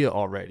idea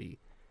already.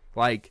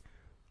 Like,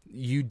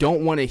 you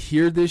don't want to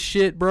hear this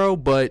shit, bro,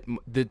 but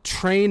the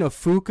train of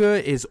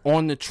FÜCA is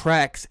on the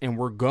tracks and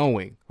we're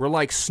going. We're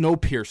like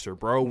Snowpiercer,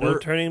 bro. We're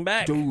turning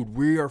back. Dude,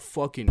 we are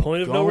fucking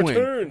Point of no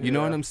return. You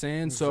know what I'm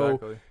saying? Exactly.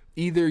 So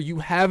either you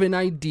have an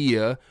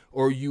idea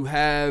or you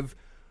have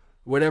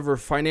whatever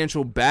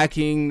financial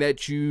backing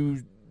that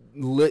you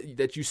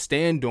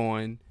stand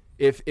on.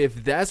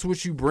 If that's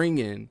what you bring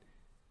in,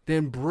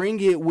 then bring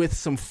it with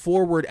some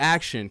forward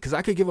action. Because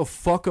I could give a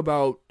fuck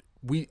about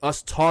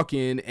us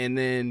talking and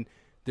then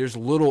there's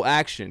little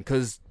action.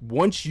 Because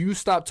once you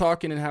stop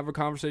talking and have a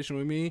conversation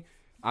with me,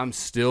 I'm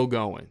still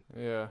going.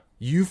 Yeah.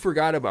 You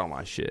forgot about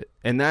my shit.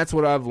 And that's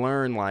what I've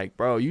learned. Like,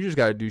 bro, you just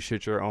got to do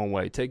shit your own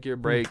way. Take your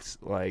breaks.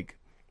 Like,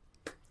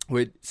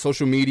 with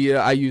social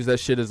media, I use that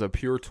shit as a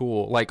pure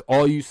tool. Like,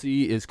 all you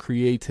see is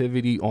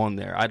creativity on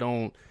there.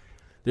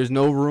 There's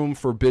no room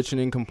for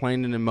bitching and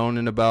complaining and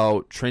moaning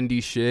about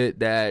trendy shit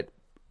that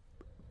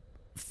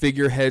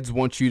figureheads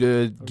want you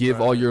to give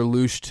all your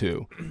loosh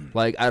to.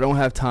 Like, I don't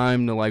have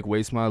time to like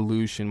waste my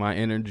loosh and my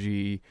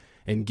energy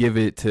and give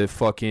it to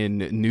fucking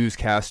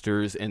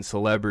newscasters and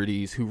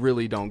celebrities who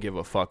really don't give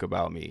a fuck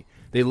about me.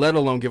 They let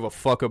alone give a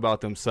fuck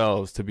about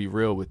themselves, to be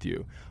real with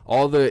you.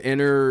 All the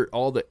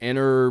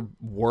inner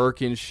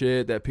work and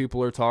shit that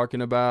people are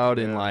talking about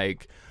and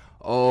like,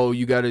 oh,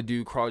 you got to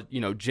do cross,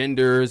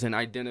 genders and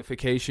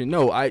identification.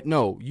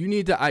 No, you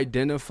need to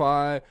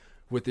identify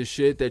with the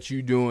shit that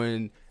you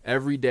doing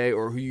every day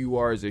or who you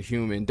are as a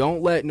human.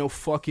 Don't let no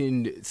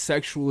fucking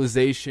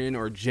sexualization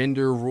or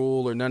gender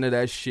rule or none of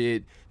that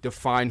shit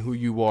define who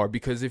you are,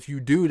 because if you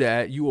do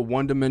that, you a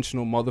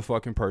one-dimensional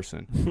motherfucking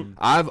person.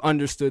 I've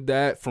understood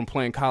that from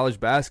playing college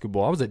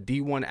basketball. I was a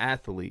D1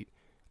 athlete.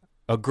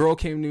 A girl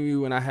came to me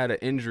when I had an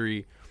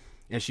injury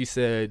and she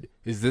said,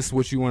 "Is this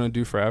what you want to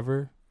do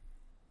forever?"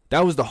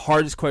 That was the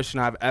hardest question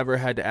I've ever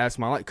had to ask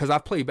in my life, because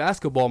I've played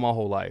basketball my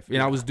whole life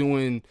and I was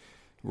doing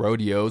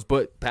rodeos,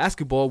 but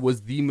basketball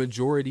was the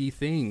majority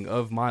thing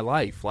of my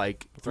life,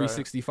 like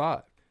 365.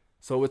 Right.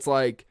 So it's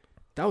like,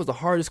 that was the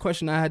hardest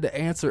question I had to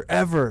answer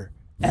ever.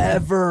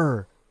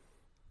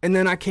 And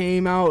then I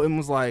came out and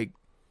was like,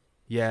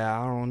 yeah,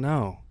 I don't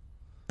know,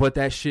 but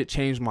that shit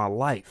changed my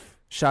life.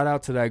 Shout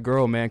out to that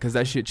girl, man, because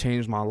that shit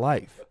changed my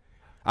life.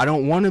 I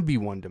don't want to be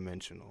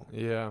one-dimensional.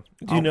 Yeah.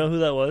 Do you know who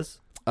that was?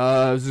 It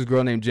was this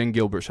girl named Jen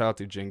Gilbert. Shout out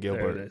to Jen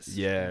Gilbert. There it is.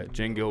 Yeah,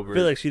 Jen Gilbert. I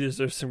feel like she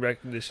deserves some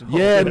recognition.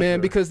 Yeah, man,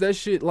 because that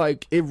shit,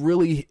 like, it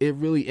really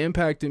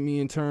impacted me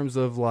in terms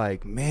of,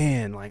 like,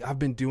 man, like, I've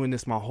been doing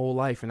this my whole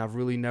life and I've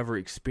really never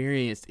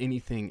experienced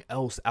anything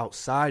else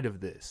outside of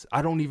this.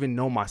 I don't even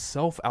know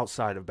myself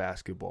outside of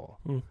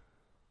basketball.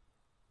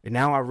 And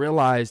now I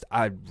realized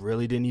I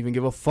really didn't even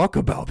give a fuck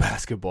about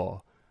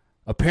basketball.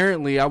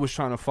 Apparently, I was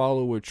trying to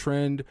follow a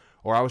trend,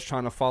 or I was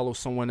trying to follow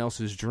someone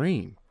else's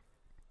dream.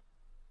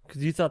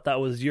 Because you thought that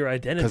was your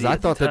identity. Because I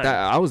thought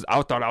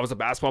I thought I was a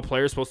basketball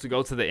player supposed to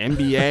go to the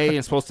NBA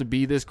and supposed to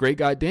be this great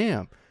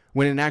goddamn.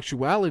 When in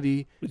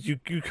actuality, you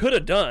could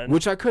have done,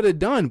 which I could have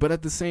done, but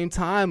at the same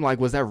time, like,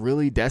 was that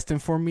really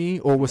destined for me,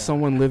 or was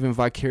someone living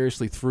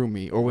vicariously through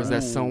me, or was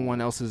that someone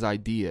else's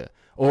idea,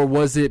 or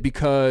was it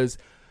because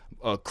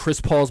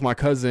Chris Paul's my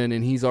cousin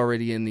and he's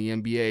already in the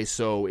NBA,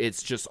 so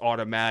it's just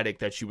automatic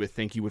that you would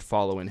think you would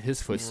follow in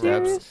his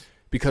footsteps?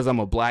 Because I'm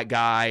a black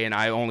guy and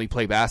I only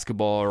play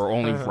basketball or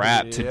only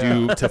rap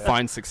to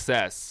find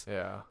success.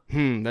 Yeah.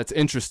 That's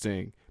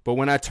interesting. But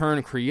when I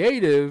turn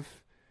creative,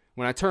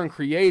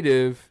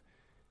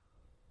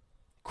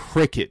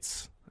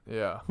 crickets.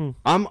 Yeah.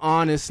 I'm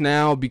honest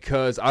now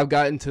because I've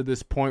gotten to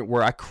this point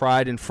where I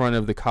cried in front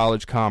of the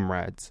college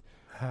comrades.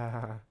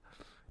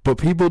 But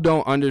people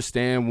don't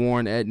understand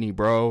Warren Etney,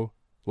 bro.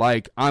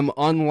 Like, I'm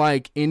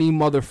unlike any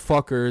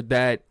motherfucker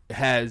that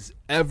has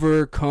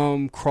ever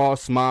come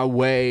across my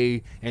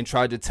way and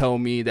tried to tell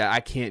me that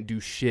I can't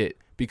do shit,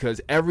 because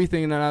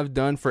everything that I've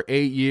done for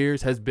 8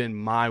 years has been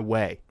my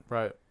way.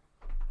 Right.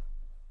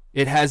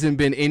 It hasn't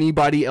been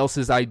anybody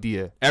else's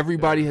idea.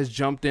 Everybody has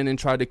jumped in and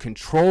tried to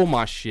control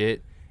my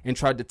shit and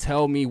tried to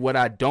tell me what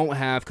I don't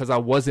have because I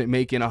wasn't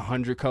making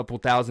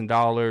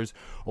 $100,000,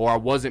 or I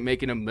wasn't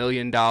making $1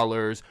 million,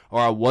 or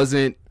I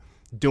wasn't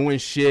doing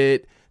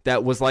shit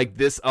that was like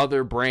this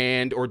other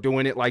brand, or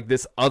doing it like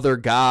this other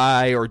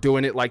guy, or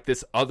doing it like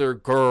this other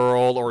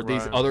girl, or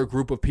these other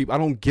group of people. I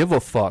don't give a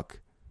fuck.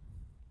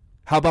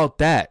 How about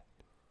that?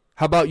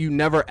 How about you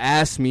never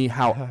ask me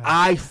how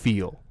I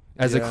feel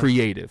as a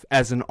creative,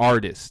 as an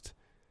artist?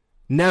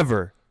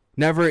 Never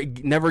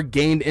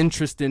gained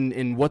interest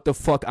in what the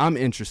fuck I'm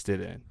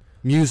interested in.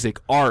 Music,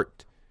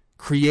 art,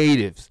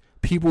 creatives,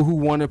 people who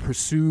want to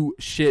pursue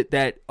shit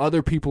that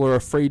other people are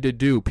afraid to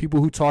do, people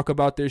who talk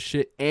about their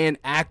shit and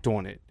act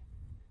on it.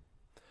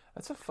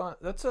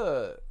 That's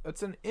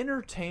an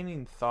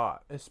entertaining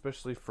thought,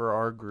 especially for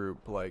our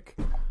group. Like,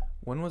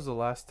 when was the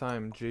last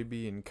time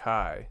JB and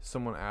Kai,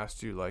 someone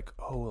asked you, like,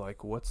 oh,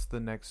 like, what's the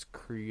next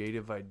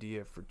creative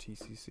idea for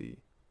TCC?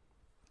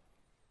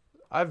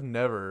 I've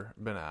never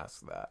been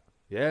asked that.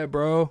 Yeah,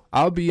 bro.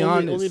 I'll be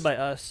honest. Only by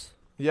us.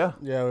 Yeah.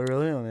 Yeah, we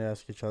really only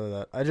ask each other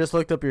that. I just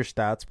looked up your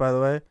stats, by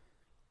the way.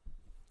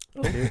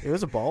 It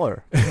was a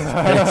baller.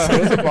 It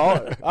was a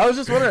baller. I was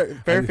just wondering,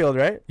 Fairfield,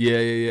 right?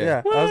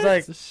 Yeah. What? I was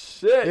like,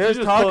 shit. You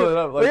just talking it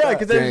up like yeah,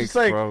 because it's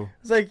like, bro.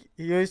 It's like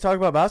you always talk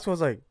about basketball.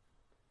 It's like,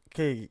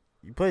 okay,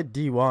 you played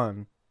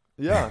D1.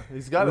 Yeah,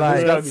 he's got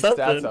like, to be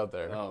stats out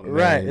there. Oh,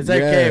 right. It's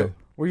like, okay,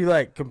 were you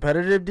like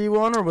competitive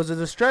D1 or was it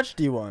a stretch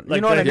D1? Like,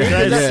 you know what I mean?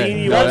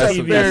 That's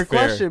a fair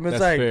question. It's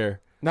that's like, fair.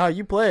 No,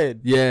 you played.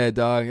 Yeah,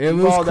 dog. It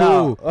was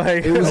cool.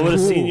 Like, I would have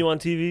seen you on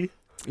TV.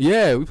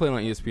 Yeah, we played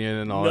on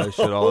ESPN and all that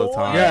shit all the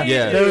time.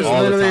 Yeah. There was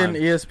literally an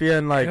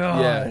ESPN, like,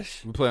 yeah,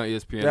 we play on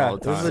ESPN all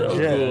the time. It was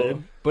legit.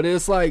 Cool. But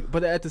it's like,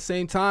 but at the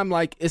same time,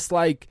 like, it's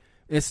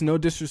no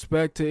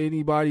disrespect to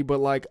anybody,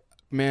 but like,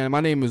 man,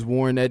 my name is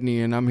Warren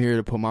Edney, and I'm here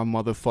to put my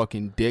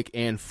motherfucking dick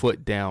and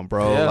foot down,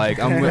 bro. Yeah. Like,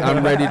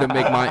 I'm ready to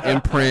make my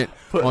imprint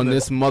on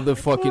this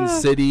motherfucking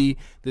city,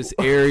 this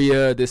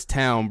area, this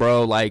town,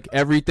 bro. Like,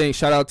 everything.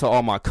 Shout out to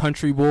all my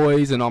country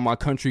boys and all my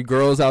country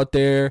girls out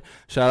there.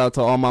 Shout out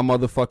to all my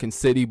motherfucking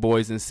city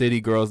boys and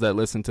city girls that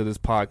listen to this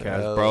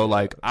podcast, bro.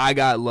 Like, I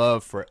got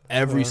love for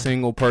every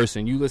single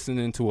person. You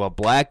listening to a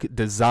black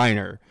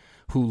designer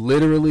who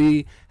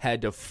literally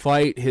had to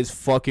fight his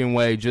fucking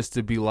way just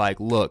to be like,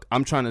 look,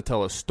 I'm trying to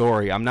tell a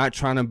story. I'm not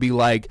trying to be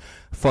like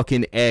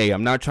fucking A.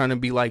 I'm not trying to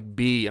be like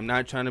B. I'm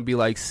not trying to be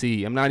like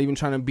C. I'm not even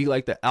trying to be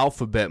like the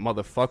alphabet,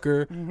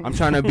 motherfucker. I'm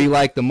trying to be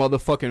like the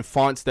motherfucking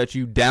fonts that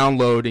you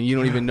download and you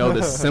don't even know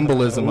the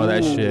symbolism of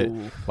that shit.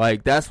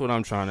 Like, that's what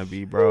I'm trying to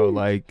be, bro.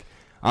 Like,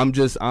 I'm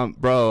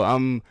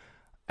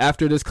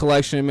after this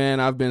collection, man,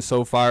 I've been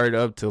so fired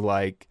up to,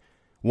 like,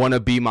 want to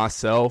be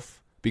myself.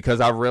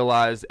 Because I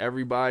realized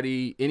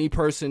any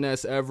person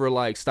that's ever,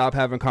 like, stopped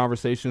having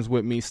conversations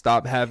with me,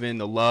 stopped having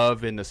the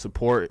love and the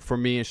support for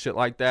me and shit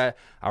like that,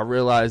 I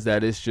realized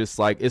that it's just,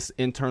 like, it's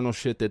internal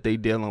shit that they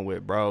dealing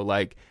with, bro.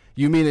 Like,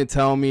 you mean to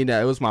tell me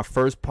that it was my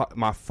first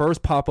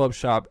pop-up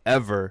shop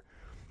ever,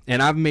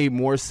 and I've made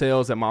more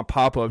sales at my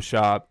pop-up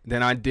shop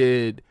than I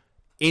did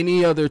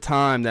any other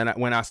time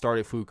when I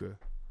started FÜCA.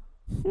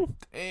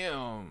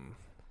 Damn.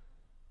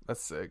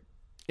 That's sick.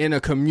 In a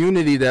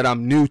community that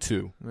I'm new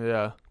to.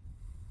 Yeah.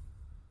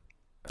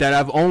 That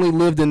I've only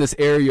lived in this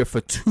area for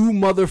 2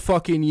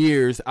 motherfucking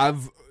years.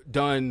 I've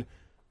done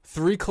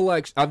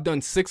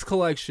 6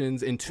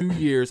 collections in 2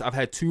 years. I've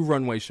had 2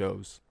 runway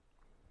shows.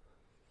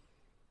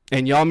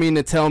 And y'all mean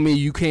to tell me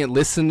you can't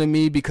listen to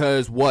me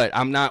because what?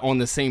 I'm not on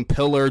the same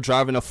pillar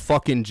driving a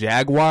fucking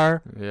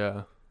Jaguar?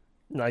 Yeah.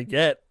 Not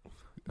yet.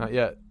 Not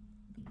yet.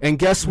 And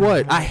guess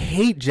what? I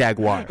hate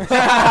Jaguars.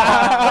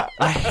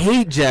 I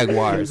hate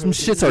Jaguars. Some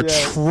shits are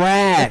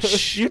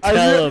trash. You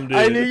tell them, dude.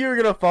 I knew you were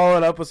going to follow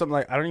it up with something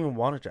like, I don't even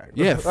want a Jaguar.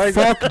 Yeah,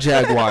 fuck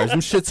Jaguars. Them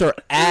shits are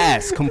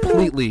ass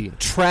completely.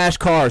 Trash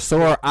cars.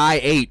 So are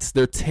i8s.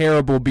 They're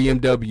terrible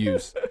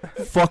BMWs.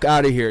 Fuck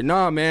out of here.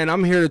 Nah, man,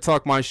 I'm here to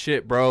talk my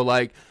shit, bro.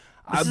 Like,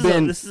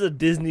 this is a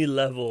Disney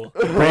level,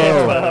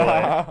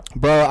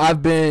 bro.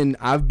 I've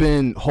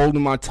been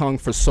holding my tongue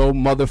for so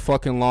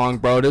motherfucking long,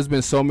 bro. There's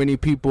been so many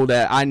people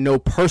that I know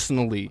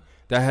personally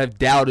that have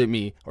doubted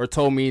me or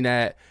told me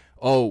that,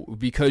 oh,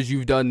 because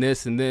you've done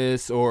this and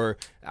this, or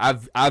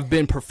I've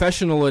been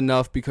professional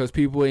enough because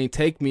people ain't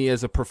take me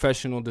as a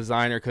professional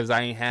designer because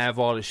I ain't have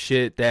all the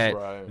shit that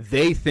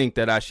they think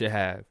that I should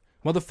have.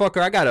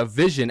 Motherfucker, I got a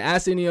vision.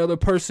 Ask any other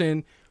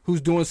person who's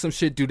doing some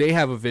shit, do they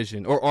have a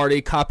vision? Or are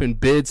they copping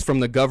bids from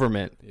the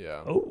government?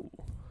 Yeah. Oh.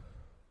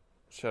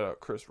 Shout out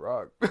Chris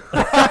Rock. You know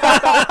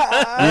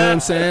what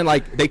I'm saying?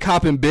 Like, they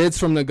copping bids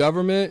from the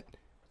government,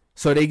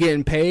 so they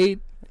getting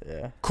paid?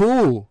 Yeah.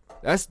 Cool.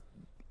 That's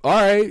all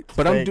right.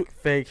 But I'm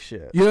fake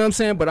shit. You know what I'm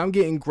saying? But I'm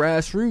getting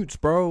grassroots,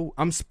 bro.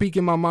 I'm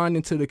speaking my mind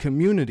into the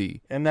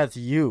community. And that's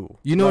you.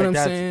 You know what I'm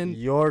saying?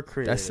 Your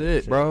creative That's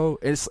it, shit. bro.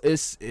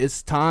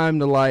 It's time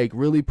to, like,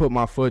 really put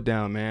my foot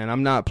down, man.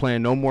 I'm not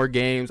playing no more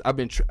games.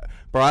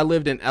 Bro, I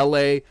lived in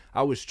LA.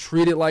 I was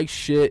treated like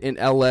shit in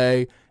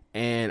LA,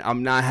 and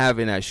I'm not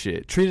having that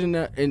shit.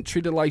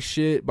 Treated like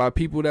shit by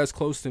people that's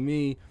close to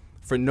me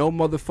for no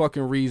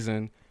motherfucking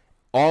reason.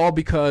 All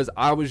because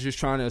I was just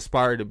trying to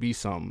aspire to be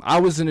something. I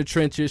was in the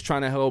trenches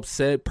trying to help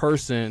said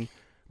person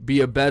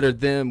be a better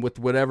them with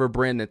whatever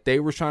brand that they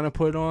were trying to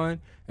put on.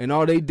 And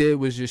all they did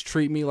was just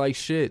treat me like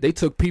shit. They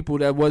took people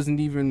that wasn't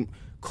even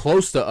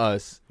close to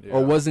us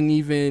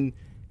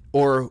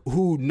or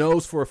who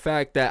knows for a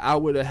fact that I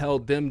would have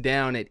held them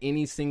down at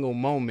any single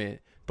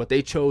moment. But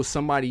they chose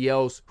somebody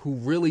else who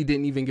really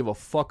didn't even give a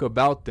fuck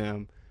about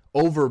them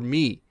over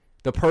me,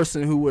 the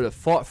person who would have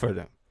fought for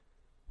them.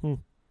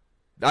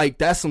 Like,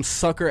 that's some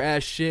sucker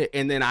ass shit.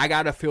 And then I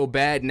gotta feel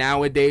bad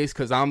nowadays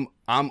because I'm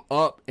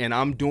up and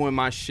I'm doing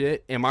my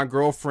shit. And my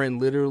girlfriend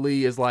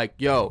literally is like,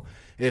 yo,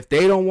 if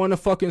they don't want to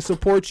fucking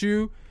support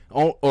you,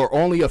 or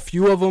only a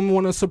few of them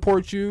want to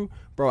support you,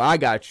 bro, I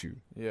got you.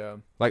 Yeah.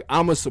 Like,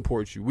 I'm gonna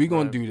support you. We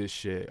gonna do this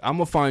shit. I'm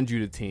gonna find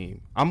you the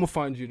team. I'm gonna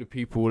find you the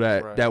people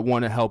that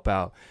want to help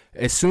out.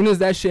 As soon as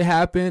that shit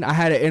happened, I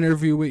had an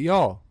interview with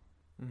y'all.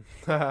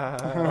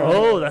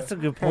 Oh, that's a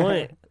good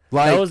point.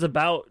 Like, that was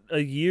about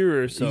a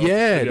year or so.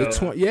 Yeah, ago.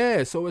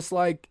 So it's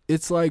like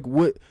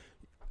what?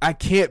 I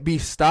can't be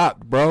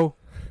stopped, bro.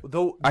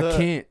 I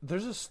can't.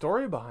 There's a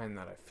story behind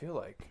that. I feel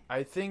like.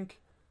 I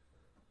think.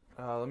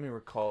 Let me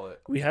recall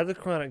it. We had the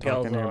Chronic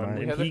Gals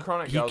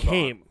on. He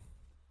came,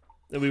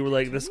 and we were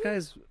like, "This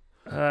guy's."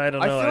 I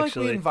don't know. I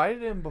feel like we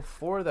invited him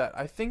before that.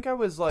 I think I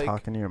was like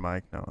talking to your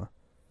mic, Noah.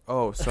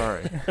 Oh,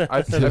 sorry.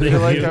 I feel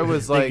like I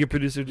was like. Thank you,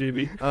 producer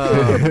JB.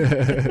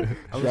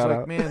 I was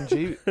like, man,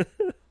 JB.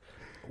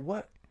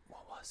 What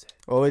was it?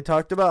 Well, we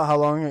talked about how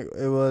long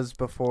it was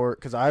before,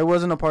 because I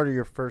wasn't a part of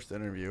your first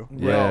interview.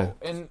 Yeah.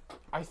 And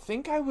I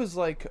think I was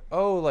like,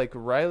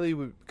 Riley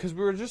would, because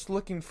we were just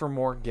looking for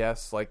more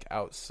guests, like,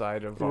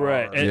 outside of our...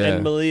 Right.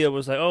 And Malia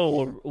was like,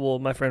 well,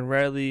 my friend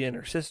Riley and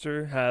her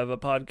sister have a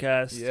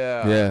podcast.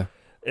 Yeah.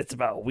 it's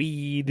about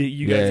weed.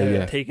 You guys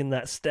haven't taken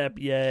that step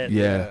yet.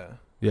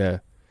 Yeah.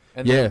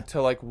 And then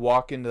to like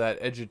walk into that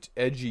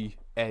edgy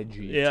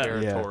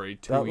territory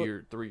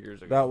 3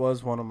 years ago. That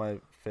was one of my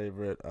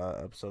favorite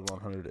episode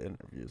 100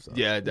 interviews. My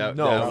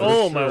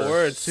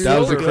word, that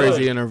was a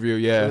crazy interview.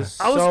 Yeah,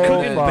 I was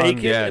cooking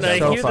bacon Yeah, and I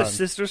hear the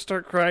sister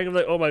start crying. I'm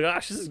like, oh my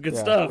gosh, this is good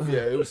stuff.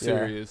 Yeah, it was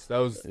serious. That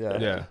was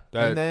and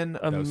then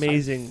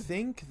amazing. I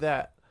think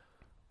that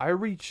I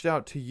reached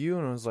out to you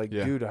and I was like,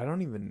 dude, I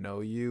don't even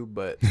know you,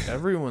 but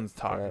everyone's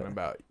talking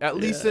about you. At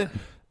least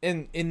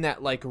in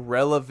that like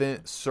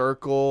relevant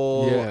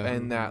circle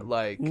and that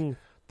like.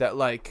 That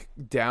like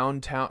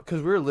downtown,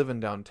 because we were living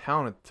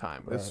downtown at the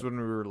time. This is when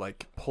we were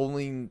like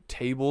pulling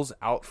tables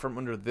out from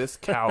under this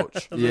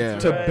couch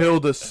to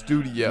build a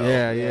studio.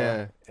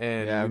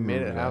 And we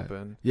made it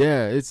happen.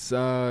 Yeah, it's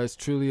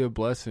truly a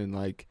blessing.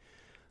 Like,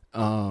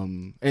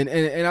 and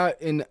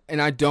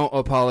I don't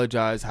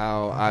apologize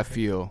how I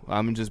feel.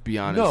 I'm gonna just be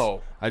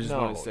honest. I just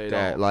want to say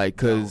that, like,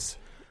 cause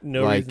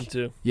no reason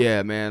to.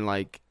 Yeah, man.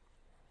 Like,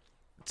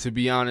 to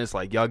be honest,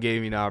 like y'all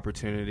gave me the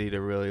opportunity to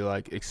really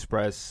like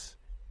express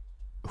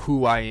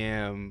who I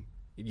am.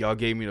 Y'all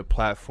gave me the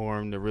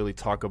platform to really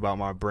talk about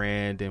my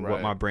brand and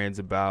what my brand's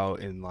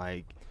about and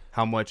like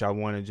how much I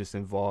want to just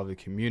involve the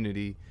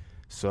community.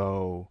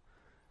 So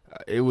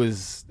it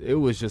was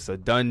just a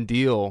done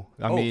deal.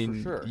 I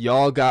mean,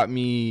 y'all got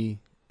me.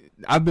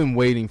 I've been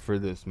waiting for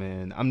this,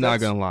 man. I'm not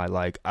gonna lie.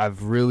 Like,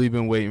 I've really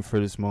been waiting for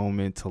this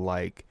moment to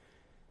like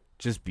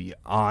just be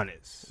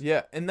honest.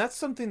 Yeah, and that's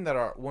something that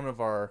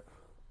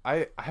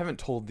I haven't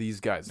told these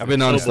guys. I've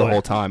been honest the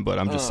whole time, but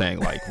I'm just saying,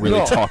 like, really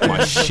talk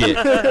my shit.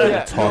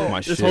 My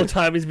shit. This whole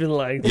time he's been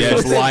lying. Yeah,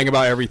 just lying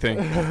about everything.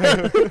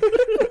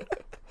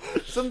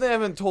 Something I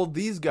haven't told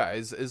these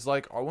guys is,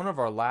 like, one of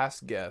our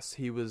last guests,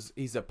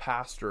 he's a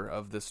pastor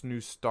of this new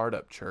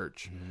startup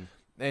church,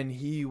 and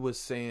he was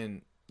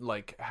saying,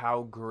 like,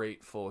 how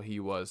grateful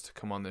he was to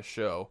come on this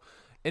show.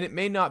 And it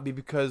may not be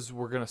because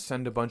we're going to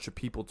send a bunch of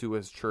people to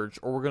his church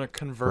or we're going to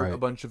convert a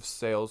bunch of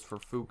sales for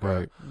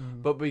FÜCA,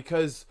 but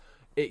because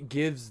it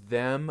gives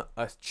them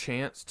a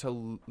chance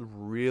to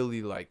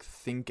really like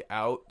think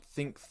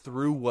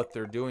through what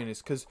they're doing.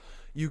 Is because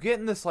you get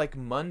in this like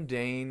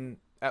mundane,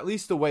 at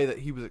least the way that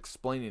he was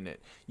explaining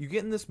it, you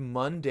get in this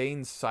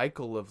mundane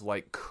cycle of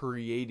like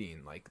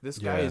creating. Like this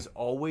guy is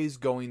always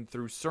going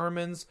through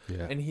sermons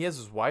and he has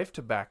his wife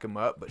to back him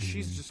up, but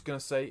she's just going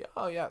to say,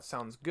 oh yeah, it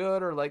sounds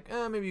good. Or like,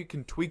 maybe you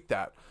can tweak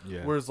that.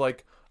 Yeah. Whereas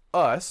like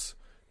us,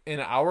 in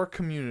our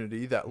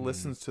community that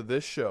listens to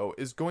this show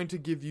is going to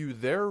give you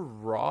their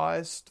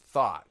rawest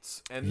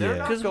thoughts, and they're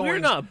not because we're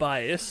not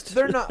biased.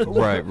 They're not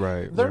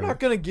They're not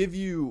going to give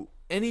you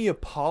any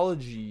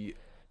apology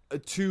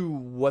to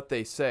what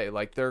they say.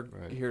 Like they're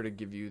here to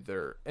give you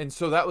their. And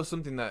so that was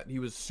something that he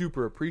was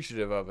super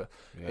appreciative of.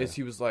 Is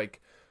he was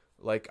like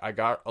I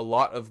got a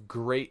lot of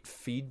great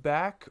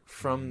feedback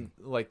from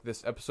like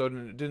this episode,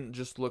 and it didn't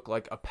just look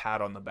like a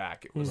pat on the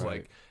back. It was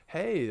like,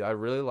 hey, I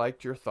really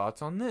liked your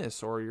thoughts on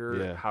this, or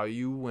your how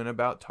you went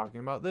about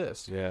talking about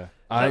this. Yeah,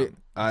 I'm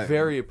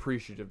very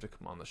appreciative to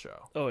come on the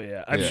show. Oh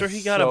yeah, I'm sure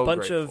he got a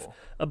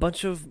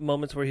bunch of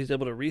moments where he's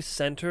able to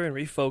recenter and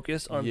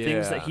refocus on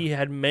things that he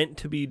had meant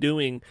to be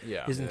doing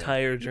his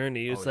entire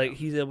journey. It's like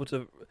he's able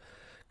to.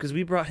 Because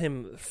we brought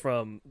him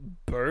from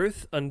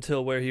birth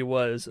until where he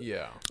was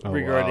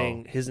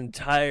regarding his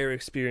entire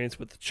experience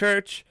with the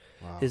church,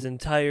 his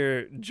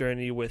entire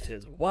journey with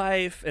his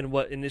wife, and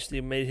what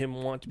initially made him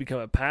want to become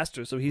a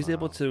pastor. So he's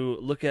able to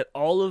look at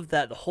all of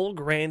that, the whole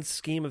grand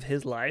scheme of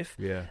his life,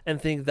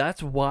 and think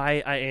that's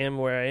why I am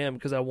where I am,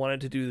 because I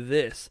wanted to do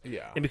this,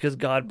 and because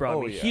God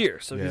brought me here.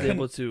 So he's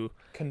able to...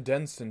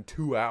 Condensed in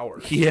 2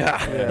 hours.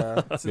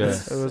 It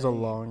was a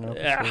long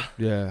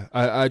episode.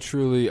 I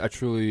truly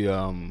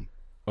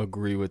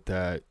agree with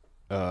that,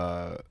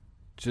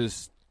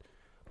 just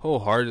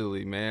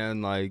wholeheartedly,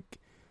 man. Like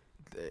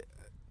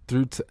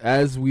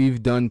as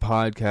we've done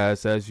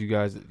podcasts, as you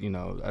guys,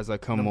 as I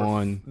come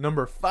on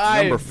number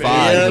 5, which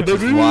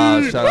is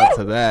wild. Shout out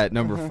to that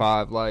number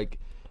 5. Like,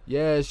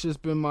 it's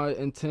just been my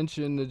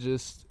intention to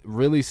just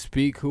really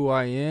speak who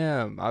I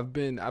am.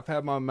 I've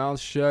had my mouth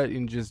shut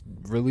and just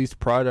released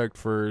product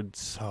for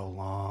so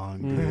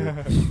long,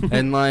 dude.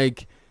 And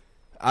like,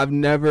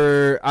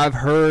 I've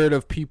heard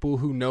of people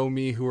who know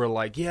me who are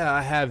like,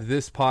 I have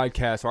this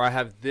podcast, or I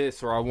have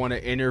this, or I want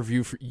to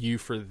interview you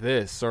for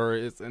this, or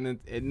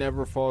it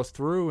never falls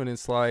through. And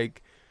it's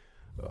like,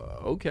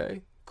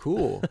 okay,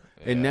 cool.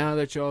 And now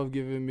that y'all have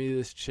given me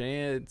this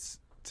chance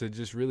to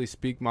just really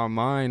speak my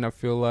mind, I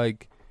feel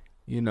like,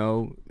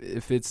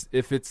 if it's,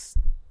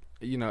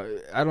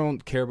 I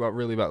don't care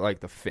about like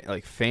the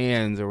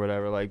fans or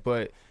whatever, like,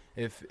 but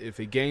if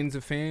it gains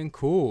a fan,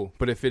 cool.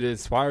 But if it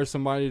inspires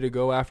somebody to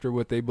go after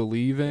what they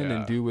believe in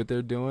and do what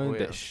they're doing,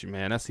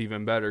 that's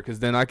even better. Because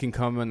then I can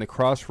come in the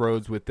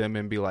crossroads with them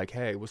and be like,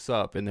 hey, what's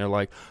up? And they're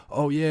like,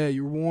 oh yeah,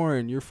 you're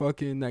Warren, you're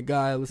fucking that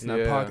guy. Listen to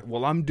that podcast.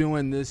 Well, I'm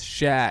doing this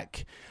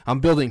shack. I'm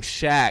building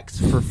shacks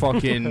for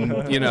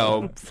fucking,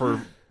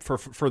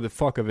 for the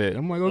fuck of it.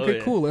 I'm like, okay,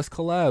 cool, let's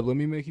collab. Let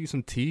me make you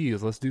some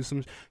teas. Let's do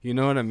some, you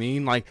know what I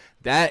mean? Like,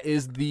 that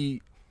is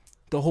the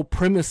whole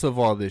premise of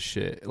all this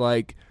shit.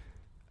 Like,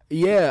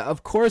 yeah,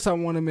 of course I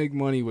want to make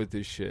money with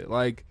this shit.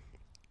 Like,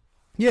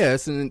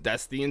 yes, and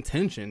that's the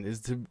intention,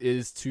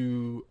 is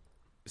to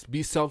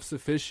be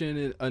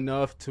self-sufficient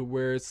enough to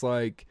where it's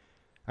like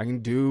I can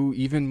do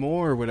even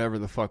more whatever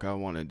the fuck I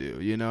want to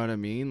do. You know what I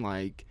mean?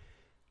 Like,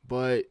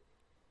 but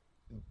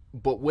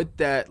with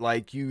that,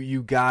 like,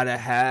 you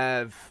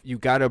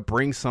gotta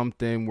bring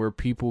something where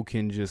people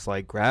can just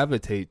like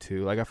gravitate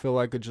to. Like, I feel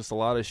like it's just a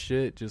lot of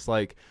shit, just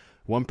like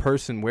one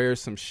person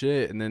wears some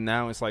shit and then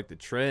now it's like the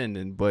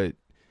trend, but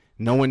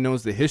no one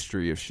knows the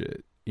history of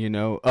shit, you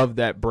know, of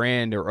that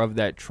brand or of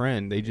that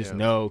trend. They just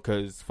know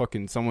because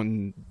fucking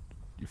someone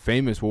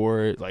famous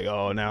wore it. Like,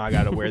 oh, now I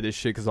gotta wear this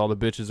shit because all the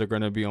bitches are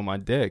gonna be on my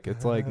dick.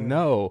 It's like,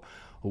 no.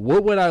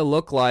 What would I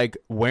look like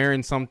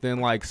wearing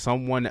something like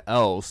someone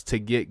else to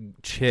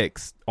get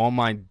chicks on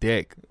my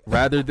dick?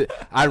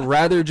 I'd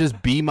rather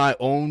just be my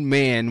own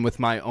man with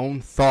my own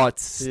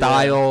thoughts,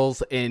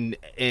 styles, and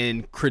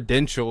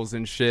credentials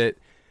and shit,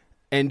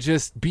 and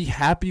just be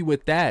happy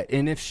with that.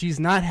 And if she's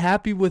not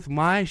happy with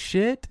my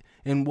shit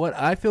and what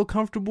I feel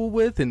comfortable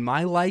with and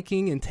my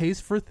liking and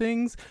taste for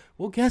things,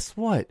 well, guess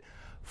what?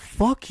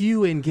 Fuck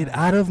you and get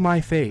out of my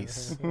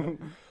face.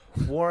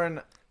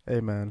 Warren,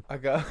 hey, man. I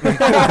got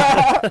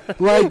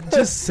like,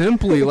 just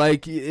simply,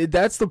 like,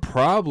 that's the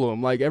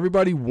problem. Like,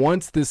 everybody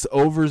wants this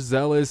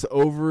overzealous,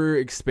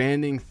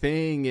 over-expanding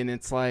thing, and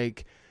it's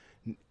like,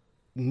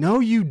 no,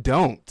 you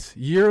don't.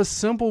 You're a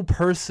simple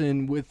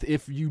person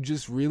if you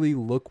just really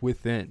look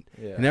within.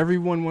 Yeah. And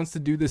everyone wants to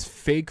do this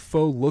fake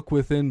faux look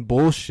within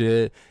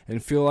bullshit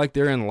and feel like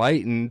they're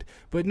enlightened.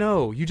 But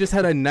no, you just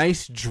had a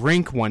nice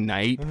drink one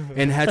night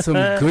and had some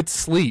good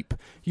sleep.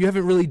 You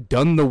haven't really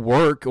done the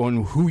work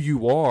on who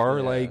you are.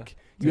 Yeah. Like,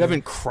 you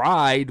haven't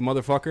cried,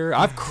 motherfucker.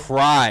 I've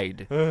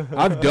cried.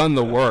 I've done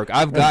the work.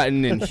 I've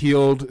gotten and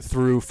healed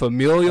through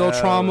familial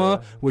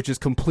trauma, which is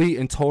complete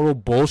and total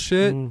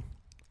bullshit.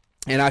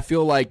 And I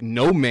feel like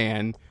no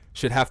man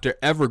should have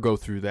to ever go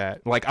through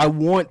that. Like, I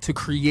want to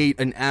create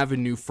an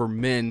avenue for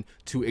men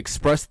to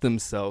express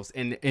themselves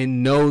and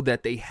know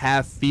that they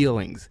have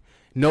feelings,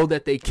 know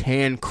that they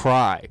can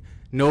cry,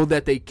 know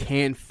that they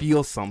can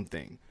feel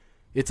something.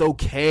 It's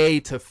okay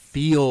to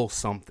feel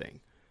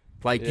something.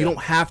 Like, you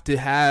don't have to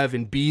have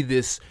and be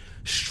this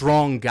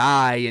strong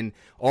guy and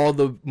all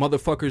the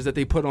motherfuckers that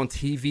they put on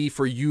TV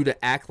for you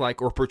to act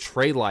like or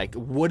portray like.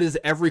 What is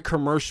every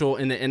commercial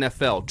in the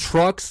NFL?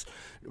 Trucks,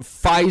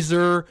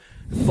 Pfizer,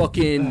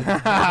 fucking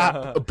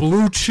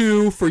Blue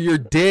Chew for your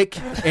dick,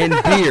 and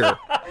beer,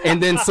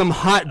 and then some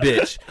hot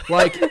bitch.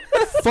 Like,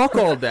 fuck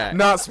all that.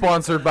 Not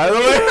sponsored, by the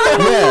way.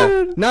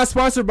 Yeah, not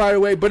sponsored, by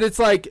the way. But it's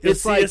like,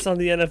 it's like us on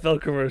the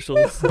NFL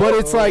commercials. But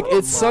it's like,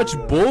 it's such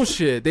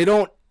bullshit. They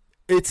don't.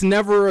 It's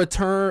never a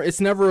term. It's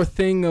never a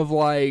thing of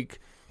like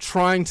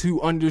trying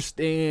to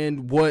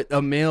understand what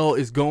a male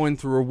is going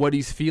through or what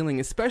he's feeling,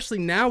 especially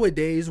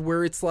nowadays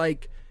where it's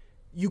like,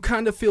 you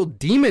kind of feel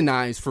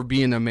demonized for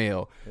being a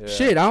male. Yeah.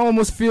 Shit, I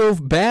almost feel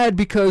bad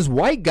because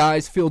white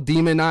guys feel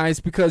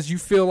demonized because you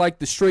feel like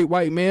the straight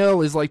white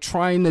male is like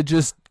trying to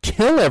just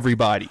kill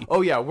everybody. Oh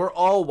yeah, we're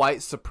all white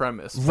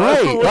supremacists.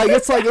 Right. Like,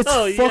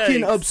 it's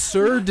fucking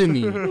absurd to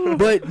me.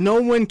 But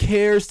no one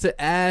cares to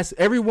ask.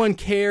 Everyone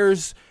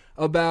cares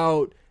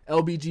about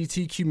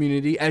LGBT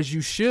community, as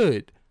you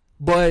should.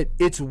 But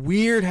it's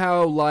weird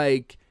how,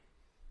 like,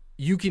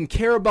 you can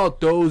care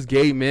about those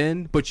gay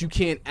men, but you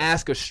can't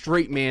ask a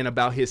straight man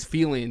about his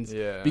feelings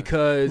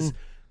because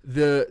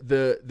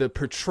the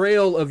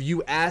portrayal of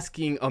you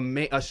asking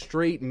a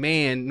straight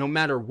man, no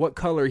matter what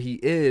color he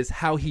is,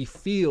 how he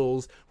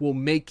feels will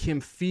make him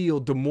feel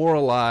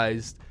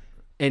demoralized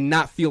and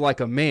not feel like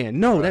a man.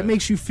 No, that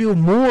makes you feel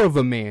more of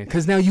a man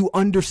because now you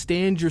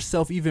understand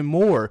yourself even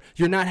more.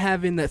 You're not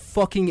having that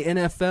fucking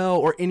NFL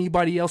or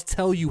anybody else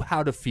tell you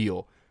how to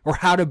feel or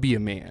how to be a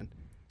man.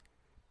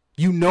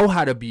 You know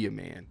how to be a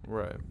man.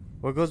 Right.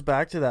 Well, it goes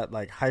back to that,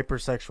 like,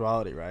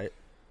 hypersexuality, right?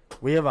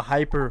 We have a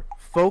hyper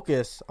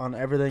focus on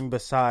everything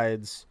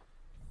besides,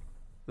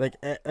 like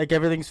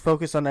everything's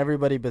focused on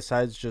everybody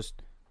besides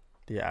just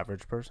the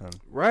average person.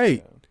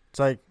 Right. It's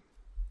like,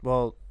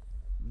 well,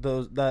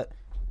 the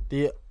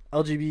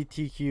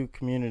LGBTQ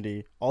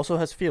community also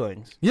has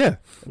feelings. Yeah.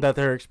 That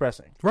they're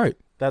expressing. Right.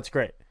 That's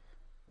great.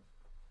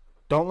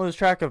 Don't lose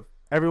track of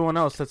everyone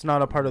else that's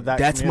not a part of that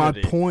community.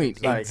 That's my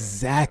point. Like,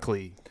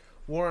 exactly.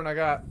 Warren, I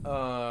got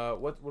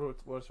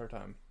what's our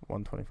time?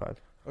 1:25.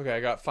 Okay,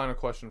 I got final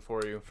question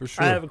for you. For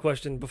sure. I have a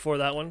question before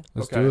that one.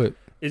 Let's do it.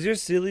 Is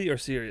yours silly or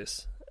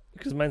serious?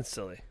 Because mine's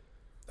silly.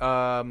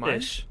 Mine?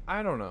 Ish.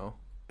 I don't know.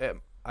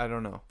 I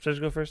don't know. Should I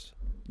just go first?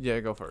 Yeah,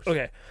 go first.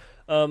 Okay.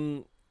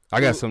 I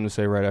got something to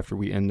say right after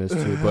we end this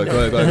too. But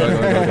go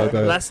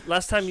ahead.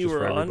 Last time you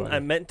were on, everybody. I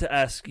meant to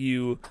ask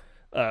you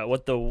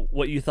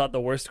what you thought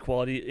the worst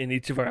quality in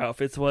each of our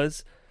outfits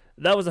was.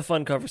 That was a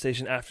fun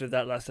conversation after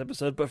that last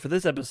episode. But for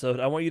this episode,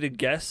 I want you to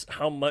guess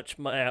how much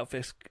my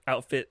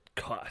outfit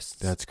costs.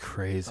 That's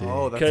crazy.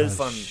 Oh, that's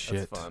fun.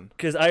 Shit. That's fun.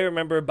 Because I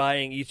remember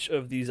buying each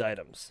of these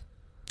items.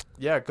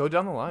 Yeah, go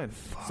down the line.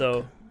 Fuck.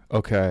 So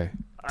okay.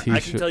 I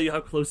can tell you how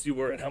close you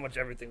were and how much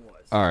everything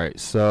was. All right,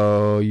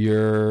 so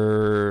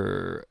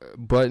your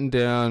button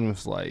down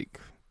was like,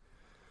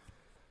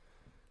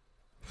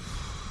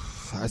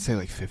 I'd say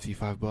like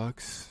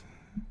 $55.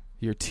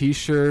 Your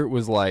T-shirt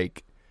was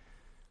like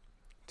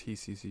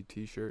TCC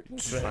T-shirt. You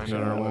can find it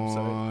on our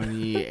website.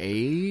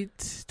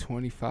 28,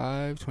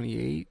 25,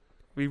 28.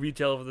 We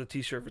retail for the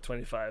T-shirt for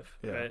 $25,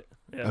 right?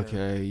 Yeah.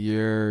 Okay,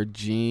 your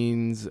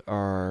jeans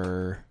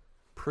are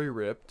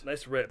Pre-ripped.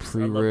 Nice rips. I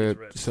love these pre-ripped,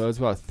 rips. so it's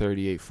about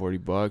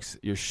 $38-40.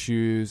 Your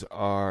shoes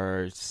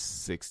are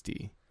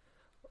 $60.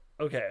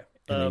 Okay.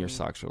 And then your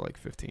socks are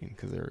like $15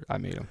 because I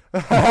made them.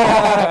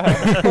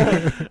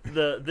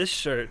 This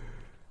shirt,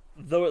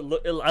 though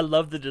I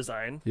love the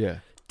design. Yeah.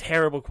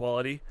 Terrible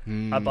quality.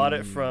 I bought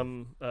it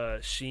from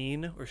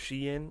Shein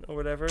or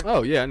whatever.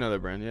 Oh yeah, I know that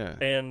brand. Yeah.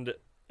 And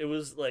it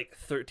was like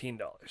 $13.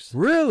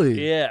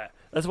 Really? Yeah,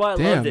 that's why I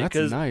Damn, loved it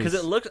that's nice. because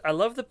it looks. I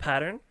love the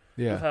pattern.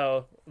 Yeah. Of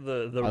how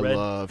the I red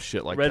love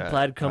shit like red that.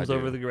 plaid comes I do.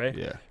 over the gray.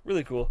 Yeah.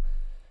 Really cool.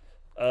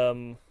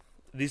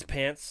 These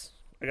pants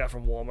I got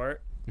from Walmart.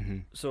 Mm-hmm.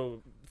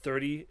 So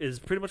 30 is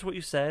pretty much what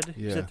you said.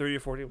 You Yeah. said 30 or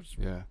 40, which is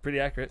Yeah. pretty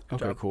accurate. Good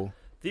Okay. job. Cool.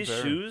 These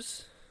Very.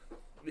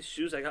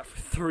 shoes I got for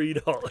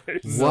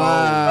 $3.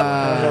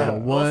 Wow.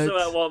 What? Also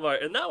at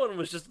Walmart, and that one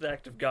was just an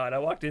act of God. I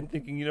walked in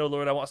thinking,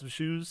 Lord, I want some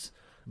shoes.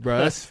 Bro,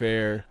 that's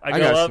fair. I go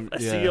got up, some, I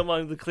see them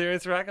on the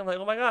clearance rack. I'm like,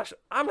 oh my gosh,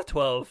 I'm a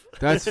 12.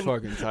 That's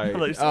fucking tight. I'm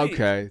like, sweet.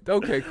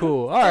 Okay,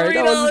 cool. All right, that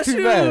 $3 wasn't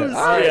too bad. shoes.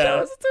 All right, Yeah. that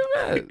wasn't too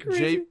bad.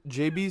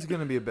 JB's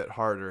gonna be a bit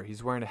harder.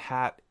 He's wearing a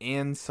hat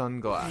and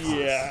sunglasses.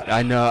 Yeah.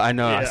 I know. I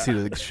Yeah. see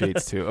the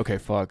shades too. Okay,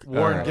 fuck.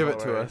 Warren, All give right.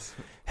 it to us.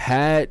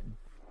 Hat.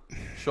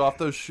 Show off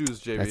those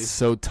shoes, JB. That's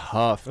so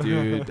tough,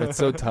 dude. That's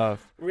so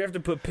tough. We have to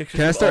put pictures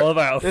Can I of start- all of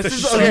our outfits. This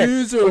is okay.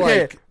 Shoes are Okay,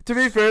 like to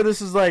be fair,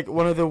 this is like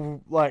one of the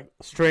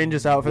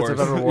strangest outfits I've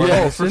Worst. ever worn.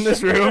 Yeah, in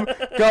this room.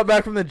 Got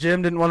back from the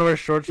gym, didn't want to wear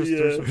shorts, just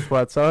threw Yeah. some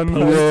sweats on.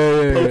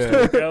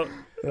 Post-workout.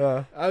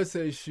 Yeah. I would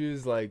say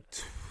shoes like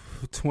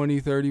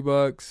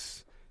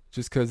 $20-$30,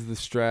 just because of the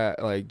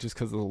strap, like just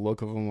because of the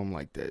look of them. I'm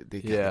like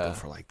they gotta go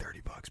for like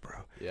 $30, bro.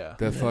 Yeah.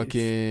 The Nice.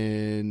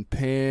 fucking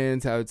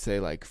pants, I would say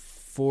like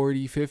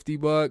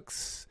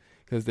 $40-$50,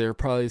 because they're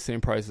probably the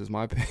same price as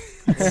my pants.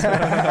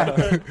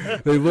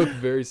 They look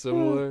very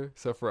similar,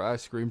 except for I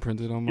screen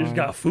printed on You mine. just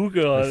got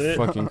FÜCA on They're it.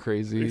 fucking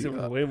crazy. Makes it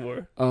way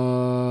more.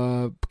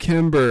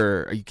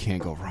 Kimber, you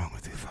can't go wrong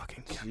with the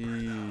fucking Kimber,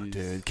 Jeez.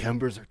 dude.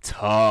 Kimbers are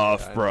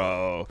tough, Yeah, I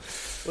bro.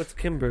 What's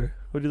Kimber?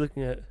 What are you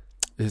looking at?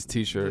 His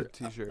T-shirt.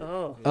 T-shirt.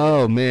 Oh.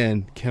 Oh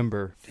man,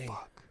 Kimber. Dang.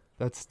 Fuck,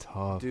 that's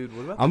tough. Dude,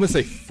 what about I'm gonna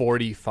say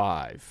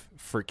 45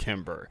 for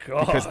Kimber,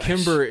 because Gosh.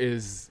 Kimber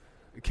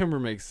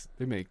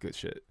they make good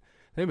shit.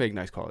 They make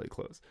nice quality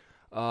clothes.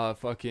 what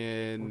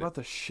Fucking. about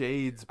the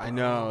shades? Bro? I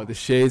know the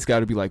shades got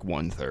to be like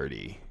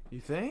 130. You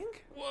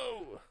think?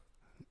 Whoa.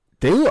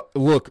 They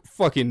look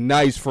fucking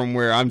nice from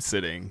where I'm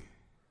sitting.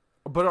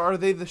 But are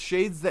they the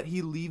shades that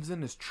he leaves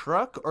in his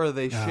truck, or are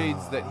they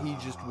shades that he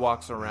just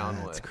walks around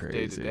That's with crazy.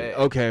 day to day?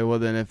 Okay, well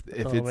then if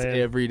Oh, it's man.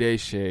 everyday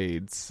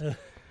shades,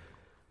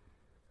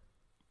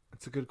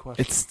 That's a good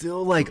question. it's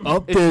still like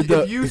up there.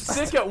 If you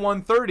stick at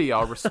 130,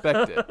 I'll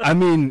respect it. I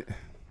mean,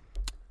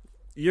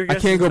 Your I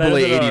guess can't is go better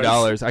below than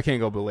ours. $80. I can't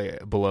go below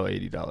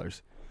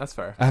 $80. That's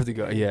fair. I have to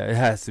go. Yeah, it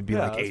has to be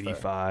Yeah, like that's fair.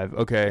 85.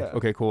 Okay, Yeah.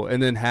 okay, cool.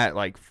 And then hat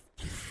like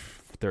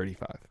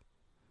 35.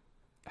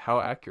 How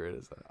accurate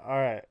is that? All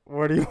right.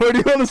 Where do you want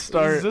to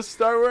start? Just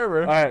start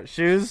wherever. All right.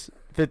 Shoes,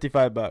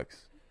 $55.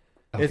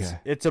 Okay.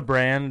 It's a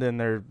brand and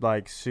they're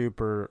like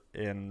super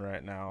in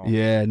right now.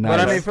 Yeah, nice. But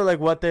I mean, for like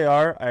what they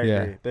are, I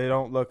Yeah. agree. They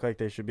don't look like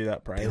they should be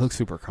that price. They look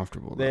super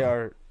comfortable. They though.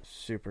 are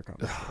super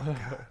comfortable. Oh,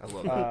 God, I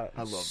love that.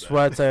 I love that.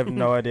 Sweats, I have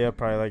no idea.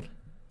 Probably like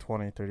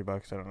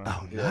 $20-$30. I don't know.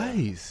 Oh, Yeah.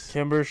 nice.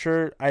 Kimber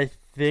shirt, I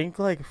think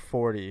like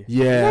 40.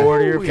 Yeah,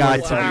 40 or got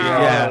 45. to be.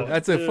 Wow. Yeah,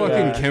 that's a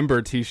fucking Yeah.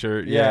 Kimber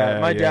T-shirt. Yeah,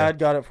 my yeah. dad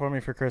got it for me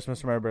for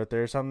Christmas for my birthday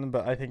or something,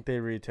 but I think they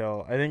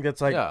retail. I think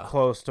that's like Yeah.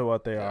 close to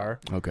what they Yeah. are.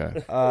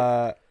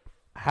 Okay.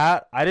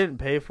 Hat I didn't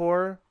pay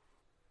for,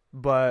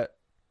 but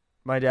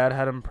my dad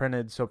had them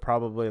printed, so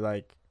probably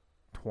like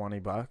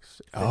 $20,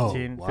 Oh,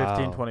 15,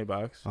 wow.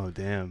 $20. Oh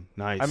damn,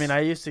 nice. I mean,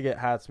 I used to get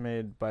hats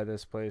made by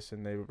this place,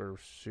 and they were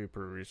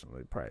super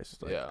reasonably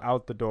priced. Like, Yeah.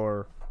 out the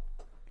door,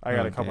 I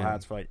got Oh, a couple damn.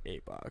 hats for like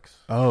 $8.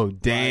 Oh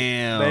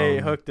damn. They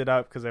hooked it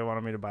up because they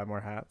wanted me to buy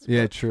more hats.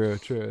 Yeah, but,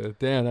 true.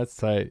 Damn, that's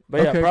tight.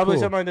 but yeah, Okay, probably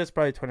cool. something like this,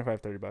 probably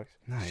 $25-$30.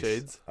 Nice.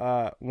 Shades.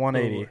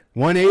 180.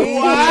 180.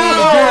 Wow.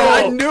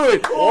 I knew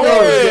it. Whoa.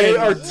 Yo, they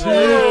are too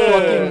Whoa.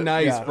 fucking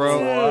nice, Yeah. bro.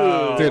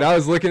 Wow. Dude, I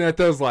was looking at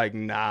those like,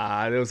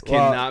 nah, those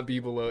Well, cannot be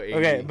below 80.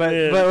 Okay, but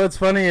Yeah. what's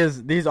funny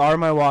is these are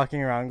my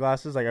walking around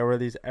glasses. Like I wear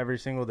these every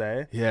single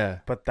day, yeah,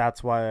 but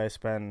that's why I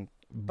spend.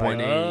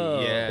 180. Oh.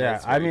 Yeah, Yeah,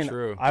 that's I very mean,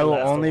 true. I will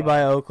Last a only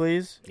while. buy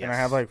Oakleys, and I Yes.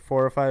 have like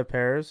 4 or 5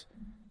 pairs.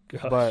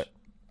 Gosh. But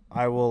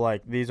I will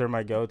like these are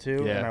my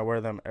go-to, Yeah. and I wear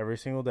them every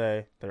single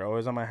day. They're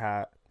always on my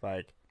hat.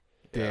 Like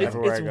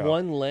It's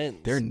one lens.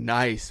 They're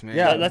nice, man.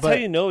 Yeah, that's how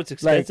you know it's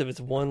expensive.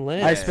 It's one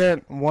lens. I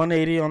spent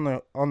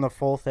 $180 on the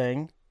full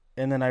thing,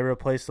 and then I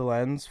replaced the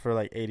lens for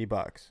like $80.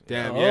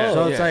 Damn,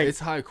 So it's like it's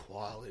high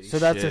quality. So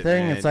that's the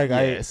thing. Man. It's like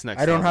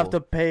I don't have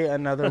to pay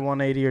another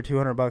 $180 or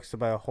 $200 to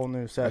buy a whole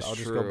new set. I'll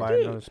just go buy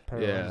those pair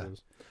of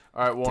lenses.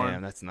 All right, Warren.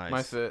 Damn, that's nice.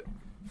 My fit.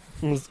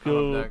 Let's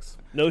go. Next.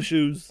 No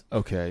shoes.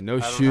 Okay, no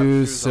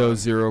shoes, so on.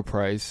 zero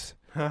price.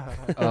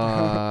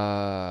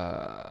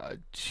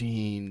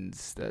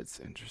 Jeans. That's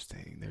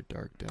interesting. They're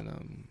dark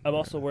denim. I'm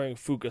also wearing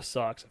FÜCA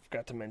socks. I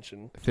forgot to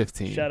mention.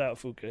 15. Shout out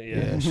FÜCA.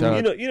 Yeah.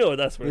 Shout out. You know what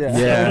that's worth.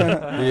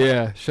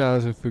 Yeah.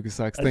 Shout out to FÜCA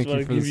socks. Thank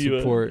you for the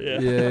support.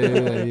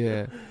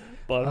 Yeah.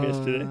 Bought them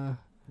yesterday.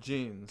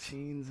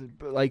 Jeans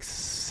are like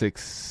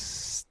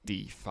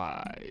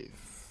 65.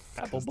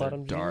 Apple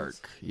bottom dark.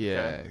 jeans?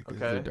 Yeah. Okay.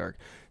 They're dark.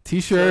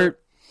 T-shirt.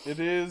 So it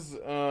is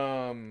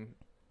Volcom.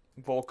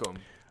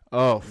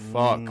 Oh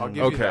fuck! I'll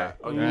give you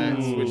that.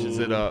 That switches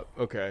it up.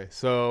 Okay,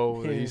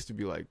 so they used to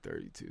be like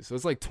 32, so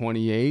it's like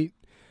 28.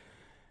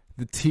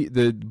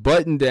 The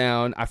button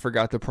down. I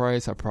forgot the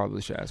price. I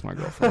probably should ask my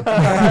girlfriend.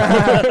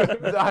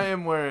 I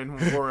am wearing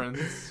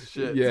Warren's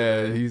shit.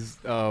 Yeah, today. he's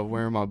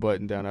wearing my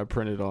button down. I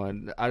printed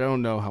on. I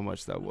don't know how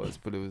much that was,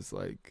 but it was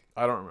like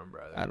I don't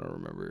remember either. I don't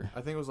remember.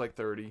 I think it was like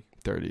 30.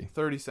 30.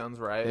 30 sounds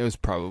right. It was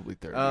probably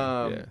 30.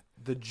 Yeah.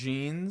 The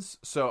jeans.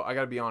 So I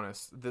gotta be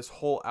honest. This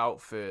whole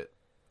outfit,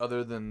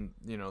 other than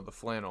the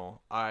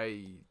flannel,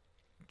 I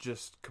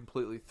just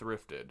completely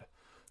thrifted.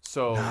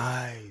 So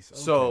nice.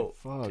 So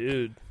fuck.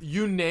 Dude,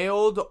 you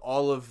nailed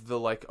all of the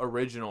like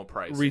original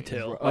pricing.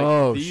 Retail.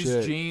 Like, these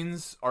shit.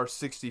 jeans are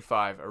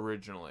 $65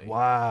 originally.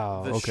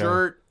 Wow. The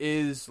shirt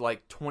is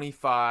like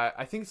 $25.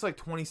 I think it's like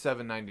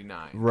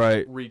 $27.99.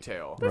 Right.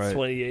 Retail. that's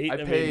 28. I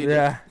paid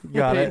got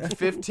paid it.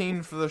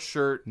 $15 for the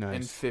shirt Nice.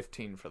 and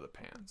 $15 for the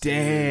pants.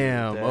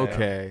 Damn. Damn.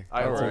 Okay.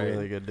 That's All a right.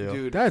 really good deal.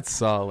 Dude, That's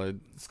solid.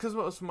 it's because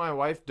what my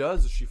wife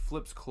does is she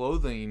flips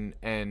clothing,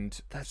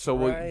 and That's so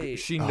right.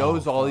 she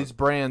knows all these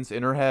brands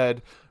in her head.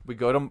 We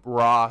go to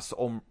Ross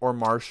or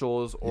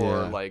Marshalls or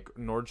Yeah. like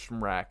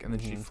Nordstrom Rack, and then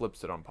she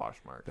flips it on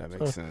Poshmark. That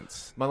makes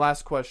sense. My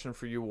last question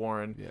for you,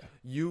 Warren. Yeah.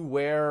 You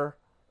wear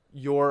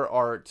your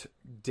art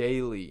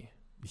daily.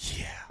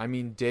 Yeah. I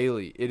mean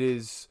daily. It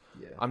is.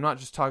 Yeah. I'm not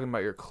just talking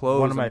about your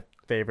clothes. One of my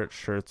favorite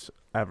shirts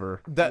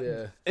ever. that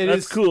Yeah.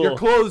 That's cool. Your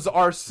clothes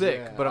are sick,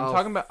 Yeah, but I'm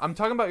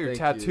talking about your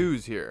thank you.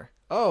 tattoos here.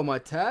 Oh, my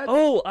tat?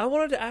 Oh, I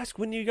wanted to ask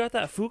when you got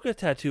that FÜCA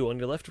tattoo on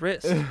your left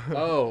wrist.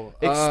 Oh.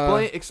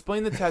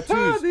 Explain the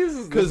tattoos. This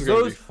is Because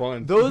gonna be those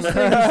fun. those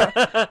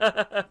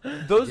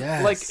things, those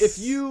Yes. like if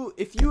you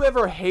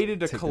ever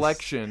hated a Take this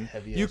collection,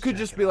 heavy you ass could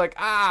just jacket be like,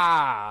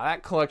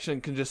 that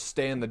collection can just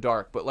stay in the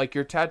dark. But like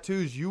your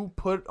tattoos, you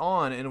put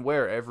on and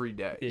wear every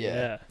day.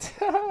 Yeah.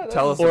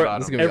 Tell us Or about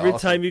This is them. gonna be every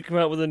awesome. time you come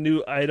out with a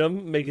new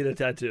item, make it a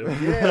tattoo.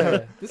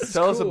 Yeah. This is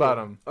Tell us cool. about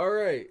them. All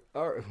right.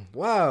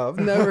 Wow. I've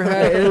never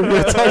had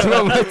anyone talk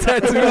about my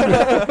tattoo.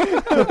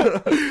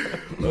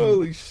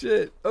 Holy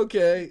shit.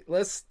 Okay.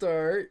 Let's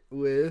start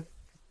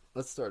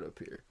up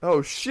here.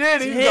 Oh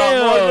shit, he's got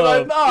more than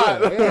I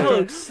thought. That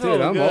looks so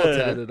Dude, I'm all good.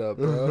 tatted up,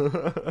 bro.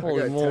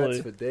 Holy I got moly.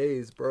 tats for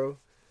days, bro.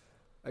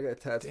 I got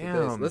tats for days.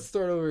 Damn. Let's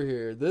start over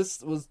here.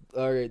 This was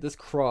alright. This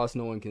cross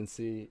no one can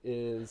see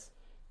is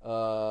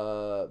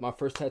my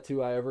first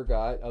tattoo I ever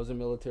got. I was in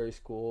military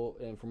school,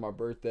 and for my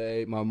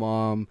birthday, my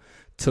mom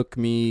took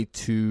me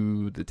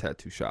to the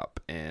tattoo shop,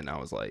 and I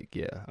was like,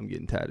 "Yeah, I'm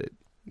getting tatted."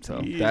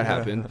 So that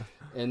happened,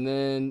 and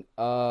then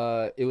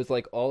it was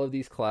like all of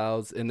these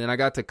clouds, and then I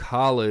got to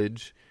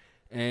college,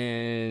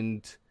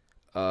 and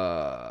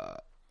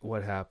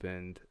what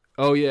happened?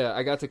 Oh yeah,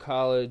 I got to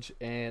college,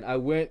 and I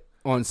went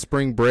on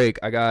spring break.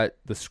 I got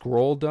the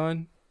scroll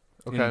done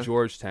in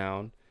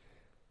Georgetown,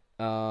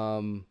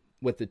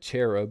 with the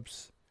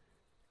cherubs,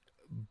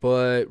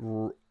 but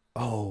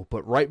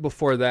right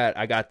before that,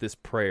 I got this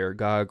prayer: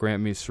 God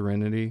grant me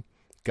serenity.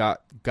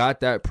 Got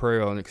that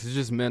prayer on it because it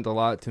just meant a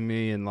lot to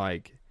me, and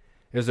like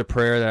it was a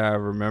prayer that I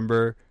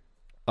remember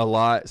a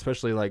lot,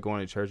 especially like going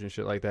to church and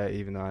shit like that.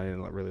 Even though I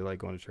didn't really like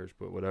going to church,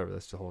 but whatever,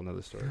 that's a whole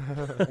nother story.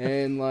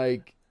 And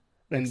like,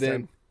 Next and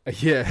then time.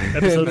 yeah,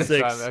 Episode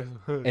 6.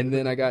 and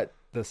then I got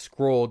the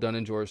scroll done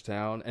in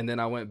Georgetown, and then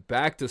I went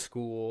back to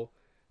school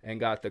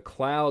and got the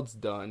clouds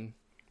done,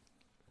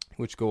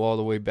 which go all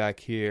the way back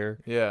here.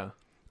 Yeah.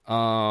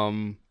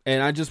 And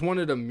I just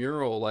wanted a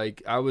mural.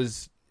 Like I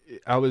was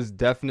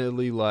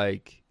definitely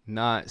like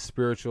not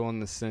spiritual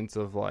in the sense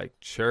of like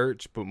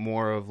church, but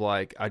more of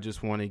like I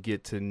just want to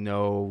get to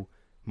know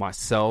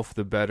myself,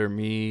 the better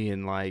me,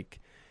 and like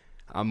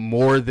I'm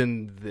more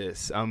than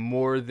this. I'm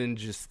more than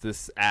just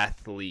this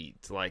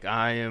athlete. Like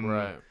I am.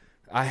 Right.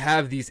 I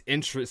have these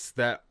interests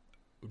that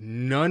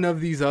none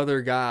of these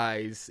other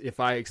guys, if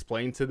I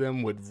explained to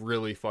them, would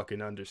really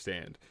fucking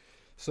understand.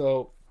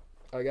 So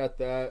I got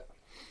that,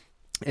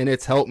 and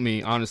it's helped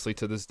me honestly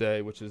to this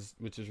day, which is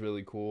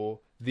really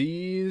cool.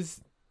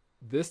 This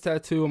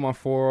tattoo on my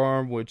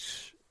forearm,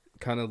 which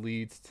kind of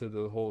leads to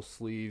the whole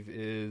sleeve,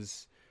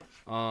 is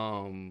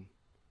wow,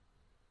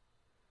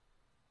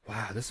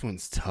 Wow, this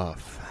one's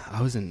tough.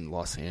 I was in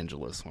Los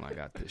Angeles when I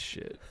got this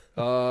shit.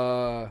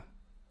 Yeah,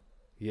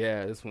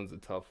 this one's a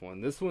tough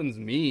one. This one's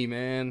me,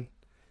 man.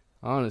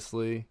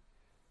 Honestly,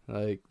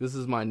 like this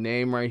is my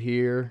name right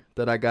here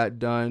that I got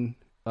done.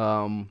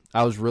 I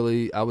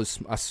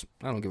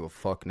don't give a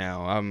fuck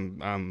now.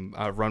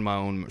 I run my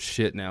own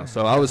shit now.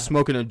 So I was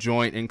smoking a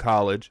joint in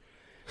college,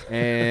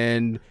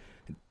 and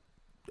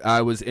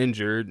I was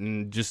injured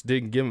and just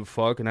didn't give a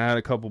fuck. And I had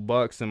a couple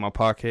bucks in my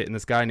pocket, and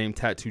this guy named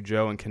Tattoo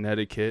Joe in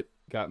Connecticut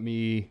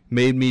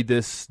made me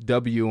this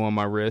W on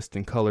my wrist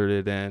and colored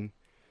it in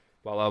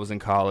while I was in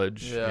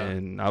college. Yeah.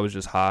 And I was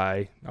just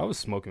high. I was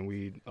smoking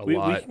weed a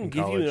lot. We can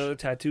give you another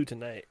tattoo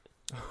tonight.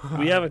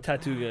 We have a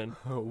tattoo gun.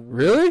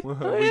 Really? We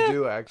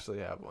do actually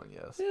have one.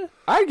 Yes. Yeah.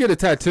 I get a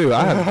tattoo.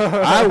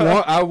 I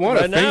want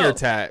right a finger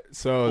tat.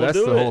 So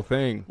that's the whole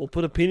thing. We'll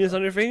put a penis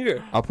on your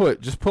finger. I'll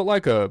put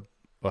like a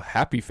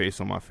happy face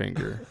on my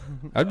finger.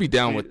 I'd be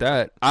down with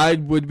that. I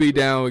would be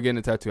down with getting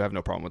a tattoo. I have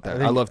no problem with that.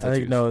 I love tattoos. I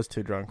think Noah's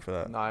too drunk for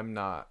that. No, I'm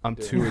not. I'm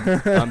too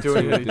addicted.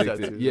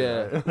 Tattoos,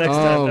 yeah. Next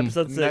time,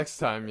 episode 6. Next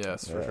time,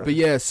 yes, for sure. But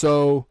yeah,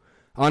 so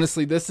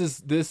honestly,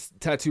 this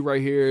tattoo right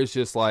here is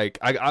just like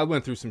I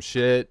went through some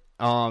shit.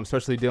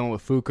 Especially dealing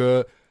with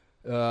FÜCA,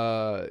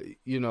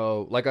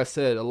 like I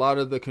said, a lot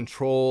of the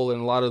control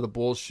and a lot of the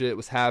bullshit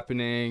was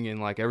happening,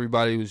 and like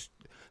everybody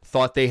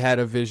thought they had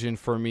a vision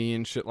for me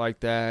and shit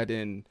like that.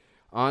 And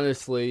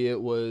honestly, it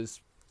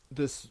was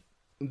this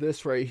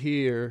right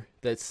here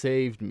that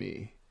saved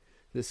me.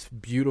 This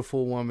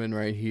beautiful woman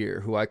right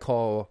here, who I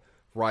call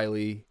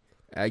Riley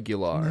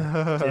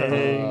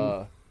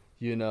Aguilar.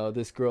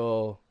 This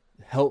girl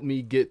helped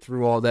me get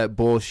through all that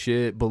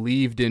bullshit,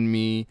 believed in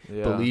me,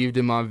 believed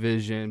in my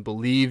vision,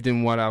 believed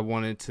in what I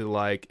wanted to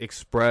like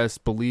express,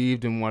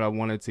 believed in what I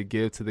wanted to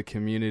give to the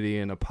community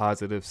in a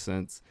positive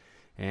sense.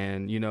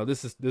 And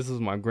this is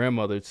my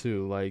grandmother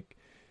too. Like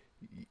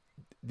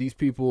these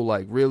people,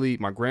 like really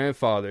my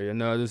grandfather,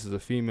 this is a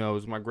female, it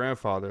was my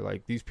grandfather.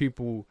 Like these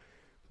people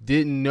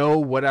didn't know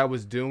what I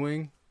was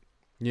doing,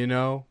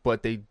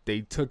 but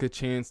they took a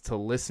chance to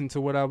listen to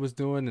what I was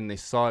doing, and they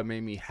saw it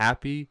made me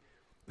happy.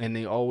 And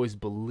they always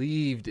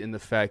believed in the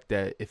fact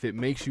that if it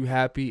makes you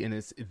happy and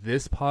it's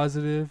this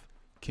positive,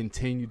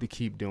 continue to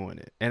keep doing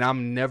it. And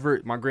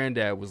my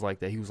granddad was like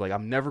that. He was like,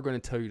 I'm never going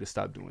to tell you to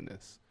stop doing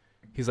this.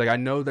 He's like, I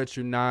know that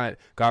you're not,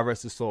 God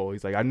rest his soul.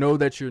 He's like, I know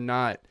that you're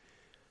not,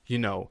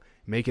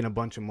 making a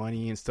bunch of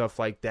money and stuff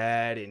like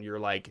that. And you're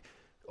like,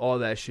 all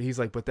that shit. He's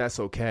like, but that's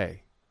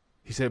okay.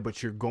 He said,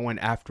 but you're going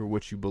after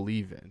what you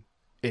believe in.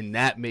 And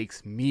that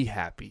makes me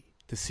happy.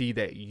 To see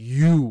that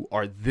you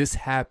are this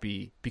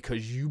happy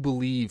because you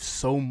believe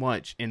so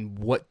much in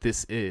what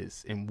this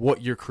is and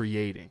what you're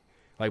creating.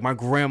 Like my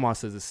grandma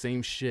says the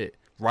same shit.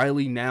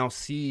 Riley now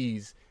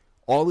sees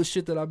all the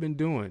shit that I've been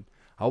doing.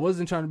 I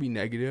wasn't trying to be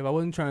negative. I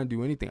wasn't trying to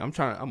do anything.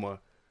 I'm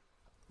a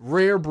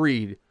rare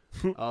breed,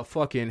 a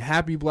fucking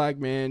happy black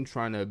man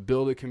trying to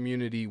build a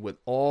community with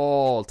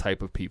all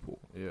type of people.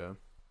 Yeah.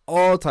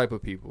 All type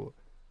of people.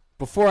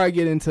 Before I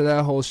get into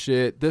that whole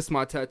shit, this is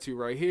my tattoo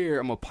right here.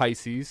 I'm a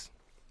Pisces.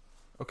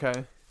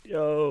 Okay.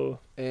 Yo.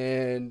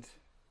 And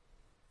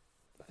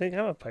I think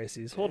I'm a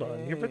Pisces. Hold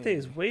on. Your birthday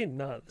is way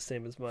not the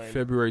same as mine.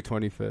 February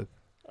 25th.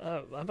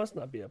 I must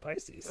not be a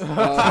Pisces. You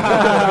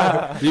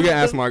can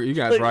ask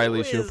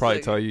Riley. She'll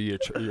probably tell you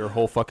your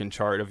whole fucking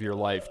chart of your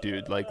life,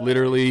 dude. Like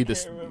literally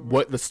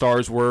what the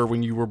stars were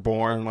when you were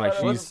born. Like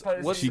she's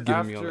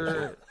giving me all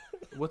that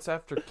shit. What's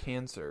after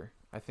Cancer?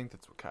 I think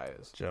that's what Kai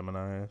is.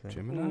 Gemini, I think.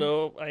 Gemini?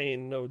 No, I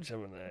ain't no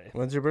Gemini.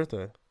 When's your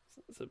birthday?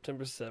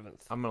 September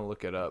 7th. I'm going to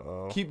look it up.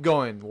 Oh. Keep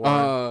going. We're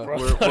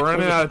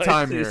running out of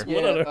time here.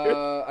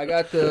 Yeah, I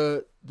got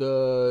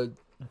the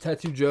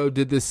Tattoo Joe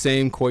did this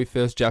same koi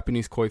fish,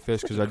 Japanese koi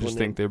fish, because I just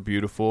think they're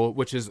beautiful,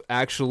 which is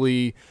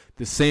actually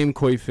the same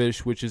koi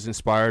fish which is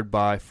inspired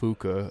by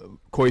FÜCA.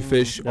 Koi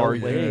fish are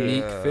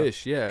unique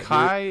fish. Yeah.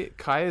 Kai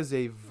is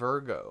a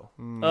Virgo.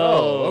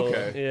 Oh,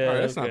 okay. Yeah, all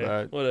right, that's not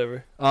bad.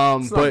 Whatever.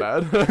 It's not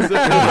bad.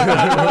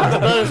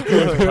 Not as cool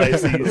as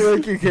Pisces.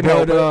 Like you can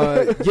help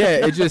it.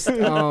 Yeah, it just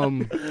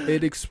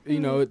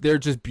they're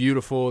just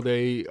beautiful.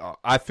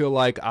 I feel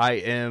like I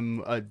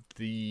am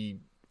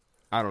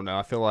I don't know.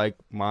 I feel like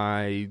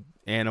my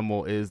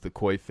animal is the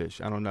koi fish.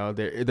 I don't know.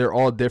 They're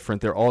all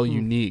different. They're all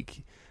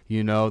unique.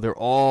 They're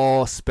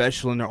all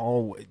special and they're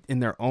all in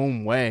their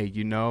own way.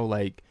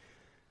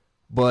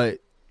 But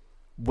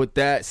with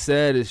that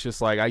said, it's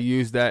just like I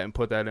use that and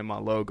put that in my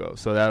logo.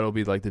 So that'll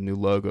be like the new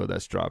logo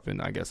that's dropping.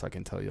 I guess I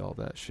can tell you all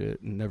that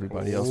shit, and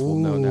everybody else will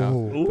know now.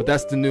 Ooh. But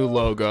that's the new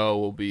logo.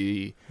 Will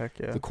be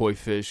the koi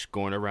fish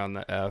going around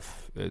the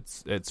F.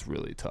 It's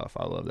really tough.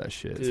 I love that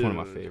shit. Dude. It's one of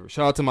my favorites.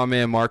 Shout out to my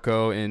man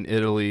Marco in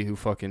Italy who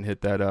fucking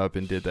hit that up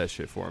and did that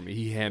shit for me.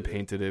 He hand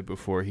painted it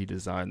before he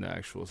designed the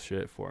actual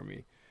shit for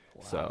me.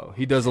 So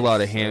he does a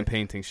lot of hand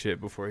painting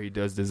shit before he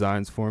does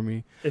designs for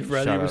me. If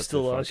Riley was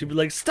still on, she'd be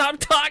like, "Stop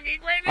talking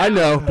right now." I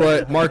know,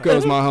 but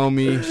Marco's my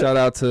homie. Shout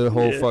out to the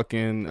whole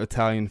fucking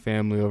Italian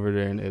family over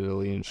there in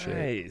Italy and shit.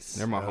 Nice.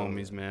 They're my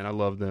homies, man. I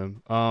love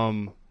them.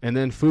 And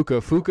then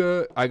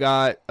FÜCA, I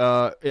got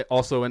it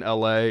also in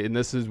LA, and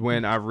this is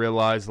when I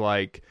realized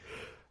like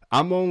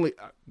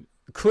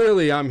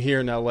clearly I'm here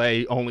in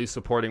LA only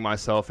supporting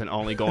myself and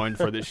only going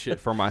for this shit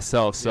for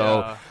myself.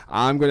 So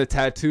I'm going to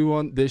tattoo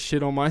on this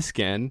shit on my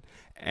skin,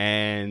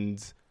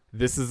 and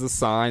this is a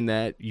sign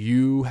that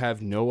you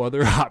have no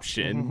other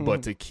option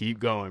but to keep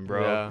going,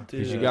 bro.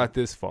 Because you got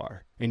this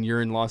far and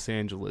you're in Los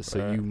Angeles,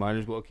 so you might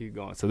as well keep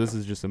going. So this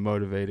is just a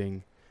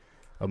motivating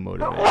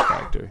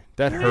factor.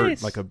 That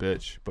hurt like a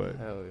bitch, but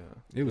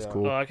it was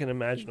cool. Oh, I can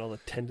imagine all the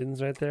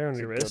tendons right there on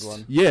your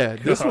wrist. Yeah,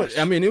 this one.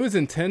 I mean, it was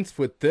intense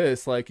with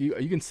this. Like you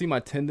can see my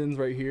tendons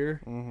right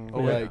here.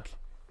 Like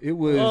it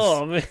was.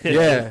 Oh man.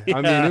 Yeah,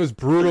 I mean, it was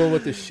brutal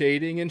with the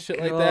shading and shit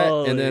like that.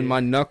 And then my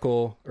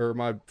knuckle or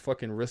my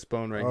fucking wrist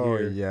bone right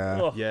here.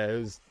 Yeah,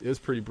 it was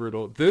pretty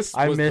brutal.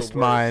 I missed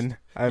mine.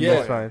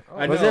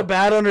 Was it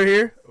bad under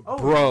here,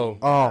 bro?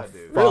 Oh,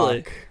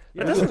 really?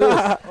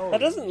 That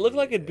doesn't look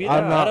like it beat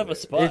out of a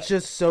spot. It's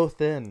just so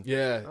thin.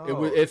 Yeah,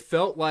 it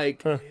felt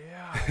like.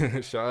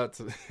 shout out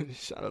to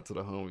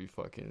the homie,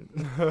 fucking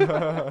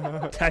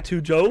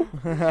Tattoo Joe.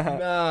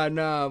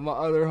 Nah, my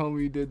other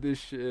homie did this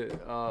shit.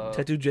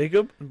 Tattoo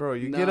Jacob, bro.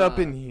 You get up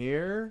in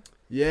here.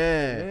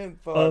 Yeah,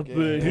 up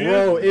in here.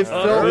 Bro. It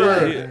felt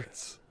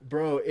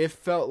like, it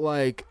felt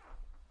like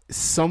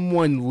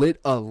someone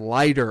lit a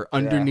lighter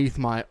underneath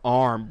my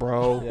arm,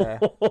 bro.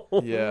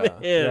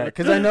 Yeah.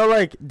 Because I know,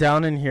 like,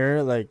 down in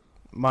here, like,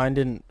 mine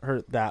didn't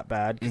hurt that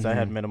bad because I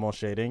had minimal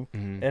shading,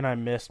 and I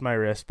missed my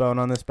wrist bone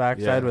on this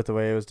backside with the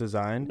way it was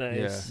designed.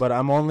 Nice. But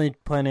I'm only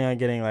planning on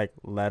getting, like,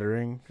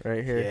 lettering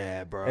right here.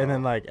 Yeah, bro. And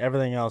then, like,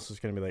 everything else is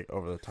going to be, like,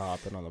 over the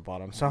top and on the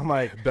bottom. So I'm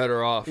like...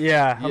 better off.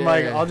 Yeah. I'm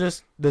like,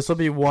 this will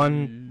be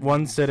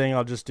one sitting.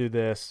 I'll just do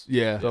this.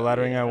 Yeah. The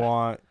lettering I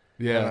want.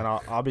 Yeah, and then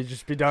I'll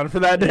just be done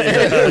for that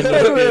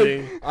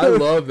day. I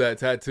love that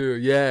tattoo.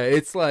 Yeah,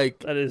 it's like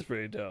that is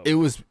pretty dope. It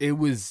was,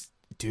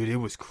 dude. It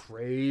was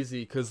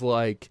crazy because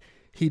like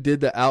he did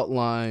the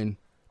outline,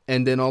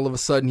 and then all of a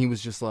sudden he was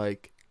just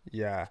like,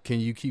 "Yeah, can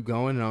you keep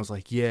going?" And I was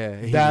like, "Yeah."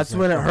 That's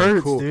when it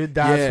hurts, dude.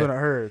 That's when it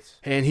hurts.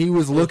 And he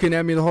was looking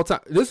at me the whole time.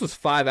 This was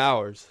 5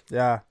 hours.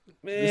 Yeah.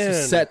 Man. This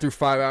was set through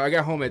 5 hours. I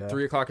got home at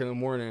 3 o'clock in the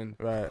morning.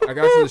 Right. I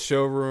got to the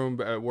showroom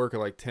at work at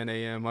like 10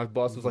 a.m. My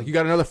boss was like, "You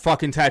got another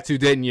fucking tattoo,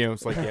 didn't you?" I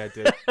was like, "Yeah, I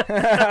did."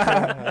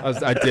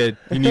 I did.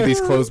 You need these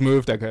clothes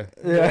moved? Okay.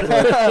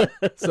 Yeah.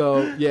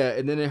 So yeah,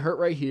 and then it hurt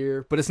right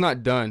here, but it's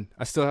not done.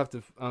 I still have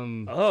to.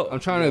 I'm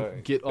trying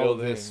to get all of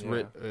this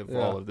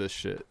all of this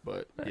shit,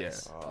 but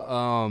nice.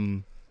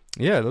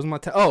 yeah, those are my.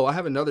 I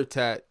have another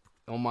tat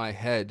on my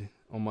head.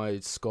 On my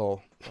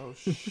skull. Oh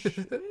shit!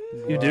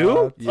 You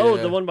do? Yeah. Oh,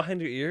 the one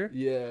behind your ear?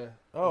 Yeah.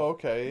 Oh,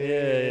 okay.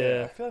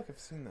 Yeah. I feel like I've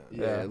seen that.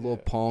 Yeah, a little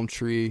palm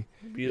tree.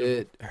 Beautiful.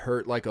 It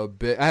hurt like a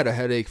bit. I had a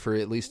headache for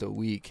at least a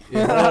week.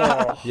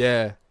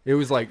 Yeah, it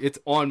was like it's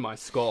on my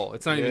skull.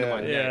 It's not even in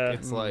my neck.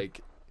 It's like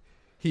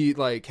he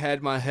like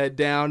had my head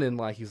down and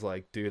like he's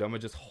like, "Dude, I'm gonna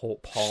just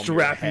palm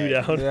strap you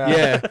down."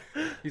 Yeah.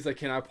 He's like,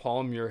 "Can I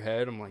palm your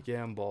head?" I'm like,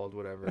 "Yeah, I'm bald,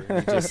 whatever." And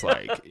he just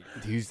like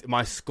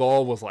my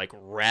skull was like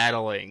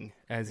rattling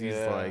as he's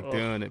like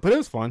doing it, but it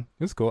was fun.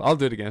 It was cool. I'll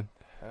do it again.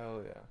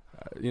 Hell yeah.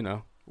 You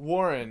know,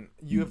 Warren,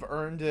 you've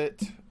earned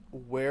it.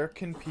 Where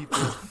can people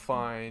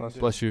find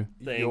bless you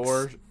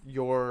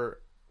your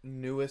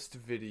newest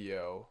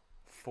video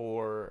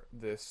for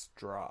this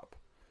drop?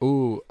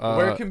 Ooh,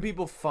 where can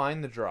people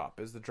find the drop?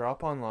 Is the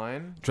drop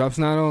online? Drop's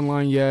not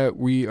online yet.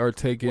 We are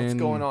taking. What's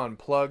going on?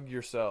 Plug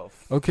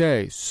yourself.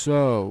 Okay,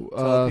 so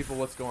tell people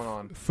what's going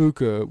on.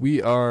 FÜCA,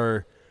 we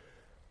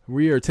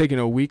are taking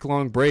a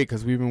week-long break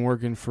because we've been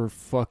working for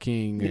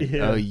fucking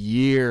a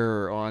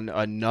year on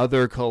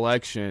another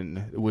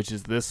collection, which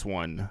is this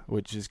one,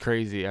 which is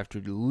crazy. After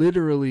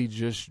literally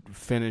just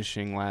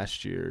finishing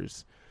last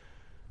year's.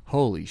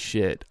 Holy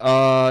shit.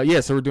 So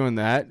we're doing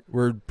that.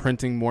 We're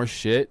printing more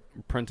shit,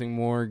 printing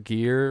more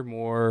gear,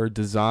 more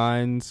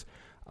designs.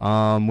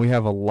 We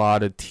have a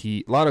lot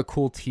of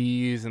cool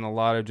tees and a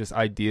lot of just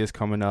ideas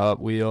coming up.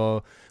 We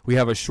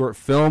have a short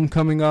film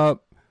coming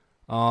up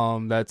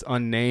that's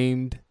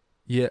unnamed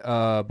yet,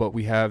 but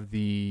we have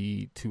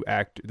the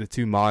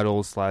two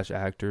models /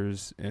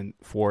 actors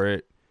for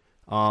it.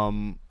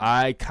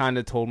 I kind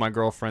of told my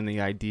girlfriend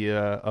the idea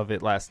of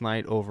it last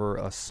night over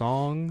a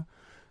song.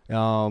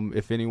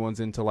 If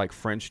anyone's into like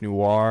French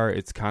noir,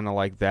 it's kind of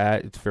like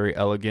that. It's very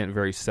elegant,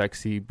 very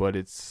sexy, but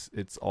it's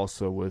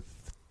also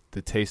with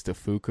the taste of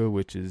FÜCA,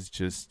 which is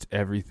just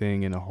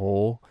everything in a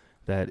whole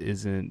that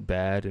isn't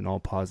bad and all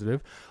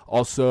positive.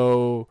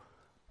 Also,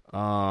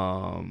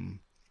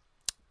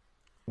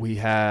 We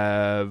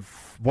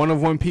have One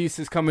of One Piece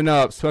is coming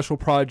up. Special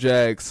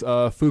projects.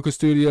 FÜCA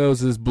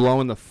Studios is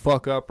blowing the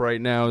fuck up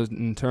right now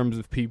in terms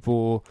of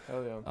people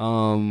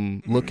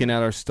looking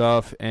at our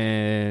stuff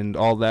and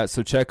all that.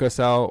 So check us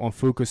out on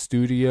FÜCA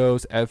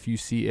Studios,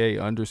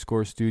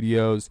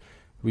 FUCA_studios.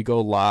 We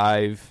go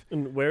live.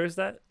 And where is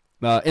that?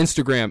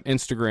 Instagram.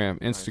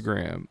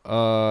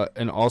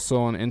 And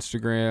also on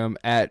Instagram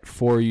at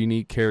 4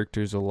 Unique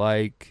Characters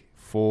Alike.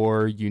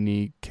 4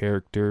 Unique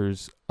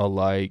Characters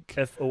Alike.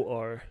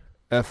 FOR.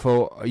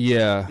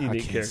 Yeah.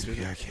 Unique characters.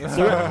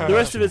 The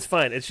rest of it's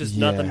fine. It's just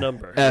not the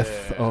number. FOR. That's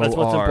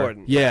what's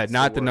important. Yeah,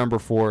 not the number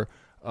 4.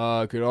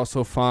 Could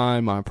also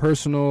find my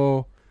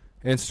personal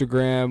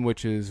Instagram,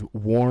 which is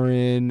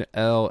Warren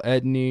L.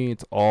 Edney.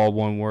 It's all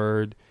one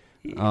word.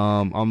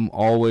 I'm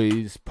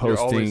always posting.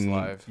 You're always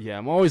live. Yeah,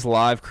 I'm always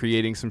live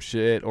creating some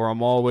shit, or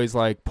I'm always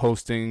like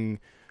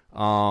posting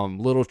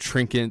little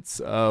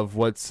trinkets of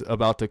what's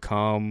about to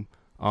come.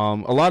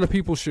 A lot of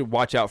people should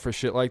watch out for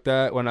shit like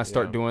that when I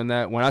start doing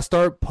that. When I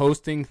start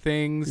posting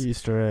things,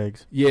 Easter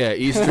eggs. Yeah,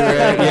 Easter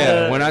egg.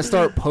 Yeah, when I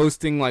start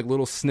posting like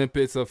little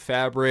snippets of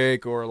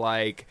fabric or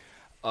like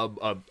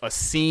a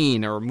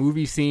scene or a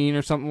movie scene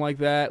or something like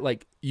that,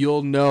 like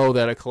you'll know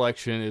that a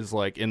collection is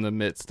like in the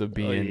midst of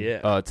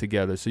being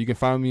together. So you can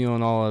find me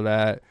on all of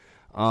that.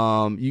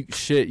 You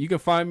can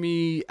find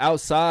me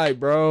outside,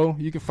 bro.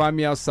 You can find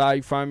me outside.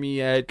 You can find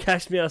me at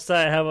Catch Me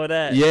Outside. How about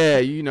that? Yeah,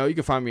 you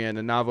can find me at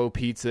the Navo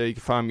Pizza. You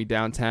can find me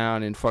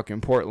downtown in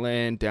fucking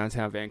Portland,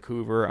 downtown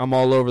Vancouver. I'm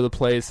all over the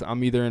place.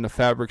 I'm either in a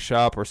fabric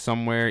shop or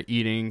somewhere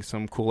eating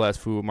some cool ass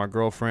food with my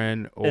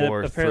girlfriend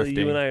or apparently thrifting.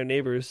 you and I are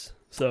neighbors.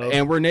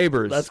 And we're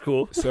neighbors. That's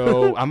cool.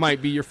 So I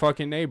might be your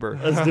fucking neighbor.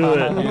 Let's do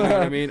it. You know what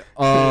I mean?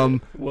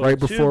 Right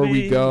before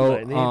we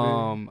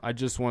go, I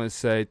just want to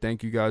say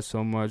thank you guys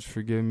so much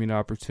for giving me the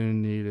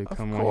opportunity to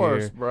come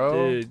on here,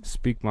 bro. Dude.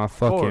 speak my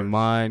fucking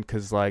mind.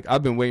 Because like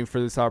I've been waiting for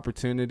this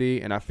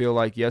opportunity, and I feel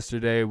like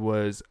yesterday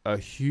was a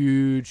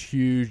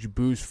huge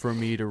boost for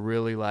me to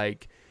really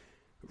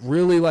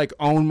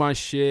own my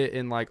shit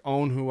and like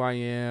own who I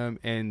am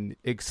and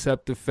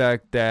accept the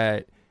fact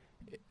that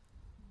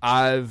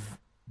I've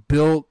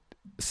built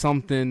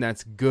something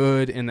that's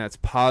good and that's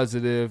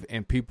positive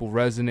and people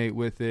resonate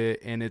with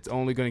it, and it's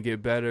only going to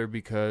get better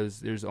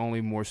because there's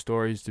only more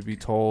stories to be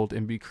told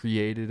and be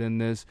created in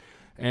this.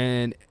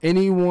 And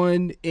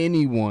anyone,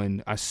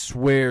 I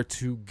swear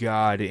to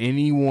God,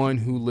 anyone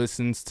who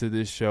listens to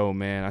this show,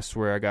 man, I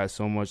swear I got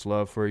so much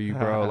love for you,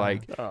 bro.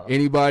 Like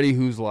anybody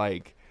who's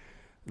like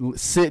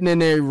sitting in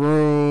their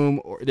room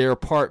or their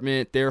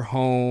apartment, their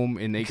home,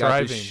 and they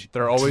driving.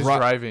 They're always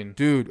driving,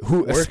 dude.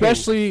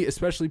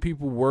 Especially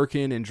people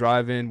working and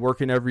driving,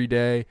 working every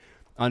day.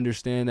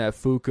 Understand that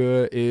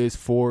FÜCA is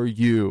for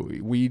you.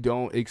 We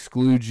don't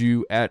exclude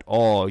you at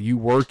all. You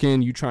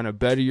working, you trying to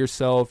better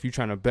yourself, you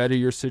trying to better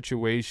your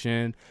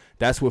situation.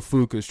 That's what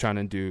FÜCA is trying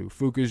to do.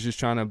 FÜCA is just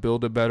trying to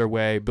build a better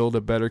way, build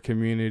a better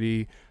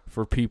community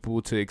for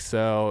people to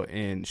excel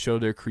and show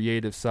their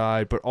creative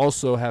side, but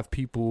also have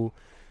people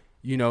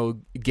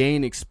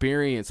gain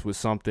experience with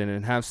something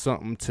and have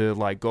something to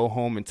like go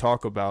home and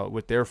talk about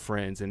with their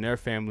friends and their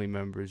family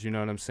members. You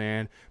know what I'm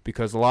saying?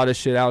 Because a lot of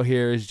shit out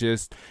here is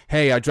just,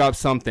 hey, I dropped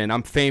something,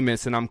 I'm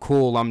famous and I'm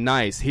cool, I'm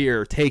nice,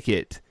 here, take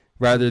it.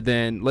 Rather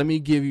than let me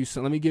give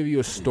you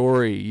a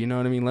story. You know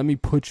what I mean? Let me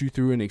put you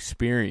through an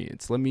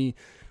experience. Let me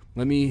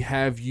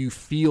have you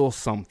feel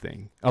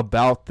something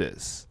about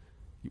this.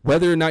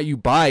 Whether or not you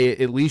buy it,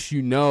 at least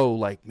you know,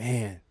 like,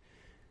 man,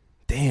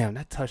 damn,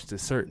 that touched I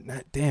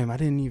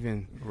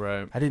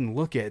didn't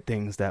look at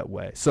things that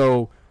way.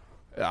 So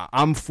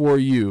I'm for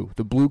you,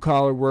 the blue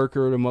collar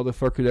worker, the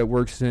motherfucker that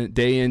works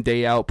day in,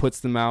 day out, puts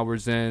them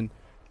hours in,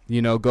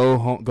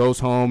 goes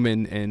home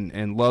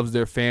and loves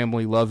their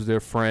family, loves their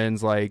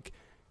friends. Like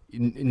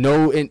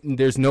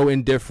there's no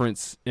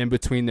indifference in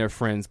between their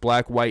friends.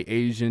 Black, white,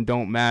 Asian,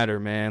 don't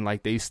matter, man.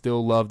 Like they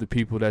still love the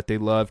people that they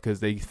love because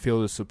they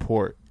feel the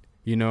support.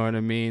 You know what I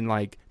mean?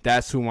 Like,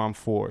 that's who I'm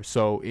for.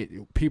 So,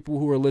 people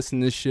who are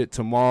listening to this shit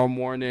tomorrow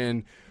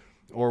morning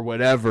or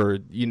whatever,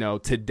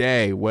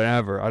 today,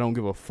 whatever, I don't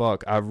give a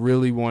fuck. I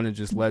really want to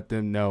just let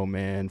them know,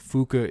 man,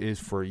 FÜCA is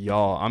for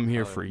y'all. I'm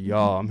here for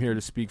y'all. I'm here to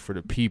speak for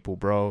the people,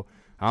 bro.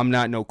 I'm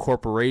not no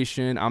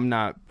corporation. I'm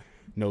not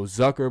no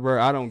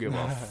Zuckerberg. I don't give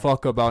a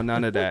fuck about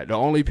none of that. The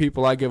only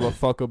people I give a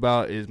fuck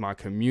about is my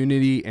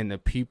community and the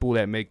people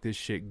that make this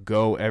shit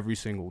go every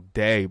single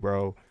day,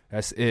 bro.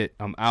 That's it.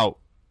 I'm out.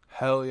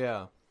 Hell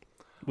yeah.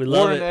 We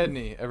love Warren it.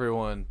 Edney,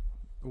 everyone.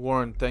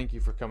 Warren, thank you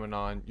for coming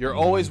on. You're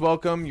always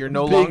welcome. You're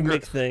no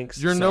thanks.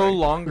 You're no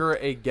longer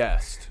a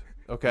guest.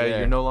 Okay? Yeah.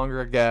 You're no longer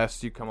a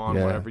guest. You come on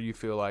whenever you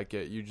feel like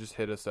it. You just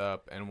hit us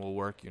up and we'll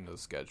work you into the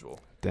schedule.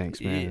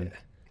 Thanks, man. Yeah.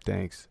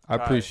 Thanks. I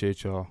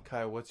appreciate y'all.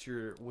 Kai, what's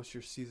your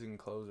season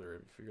closer?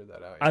 Have you figured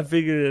that out yet? I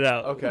figured it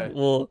out. Okay.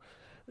 Well,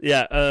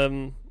 yeah.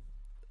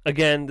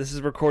 Again, this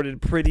is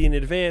recorded pretty in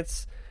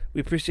advance. We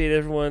appreciate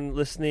everyone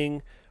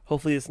listening.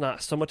 Hopefully it's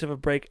not so much of a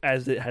break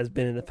as it has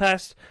been in the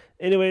past.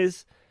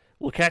 Anyways,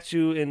 we'll catch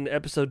you in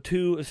episode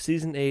 2 of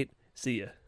season 8. See ya.